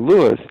Jerry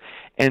Lewis.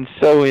 And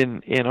so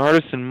in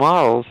Artists and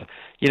Models,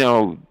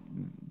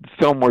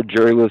 film where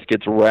Jerry Lewis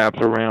gets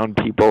wrapped around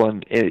people,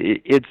 and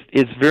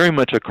it's very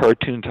much a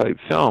cartoon type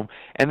film.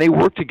 And they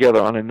work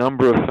together on a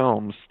number of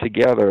films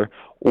together,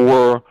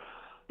 or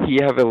he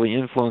heavily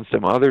influenced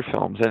some other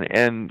films,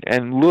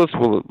 and Lewis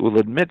will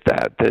admit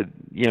that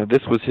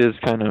this was his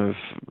kind of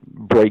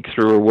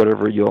breakthrough or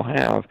whatever you'll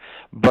have.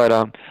 But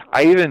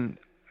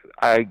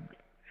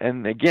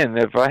and again,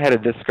 if I had a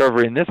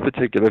discovery in this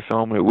particular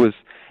film, it was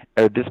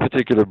this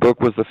particular book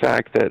was the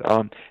fact that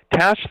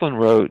Tashlin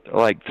wrote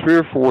like 3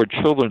 or 4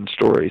 children's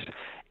stories,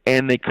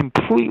 and they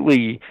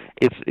completely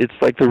it's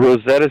like the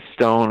Rosetta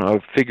Stone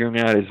of figuring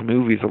out his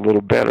movies a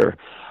little better,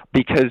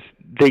 because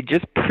they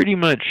just pretty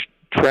much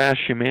trash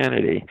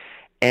humanity,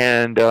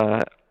 and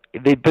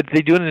they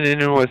do it in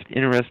an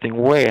interesting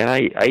way. And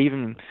I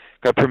even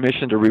got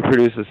permission to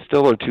reproduce a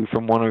still or two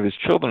from one of his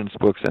children's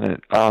books in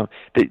it.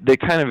 They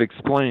kind of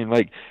explain,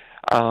 like,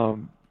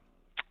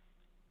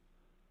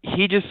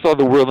 he just saw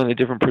the world in a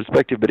different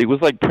perspective, but he was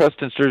like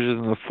Preston Sturges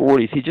in the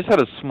 40s. He just had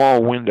a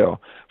small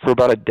window for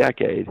about a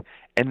decade,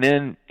 and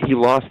then he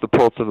lost the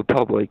pulse of the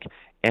public,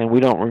 and we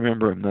don't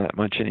remember him that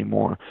much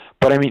anymore.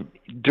 But I mean,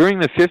 during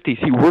the 50s,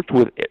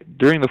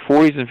 during the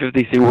 40s and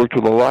 50s, he worked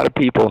with a lot of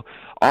people,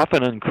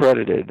 often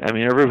uncredited. I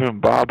mean, everyone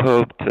from Bob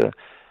Hope to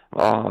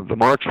the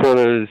Marx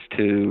Brothers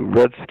to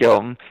Red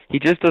Skelton. He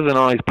just doesn't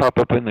always pop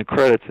up in the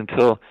credits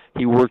until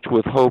he worked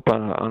with Hope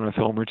on a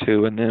film or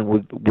two, and then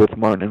with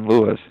Martin and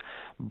Lewis.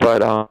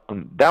 But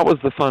that was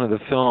the fun of the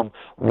film,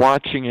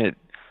 watching it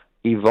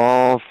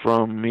evolve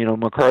from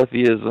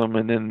McCarthyism,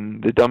 and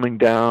then the dumbing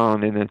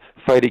down, and then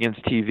fight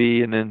against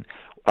TV, and then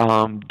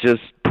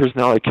just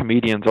personality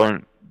comedians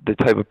aren't the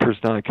type of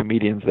personality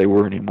comedians they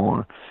were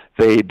anymore.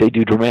 They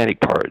do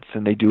dramatic parts,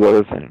 and they do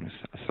other things.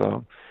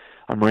 So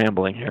I'm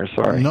rambling here.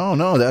 Sorry.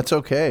 No, that's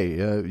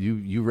okay.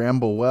 You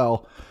ramble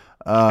well.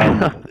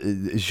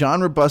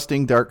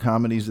 Genre-busting dark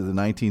comedies of the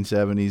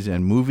 1970s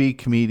and movie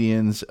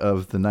comedians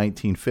of the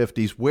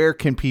 1950s. Where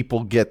can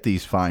people get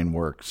these fine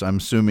works? I'm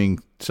assuming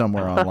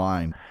somewhere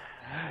online.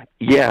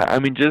 Yeah, I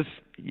mean, just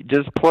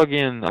plug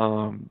in,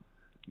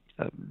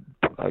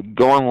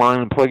 go online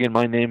and plug in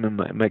my name and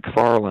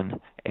McFarlane,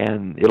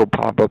 and it'll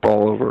pop up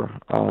all over.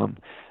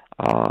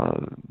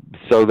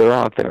 So they're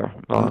out there.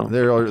 There'll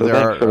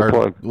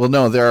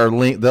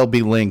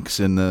be links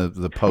in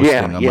the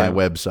posting on my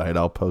website.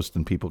 I'll post,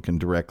 and people can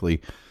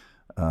directly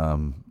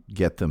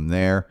get them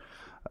there.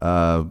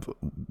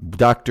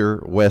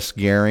 Dr. Wes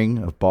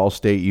Gehring of Ball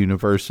State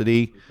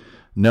University,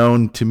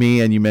 known to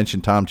me, and you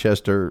mentioned Tom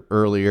Chester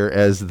earlier,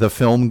 as the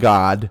film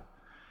god.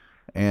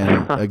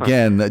 And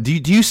again, do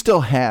you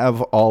still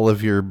have all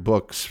of your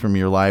books from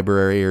your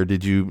library, or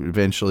did you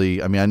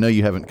eventually? I mean, I know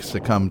you haven't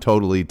succumbed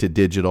totally to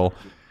digital.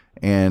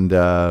 And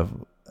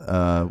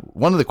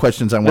one of the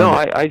questions I wanted. No,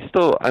 I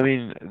still. I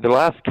mean, the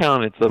last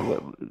count, it's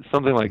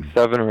something like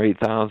 7,000 or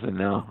 8,000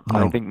 now.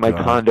 I think my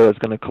condo is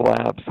going to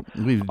collapse.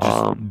 We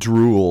just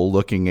drool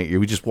looking at you.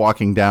 We just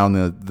walking down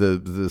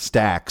the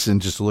stacks and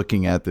just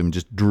looking at them,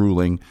 just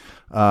drooling.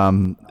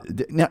 Now,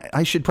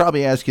 I should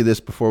probably ask you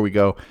this before we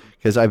go,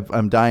 because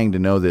I'm dying to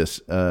know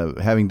this.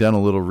 Having done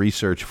a little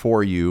research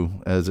for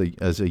you as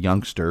a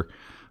youngster,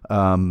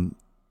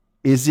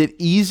 is it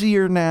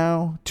easier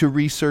now to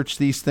research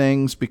these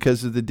things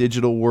because of the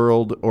digital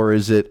world, or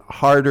is it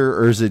harder,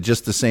 or is it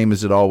just the same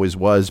as it always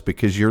was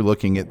because you're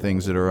looking at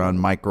things that are on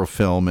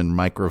microfilm and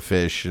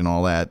microfiche and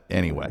all that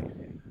anyway?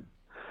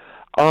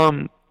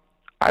 I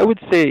would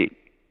say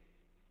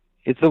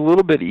it's a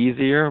little bit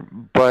easier,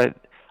 but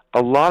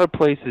a lot of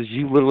places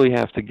you literally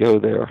have to go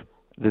there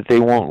that they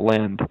won't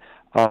lend.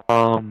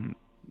 Some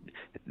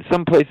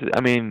places,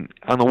 I mean,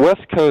 on the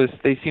West Coast,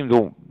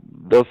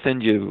 they'll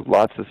send you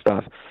lots of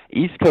stuff.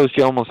 East Coast,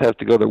 you almost have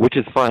to go there, which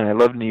is fine. I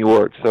love New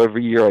York, so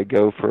every year I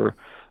go for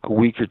a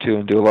week or two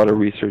and do a lot of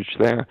research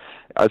there.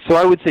 So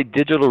I would say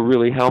digital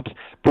really helps.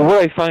 But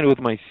what I find with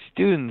my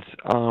students,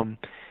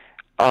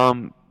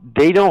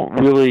 they don't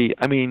really,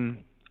 I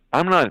mean,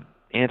 I'm not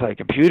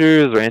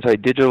anti-computers or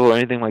anti-digital or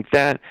anything like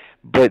that,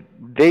 but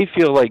they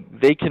feel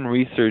like they can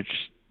research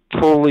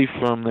totally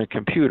from the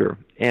computer.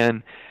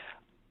 And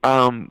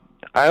I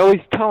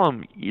always tell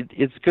them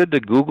it's good to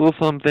Google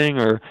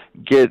something or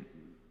get,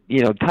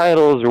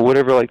 titles or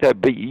whatever like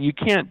that, but you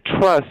can't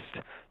trust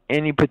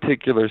any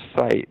particular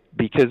site,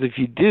 because if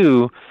you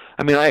do,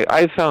 I mean,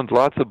 I've found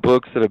lots of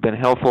books that have been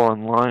helpful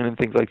online and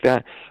things like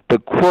that,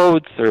 but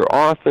quotes or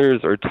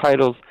authors or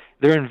titles,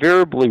 they're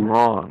invariably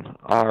wrong,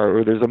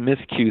 or there's a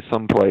miscue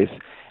someplace,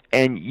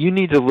 and you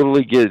need to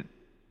literally get,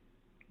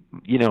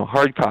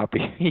 hard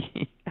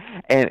copy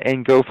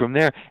and go from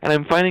there. And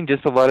I'm finding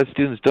just a lot of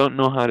students don't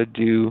know how to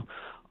do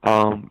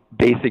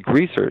basic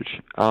research.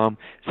 So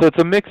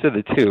it's a mix of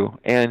the two,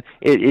 and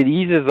it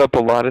eases up a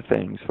lot of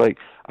things. Like,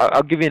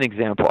 I'll give you an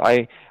example.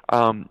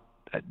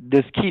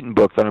 This Keaton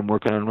book that I'm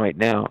working on right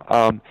now,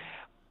 I'm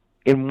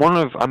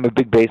a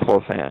big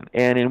baseball fan,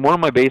 and in one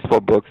of my baseball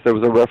books there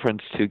was a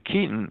reference to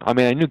Keaton. I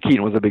mean, I knew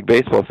Keaton was a big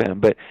baseball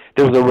fan, but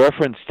there was a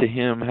reference to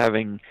him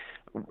having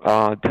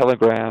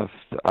telegraphed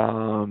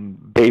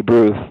Babe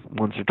Ruth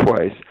once or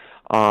twice.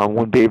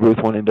 When Babe Ruth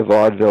went into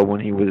vaudeville when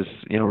he was,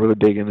 really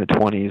big in the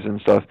 20s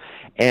and stuff.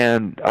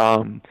 And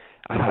I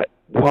thought,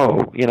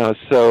 whoa,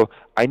 so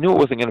I knew it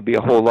wasn't going to be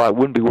a whole lot. It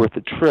wouldn't be worth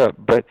the trip.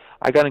 But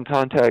I got in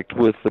contact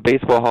with the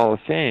Baseball Hall of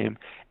Fame,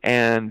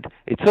 and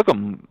it took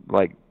them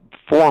like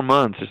 4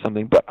 months or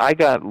something. But I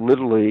got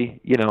literally,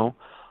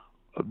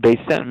 they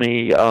sent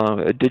me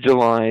a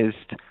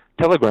digitalized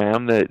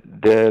telegram that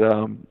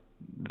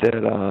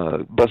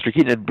Buster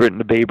Keaton had written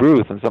to Babe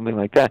Ruth and something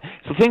like that.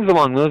 So things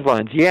along those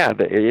lines, yeah,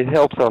 it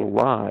helps out a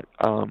lot.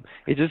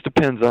 It just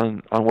depends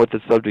on what the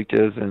subject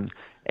is and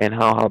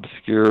how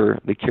obscure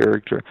the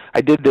character.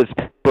 I did this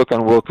book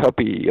on Will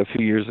Cuppy a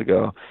few years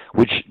ago,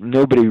 which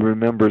nobody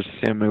remembers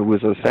him. It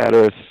was a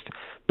satirist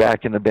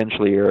back in the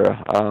Benchley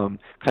era,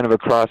 kind of a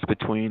cross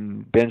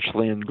between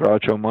Benchley and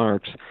Groucho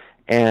Marx.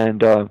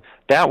 And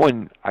that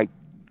one,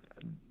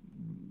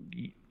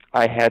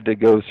 I had to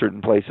go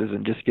certain places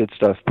and just get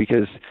stuff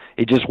because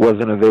it just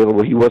wasn't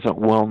available. He wasn't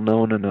well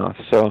known enough.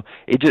 So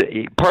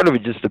part of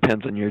it just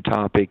depends on your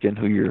topic and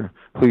who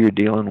you're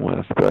dealing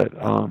with. But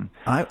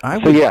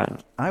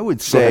I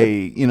would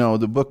say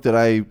the book that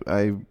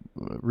I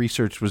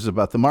researched was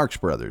about the Marx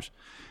Brothers,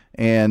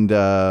 and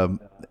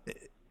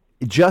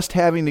just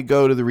having to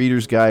go to the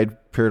Reader's Guide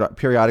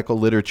periodical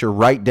literature,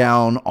 write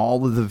down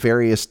all of the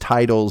various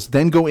titles,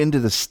 then go into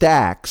the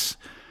stacks,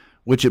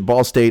 which at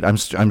Ball State,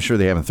 I'm sure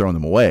they haven't thrown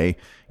them away.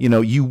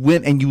 You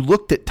went and you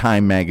looked at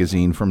Time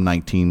magazine from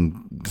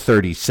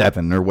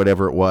 1937 or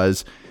whatever it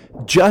was,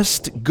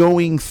 just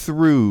going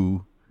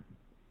through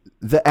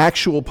the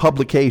actual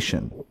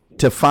publication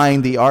to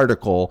find the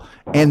article,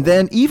 and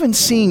then even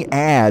seeing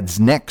ads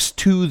next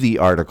to the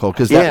article,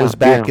 because that was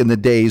back in the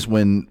days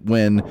when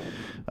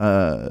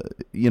the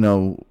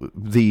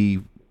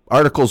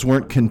articles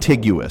weren't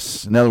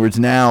contiguous. In other words,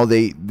 now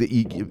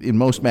in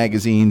most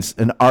magazines,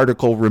 an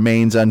article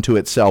remains unto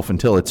itself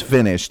until it's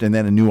finished, and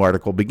then a new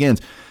article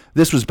begins.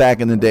 This was back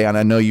in the day, and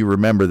I know you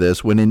remember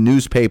this, when in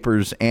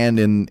newspapers and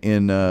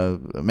in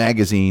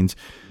magazines,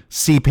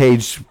 see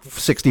page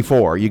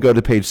 64. You go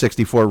to page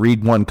 64,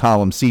 read one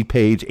column, see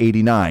page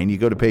 89. You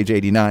go to page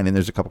 89, and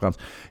there's a couple columns.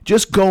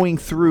 Just going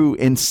through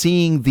and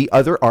seeing the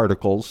other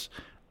articles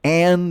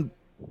and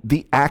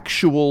the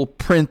actual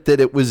print that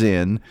it was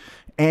in,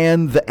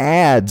 and the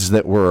ads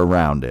that were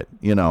around it,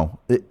 you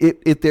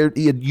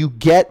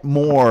get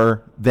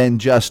more than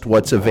just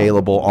what's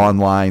available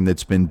online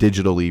that's been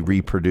digitally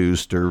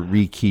reproduced or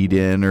rekeyed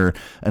in, or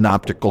an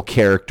optical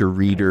character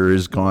reader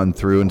has gone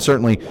through. And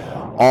certainly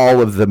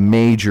all of the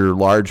major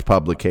large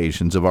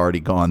publications have already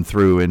gone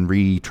through and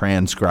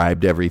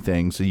retranscribed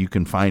everything so you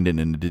can find it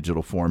in a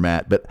digital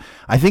format. But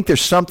I think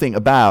there's something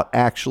about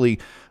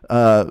actually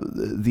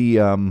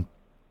the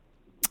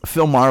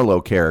Phil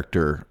Marlowe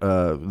character,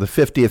 the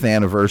 50th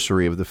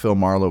anniversary of the Phil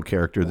Marlowe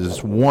character,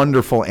 this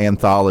wonderful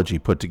anthology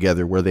put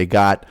together where they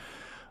got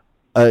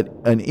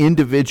an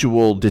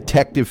individual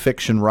detective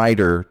fiction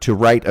writer to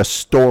write a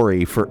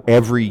story for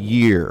every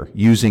year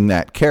using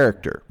that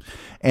character.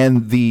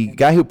 And the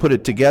guy who put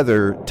it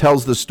together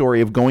tells the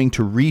story of going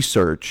to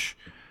research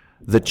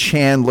the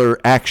Chandler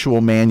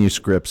actual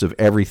manuscripts of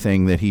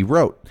everything that he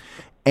wrote.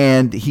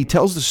 And he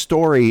tells the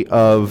story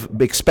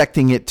of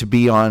expecting it to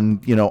be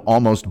on,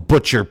 almost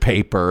butcher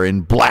paper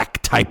and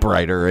black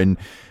typewriter. And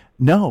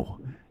no,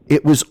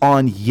 it was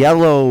on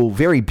yellow,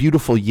 very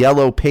beautiful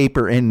yellow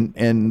paper.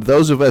 And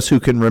those of us who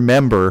can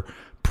remember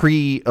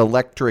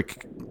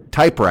pre-electric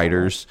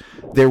typewriters,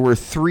 there were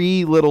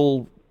 3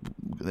 little,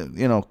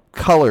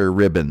 color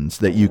ribbons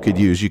that you could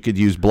use. You could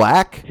use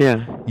black,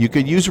 you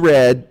could use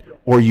red,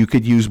 or you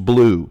could use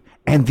blue.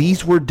 And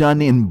these were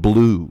done in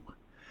blue.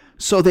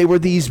 So they were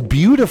these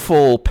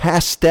beautiful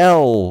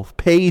pastel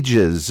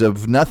pages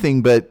of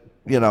nothing but,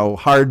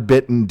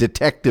 hard-bitten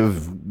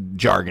detective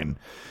jargon.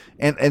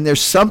 And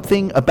there's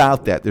something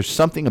about that. There's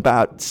something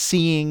about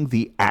seeing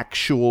the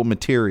actual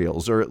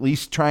materials, or at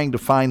least trying to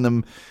find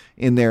them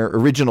in their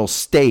original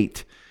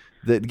state,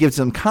 that gives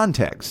them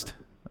context.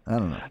 I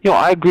don't know.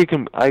 I agree.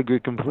 I agree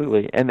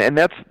completely, and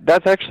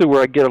that's actually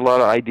where I get a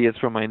lot of ideas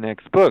for my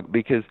next book,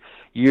 because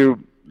you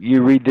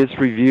read this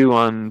review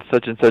on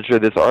such and such, or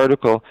this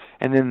article,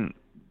 and then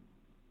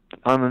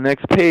on the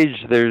next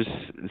page there's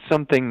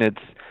something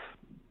that's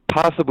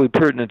possibly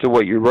pertinent to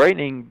what you're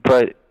writing,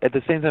 but at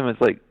the same time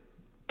it's like,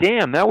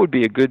 damn, that would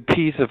be a good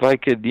piece if I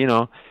could,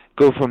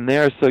 go from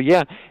there. So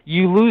yeah,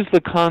 you lose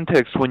the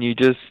context when you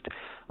just,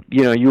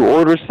 you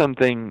order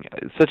something,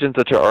 such and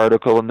such an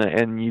article,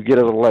 and you get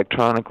it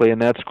electronically,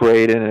 and that's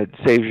great, and it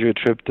saves you a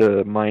trip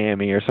to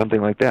Miami or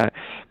something like that.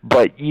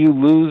 But you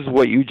lose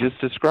what you just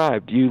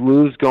described. You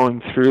lose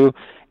going through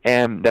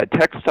and that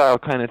textile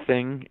kind of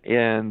thing,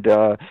 and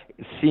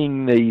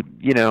seeing the,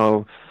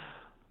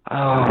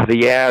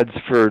 the ads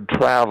for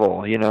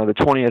travel, the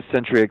 20th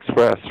Century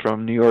Express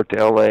from New York to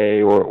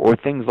L.A. or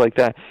things like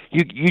that.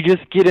 You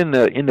just get in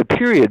the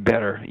period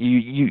better.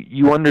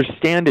 You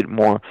understand it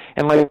more.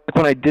 And like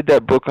when I did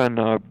that book on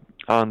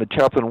the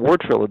Chaplin War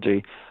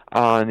trilogy,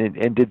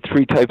 and did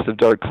 3 types of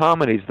dark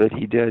comedies that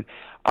he did.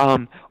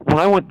 When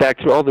I went back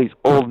through all these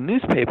old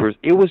newspapers,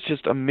 it was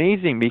just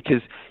amazing,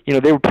 because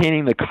they were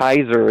painting the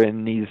Kaiser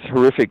in these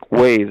horrific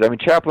ways. I mean,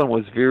 Chaplin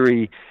was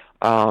very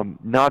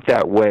not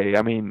that way.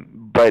 I mean,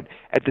 but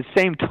at the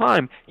same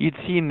time, you'd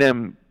seen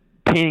them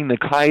painting the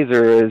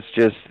Kaiser as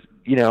just,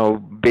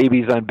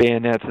 babies on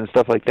bayonets and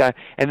stuff like that.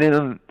 And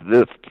then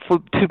the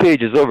 2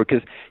 pages over,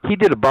 because he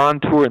did a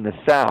Bond tour in the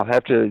South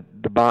after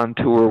the Bond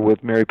tour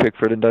with Mary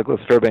Pickford and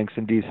Douglas Fairbanks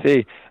in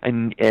D.C.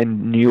 and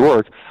New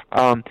York.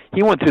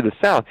 He went through the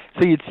South.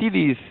 So you'd see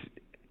these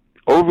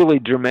overly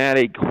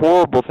dramatic,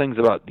 horrible things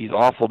about these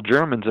awful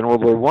Germans in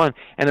World War I.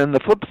 And on the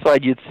flip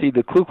side, you'd see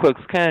the Ku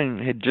Klux Klan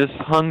had just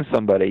hung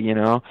somebody,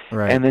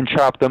 right, and then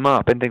chopped them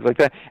up and things like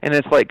that. And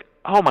it's like,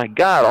 oh my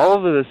God, all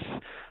of this,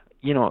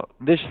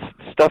 this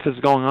stuff is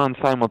going on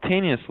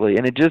simultaneously,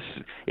 and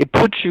it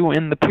puts you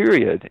in the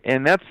period.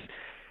 And that's,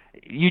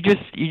 you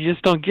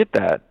just don't get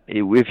that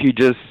if you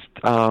just,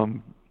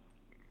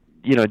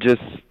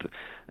 just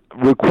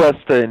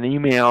request an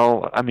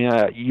email. I mean,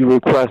 you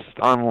request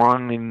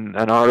online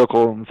an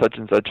article and such,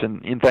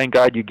 and thank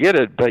God you get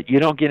it, but you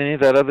don't get any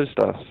of that other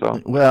stuff. So,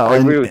 well, I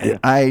agree with you.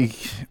 I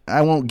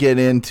won't get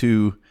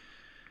into.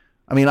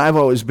 I mean, I've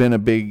always been a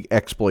big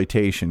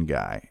exploitation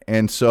guy,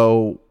 and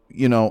so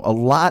a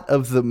lot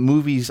of the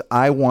movies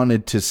I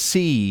wanted to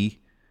see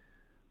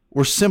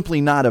were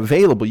simply not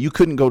available. You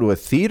couldn't go to a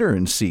theater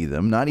and see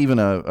them, not even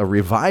a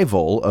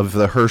revival of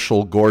the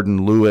Herschel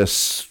Gordon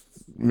Lewis,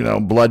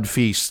 Blood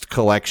Feast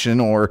collection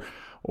or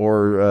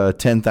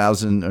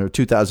 10,000 or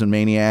 2,000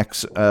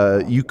 Maniacs.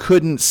 You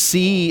couldn't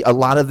see a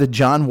lot of the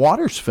John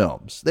Waters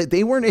films.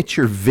 They weren't at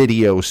your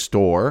video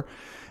store.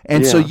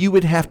 And so you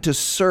would have to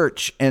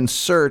search, and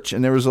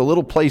there was a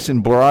little place in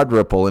Broad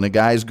Ripple in a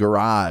guy's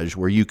garage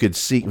where you could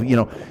see,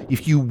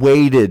 if you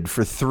waited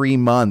for 3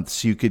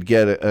 months, you could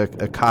get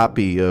a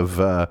copy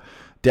of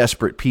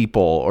Desperate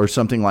People or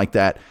something like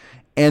that.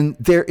 And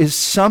there is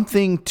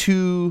something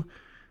to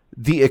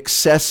the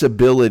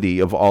accessibility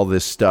of all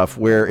this stuff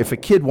where if a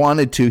kid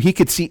wanted to, he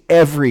could see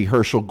every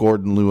Herschel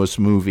Gordon Lewis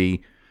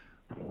movie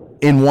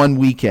in one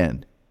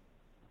weekend.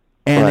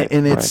 And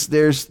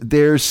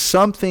there's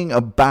something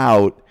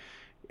about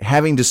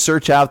having to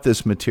search out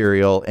this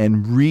material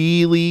and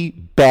really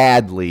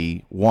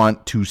badly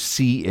want to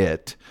see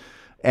it,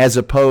 as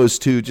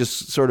opposed to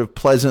just sort of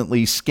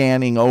pleasantly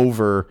scanning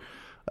over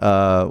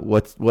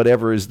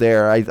whatever is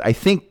there. I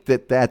think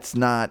that's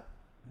not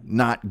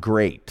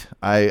great.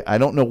 I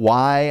don't know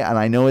why, and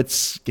I know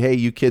it's, hey,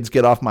 you kids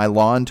get off my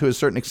lawn to a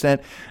certain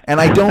extent,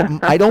 and I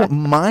don't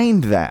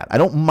mind that. I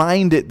don't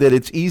mind it that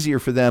it's easier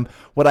for them.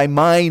 What I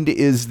mind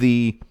is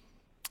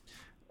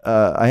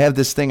I have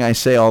this thing I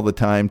say all the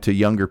time to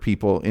younger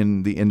people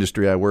in the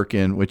industry I work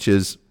in, which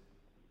is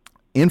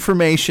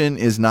information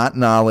is not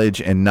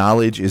knowledge, and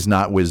knowledge is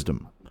not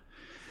wisdom.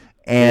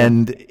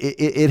 And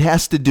it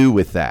has to do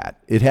with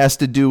that. It has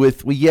to do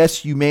with, well,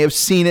 yes, you may have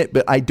seen it,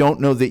 but I don't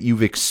know that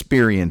you've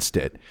experienced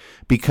it,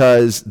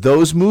 because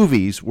those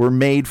movies were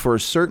made for a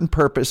certain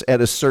purpose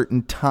at a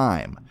certain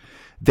time.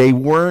 They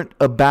weren't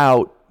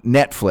about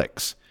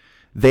Netflix.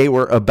 They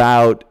were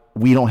about,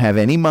 we don't have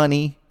any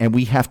money and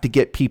we have to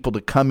get people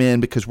to come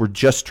in because we're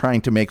just trying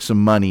to make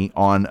some money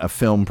on a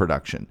film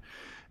production.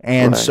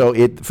 And so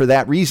it, for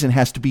that reason,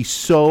 has to be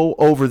so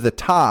over the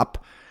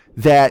top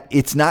that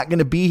it's not going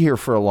to be here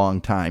for a long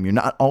time. You're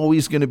not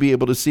always going to be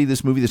able to see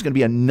this movie. There's going to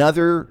be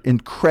another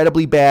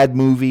incredibly bad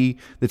movie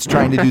that's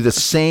trying to do the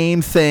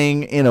same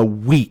thing in a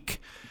week.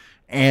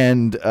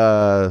 And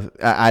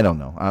I don't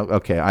know.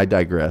 Okay, I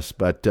digress.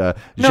 But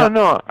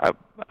No,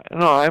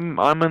 I'm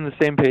on the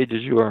same page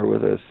as you are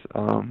with this.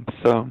 I'm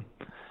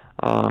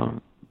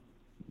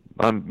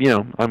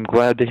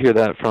glad to hear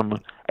that from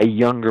a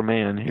younger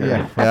man here.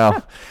 Yeah,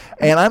 well,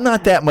 and I'm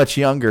not that much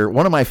younger.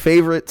 One of my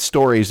favorite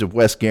stories of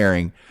Wes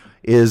Goering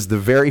is the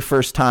very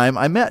first time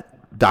I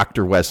met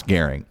Dr. Wes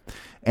Goering.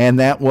 And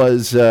that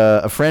was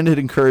a friend had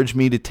encouraged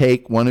me to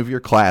take one of your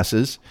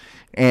classes.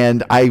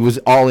 And I was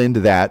all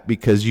into that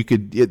because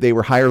they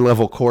were higher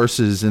level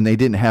courses and they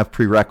didn't have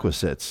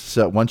prerequisites.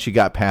 So once you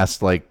got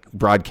past like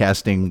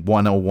broadcasting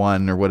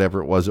 101 or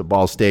whatever it was at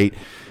Ball State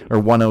or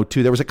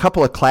 102, there was a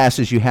couple of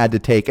classes you had to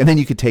take and then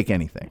you could take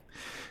anything.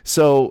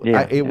 So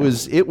it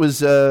was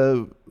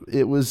on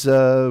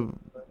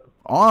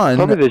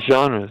probably the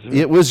genres.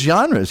 It was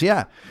genres.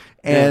 Yeah.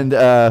 And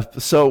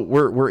so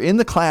we're in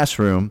the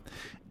classroom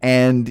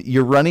and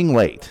you're running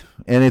late.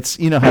 And it's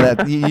how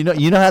that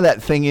you know how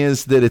that thing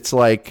is that it's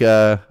like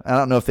I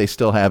don't know if they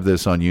still have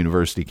this on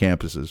university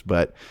campuses,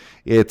 but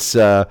it's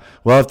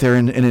if they're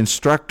an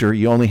instructor,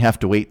 you only have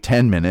to wait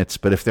 10 minutes,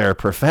 but if they're a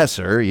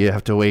professor, you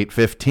have to wait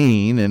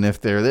 15. And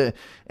if they're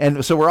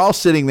and so we're all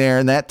sitting there,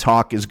 and that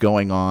talk is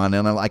going on,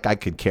 and I'm like, I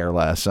could care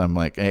less. I'm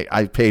like, hey,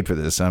 I paid for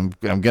this. I'm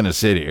gonna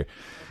sit here,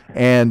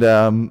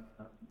 and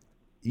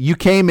you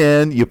came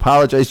in, you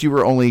apologized, you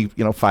were only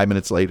 5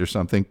 minutes late or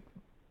something.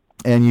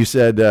 And you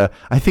said,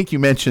 I think you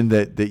mentioned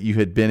that you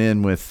had been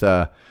in with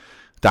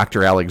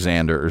Dr.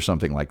 Alexander or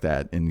something like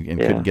that and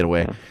couldn't get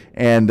away.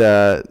 And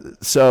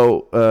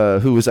so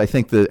who was, I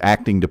think, the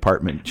acting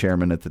department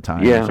chairman at the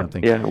time or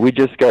something. Yeah, we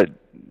just got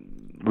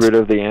rid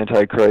of the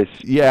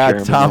Antichrist. Yeah,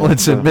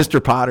 Tomlinson,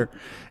 Mr. Potter.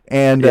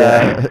 And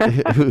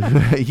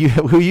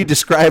who you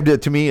described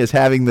it to me as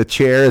having the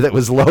chair that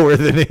was lower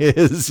than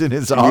his in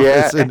his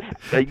office.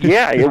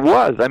 Yeah, it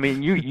was. I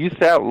mean, you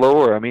sat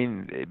lower. I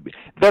mean,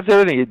 that's the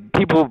other thing.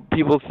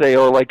 People say,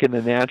 oh, like in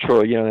the natural,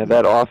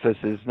 that office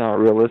is not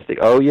realistic.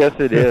 Oh, yes,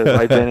 it is.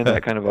 I've been in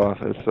that kind of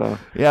office. So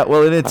yeah,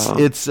 well, and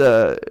it's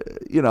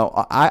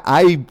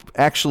I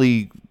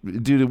actually,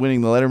 due to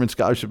winning the Letterman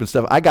Scholarship and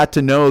stuff, I got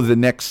to know the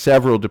next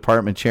several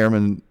department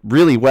chairmen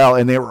really well,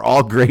 and they were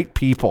all great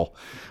people.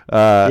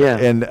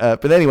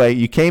 But anyway,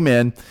 you came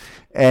in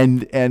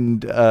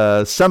and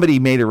somebody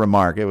made a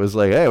remark. It was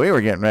like, hey, we were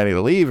getting ready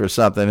to leave or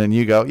something. And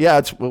you go, yeah,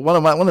 it's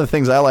one of the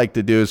things I like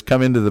to do is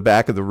come into the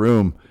back of the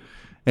room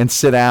and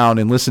sit down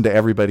and listen to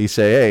everybody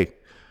say, hey,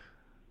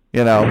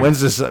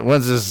 when's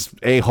this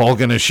a-hole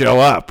going to show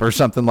up or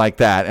something like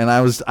that. And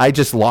I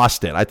just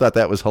lost it. I thought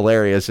that was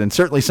hilarious and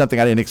certainly something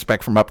I didn't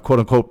expect from a quote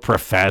unquote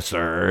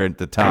professor at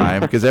the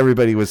time because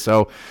everybody was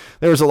there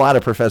was a lot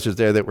of professors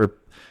there that were,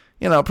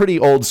 pretty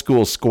old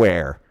school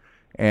square.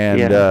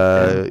 And,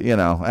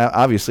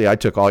 obviously I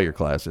took all your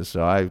classes,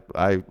 so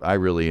I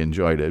really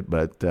enjoyed it.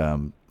 But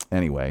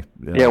anyway.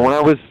 Yeah, when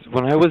I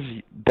was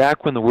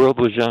back when the world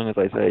was young, as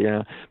I say,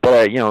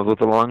 but with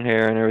the long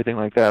hair and everything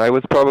like that, I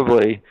was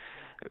probably,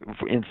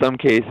 in some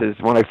cases,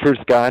 when I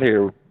first got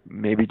here,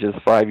 maybe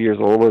just 5 years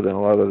older than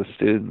a lot of the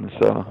students.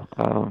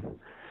 So,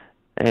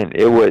 and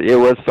it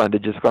was fun to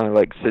just kind of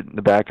like sit in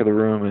the back of the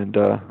room and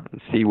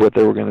see what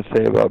they were going to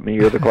say about me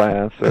or the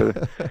class or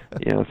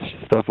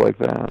stuff like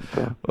that.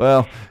 So.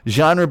 Well,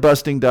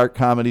 genre-busting dark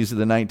comedies of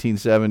the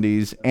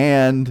 1970s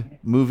and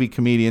movie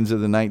comedians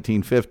of the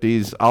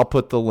 1950s. I'll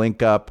put the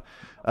link up.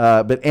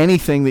 But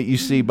anything that you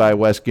see by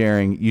Wes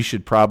Goehring, you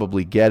should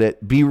probably get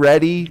it. Be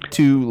ready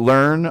to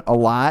learn a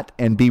lot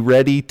and be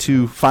ready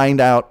to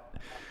find out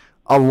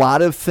a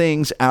lot of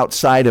things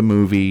outside a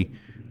movie.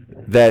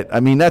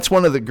 That's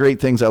one of the great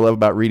things I love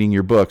about reading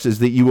your books is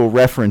that you will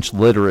reference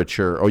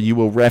literature or you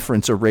will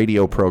reference a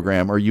radio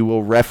program or you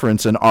will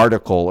reference an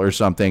article or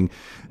something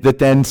that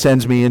then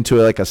sends me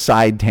into like a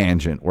side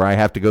tangent where I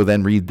have to go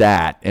then read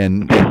that.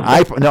 And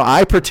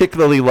I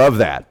particularly love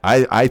that.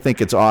 I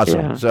think it's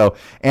awesome. Yeah. So,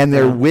 and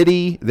they're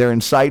witty, they're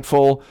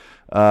insightful.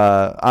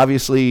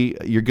 Obviously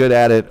you're good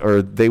at it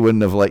or they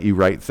wouldn't have let you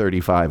write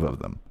 35 of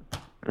them.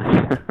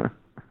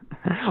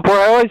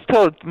 Well, I always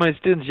tell my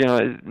students,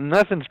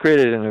 nothing's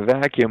created in a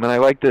vacuum, and I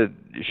like to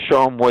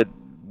show them what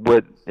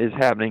is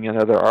happening in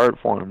other art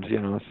forms,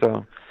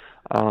 So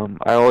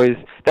I always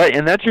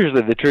that's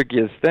usually the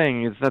trickiest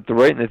thing. It's not the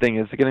writing the thing;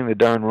 it's getting the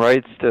darn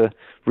rights to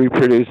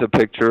reproduce a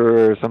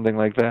picture or something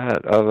like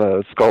that of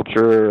a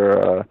sculpture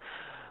or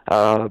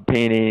a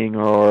painting,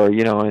 or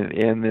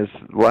in this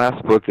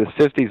last book, this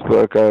 50s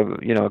book,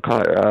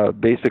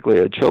 basically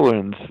a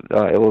children's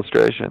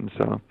illustration.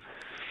 So.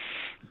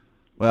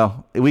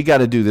 Well, we got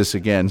to do this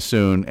again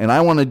soon, and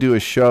I want to do a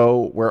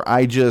show where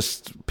I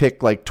just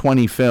pick like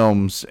 20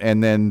 films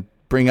and then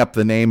bring up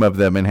the name of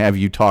them and have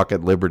you talk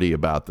at liberty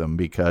about them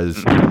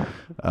because,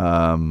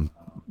 I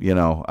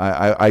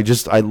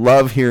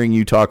love hearing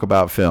you talk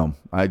about film.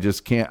 I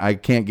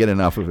can't get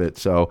enough of it.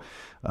 So,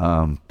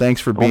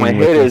 thanks for being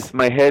with us.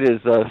 My head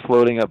is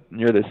floating up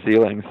near the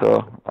ceiling.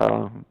 So,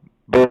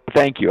 but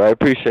thank you. I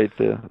appreciate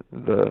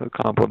the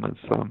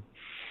compliments. So.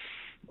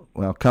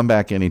 Well, come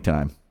back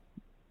anytime.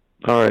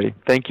 All right.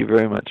 Thank you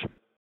very much.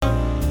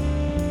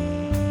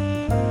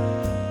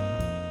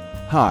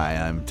 Hi,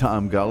 I'm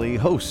Tom Gully,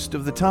 host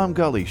of The Tom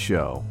Gully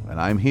Show, and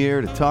I'm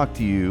here to talk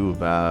to you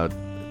about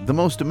the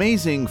most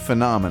amazing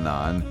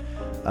phenomenon.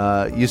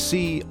 You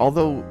see,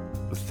 although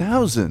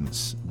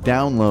thousands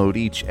download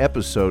each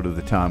episode of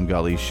The Tom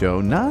Gully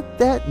Show, not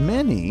that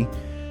many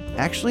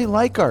actually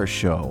like our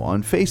show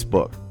on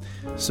Facebook.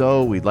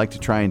 So we'd like to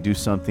try and do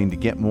something to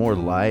get more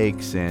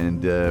likes.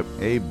 And,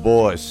 hey,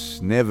 boss,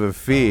 never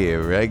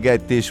fear. I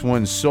got this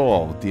one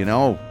solved, you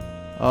know?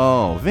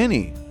 Oh,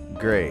 Vinny.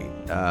 Great.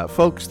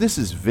 Folks, this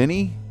is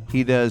Vinny.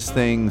 He does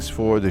things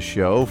for the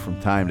show from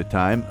time to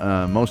time,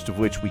 most of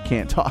which we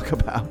can't talk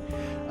about.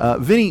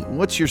 Vinny,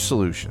 what's your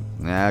solution?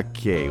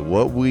 Okay,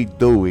 what we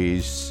do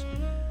is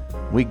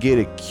we get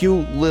a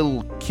cute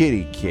little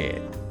kitty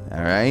cat,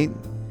 all right?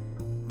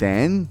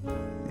 Then,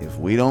 if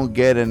we don't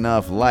get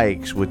enough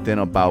likes within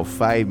about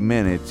 5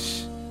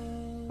 minutes,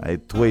 I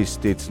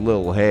twist its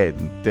little head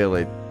until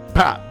it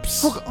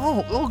pops.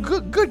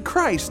 Good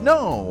Christ,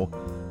 no.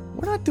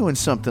 We're not doing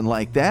something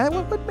like that.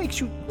 What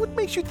makes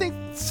you think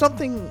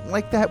something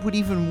like that would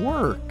even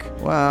work?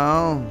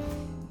 Well,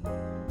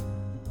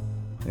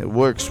 it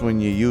works when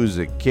you use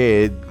a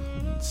kid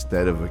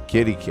instead of a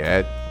kitty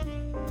cat.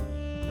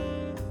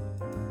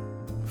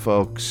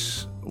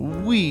 Folks,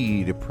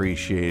 we'd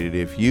appreciate it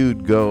if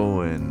you'd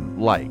go and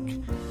like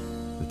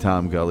the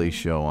Tom Gully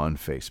Show on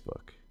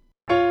Facebook.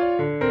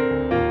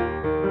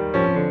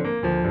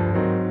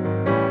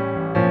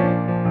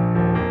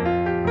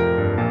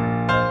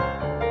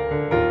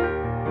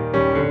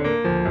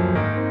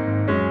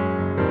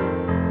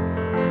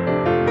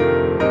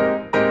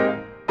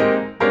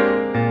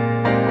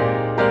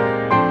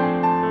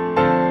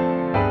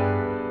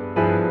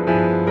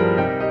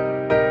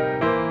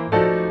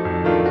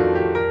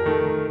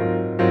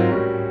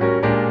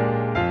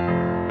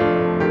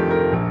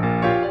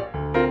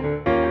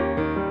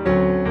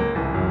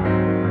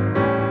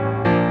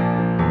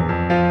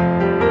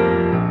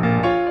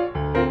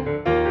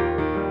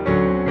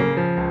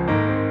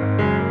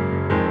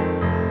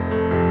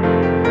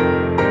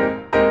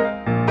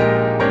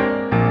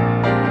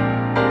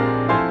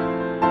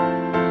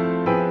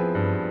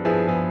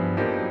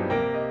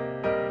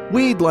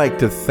 We'd like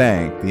to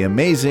thank the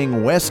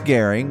amazing Wes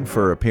Gehring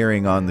for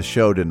appearing on the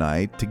show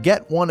tonight. To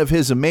get one of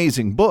his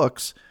amazing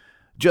books,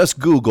 just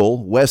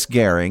Google Wes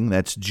Gehring,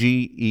 that's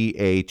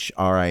Gehring,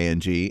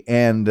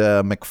 and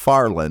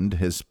McFarland,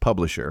 his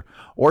publisher,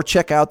 or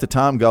check out the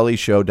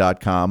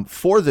TomGullyShow.com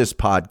for this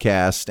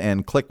podcast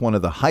and click one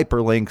of the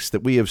hyperlinks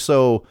that we have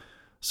so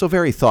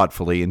very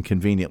thoughtfully and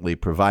conveniently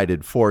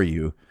provided for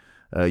you.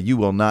 You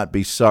will not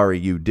be sorry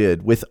you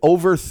did. With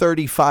over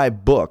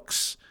 35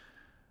 books,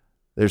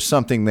 there's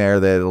something there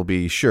that'll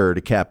be sure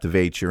to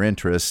captivate your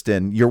interest,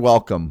 and you're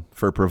welcome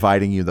for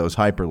providing you those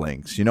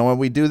hyperlinks. You know why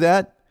we do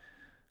that?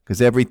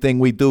 Because everything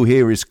we do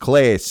here is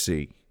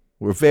classy.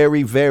 We're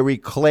very, very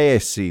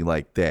classy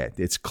like that.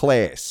 It's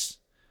class.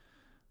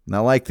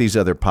 Not like these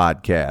other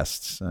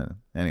podcasts.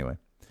 Anyway.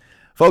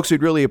 Folks,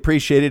 we'd really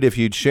appreciate it if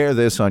you'd share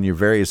this on your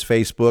various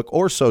Facebook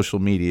or social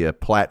media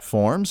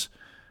platforms.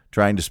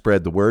 Trying to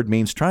spread the word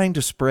means trying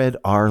to spread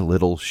our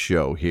little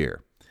show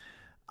here.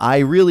 I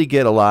really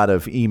get a lot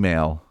of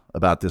email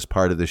about this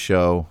part of the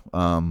show,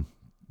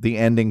 the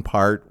ending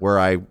part where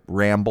I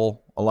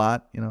ramble a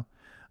lot, you know.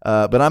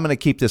 But I'm going to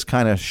keep this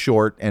kind of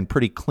short and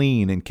pretty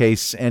clean in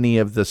case any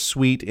of the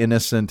sweet,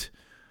 innocent,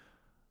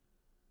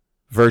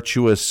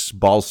 virtuous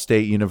Ball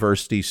State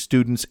University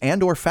students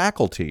and or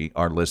faculty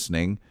are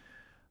listening,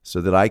 so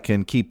that I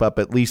can keep up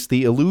at least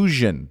the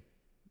illusion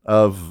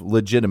of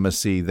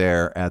legitimacy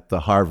there at the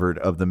Harvard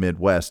of the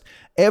Midwest.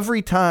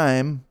 Every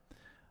time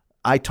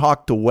I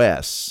talk to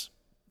Wes,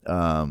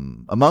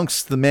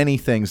 amongst the many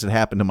things that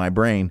happen to my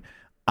brain,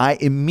 I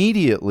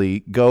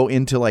immediately go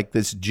into like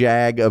this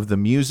jag of the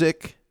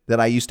music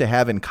that I used to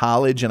have in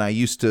college and I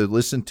used to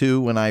listen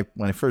to when I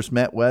first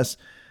met Wes.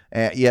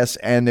 Yes,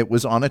 and it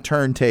was on a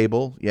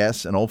turntable.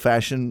 Yes, an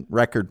old-fashioned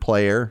record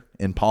player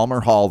in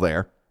Palmer Hall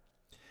there.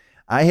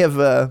 I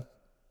have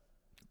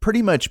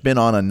pretty much been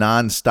on a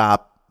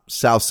nonstop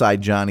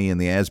Southside Johnny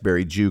and the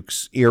Asbury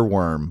Jukes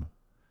earworm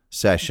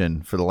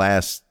session for the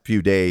last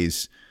few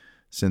days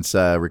since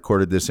I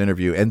recorded this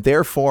interview. And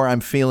therefore,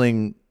 I'm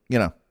feeling,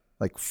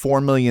 like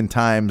 4 million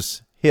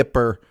times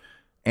hipper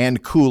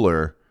and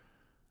cooler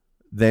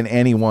than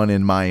anyone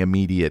in my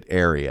immediate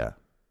area.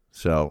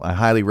 So I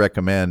highly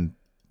recommend,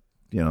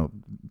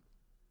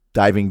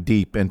 diving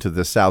deep into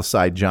the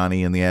Southside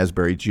Johnny and the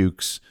Asbury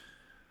Jukes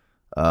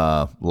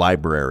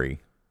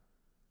library.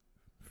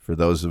 For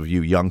those of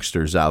you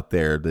youngsters out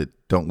there that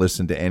don't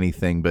listen to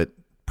anything but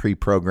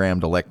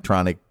pre-programmed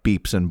electronic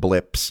beeps and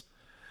blips.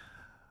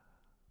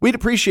 We'd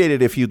appreciate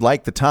it if you'd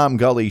like the Tom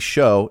Gully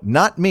Show,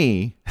 not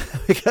me,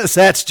 because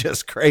that's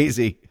just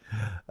crazy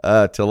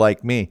to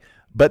like me,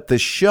 but the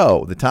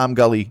show, the Tom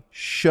Gully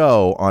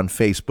Show on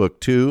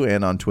Facebook too,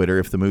 and on Twitter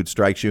if the mood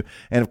strikes you.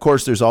 And of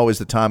course, there's always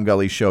the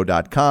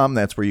TomGullyShow.com.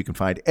 That's where you can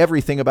find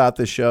everything about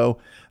the show.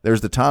 There's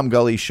the Tom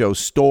Gully Show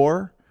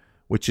store,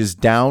 which is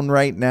down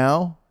right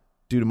now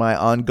due to my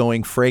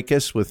ongoing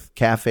fracas with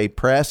Cafe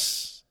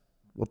Press.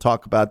 We'll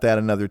talk about that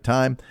another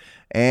time.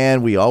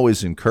 And we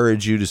always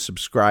encourage you to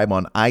subscribe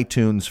on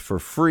iTunes for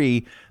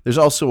free. There's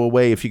also a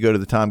way, if you go to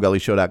the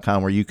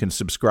TomGullyShow.com, where you can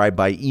subscribe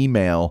by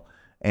email,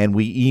 and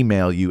we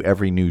email you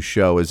every new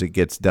show as it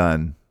gets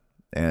done.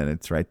 And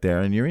it's right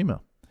there in your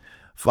email.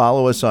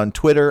 Follow us on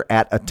Twitter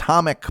at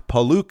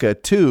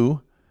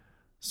AtomicPalooka2.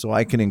 so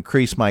I can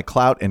increase my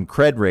clout and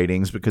cred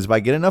ratings, because if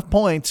I get enough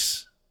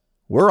points,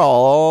 we're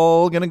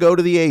all going to go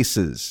to the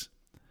Aces.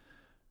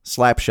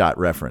 Slapshot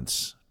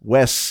reference.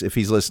 Wes, if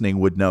he's listening,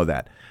 would know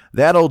that.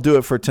 That'll do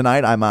it for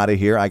tonight. I'm out of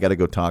here. I got to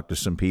go talk to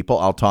some people.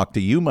 I'll talk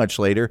to you much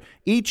later.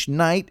 Each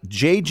night,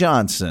 Jay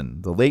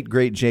Johnson, the late,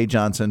 great Jay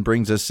Johnson,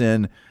 brings us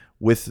in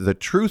with the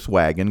Truth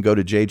Wagon. Go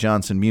to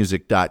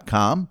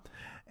jayjohnsonmusic.com.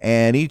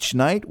 And each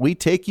night, we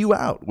take you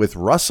out with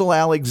Russell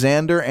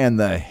Alexander and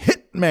the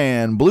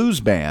Hitman Blues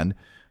Band.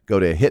 Go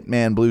to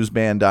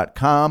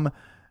hitmanbluesband.com.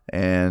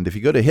 And if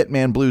you go to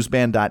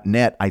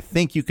hitmanbluesband.net, I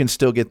think you can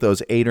still get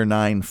those 8 or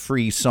 9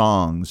 free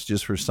songs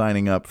just for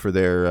signing up for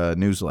their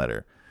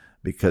newsletter.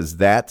 Because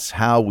that's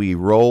how we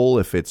roll.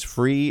 If it's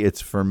free,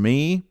 it's for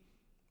me.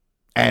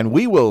 And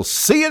we will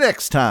see you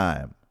next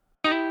time.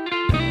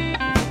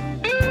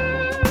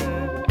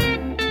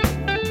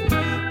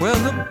 Well,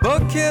 the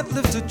bug can't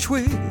lift a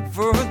twig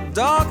for a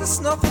dog that's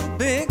nothing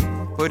big,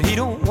 but he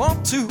don't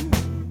want to.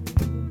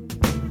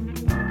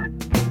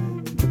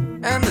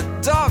 And the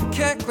dog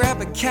can't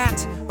grab a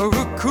cat, or a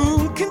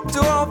raccoon can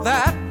do all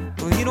that,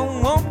 but he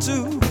don't want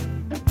to.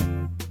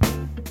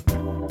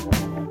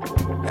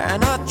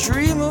 And I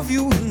dream of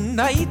you at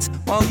night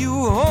while you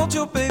hold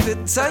your baby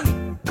tight,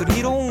 but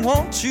he don't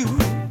want you.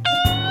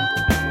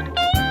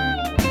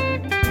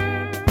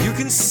 You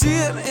can see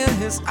it in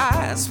his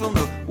eyes from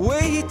the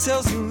way he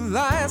tells you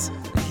lies,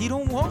 he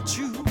don't want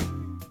you.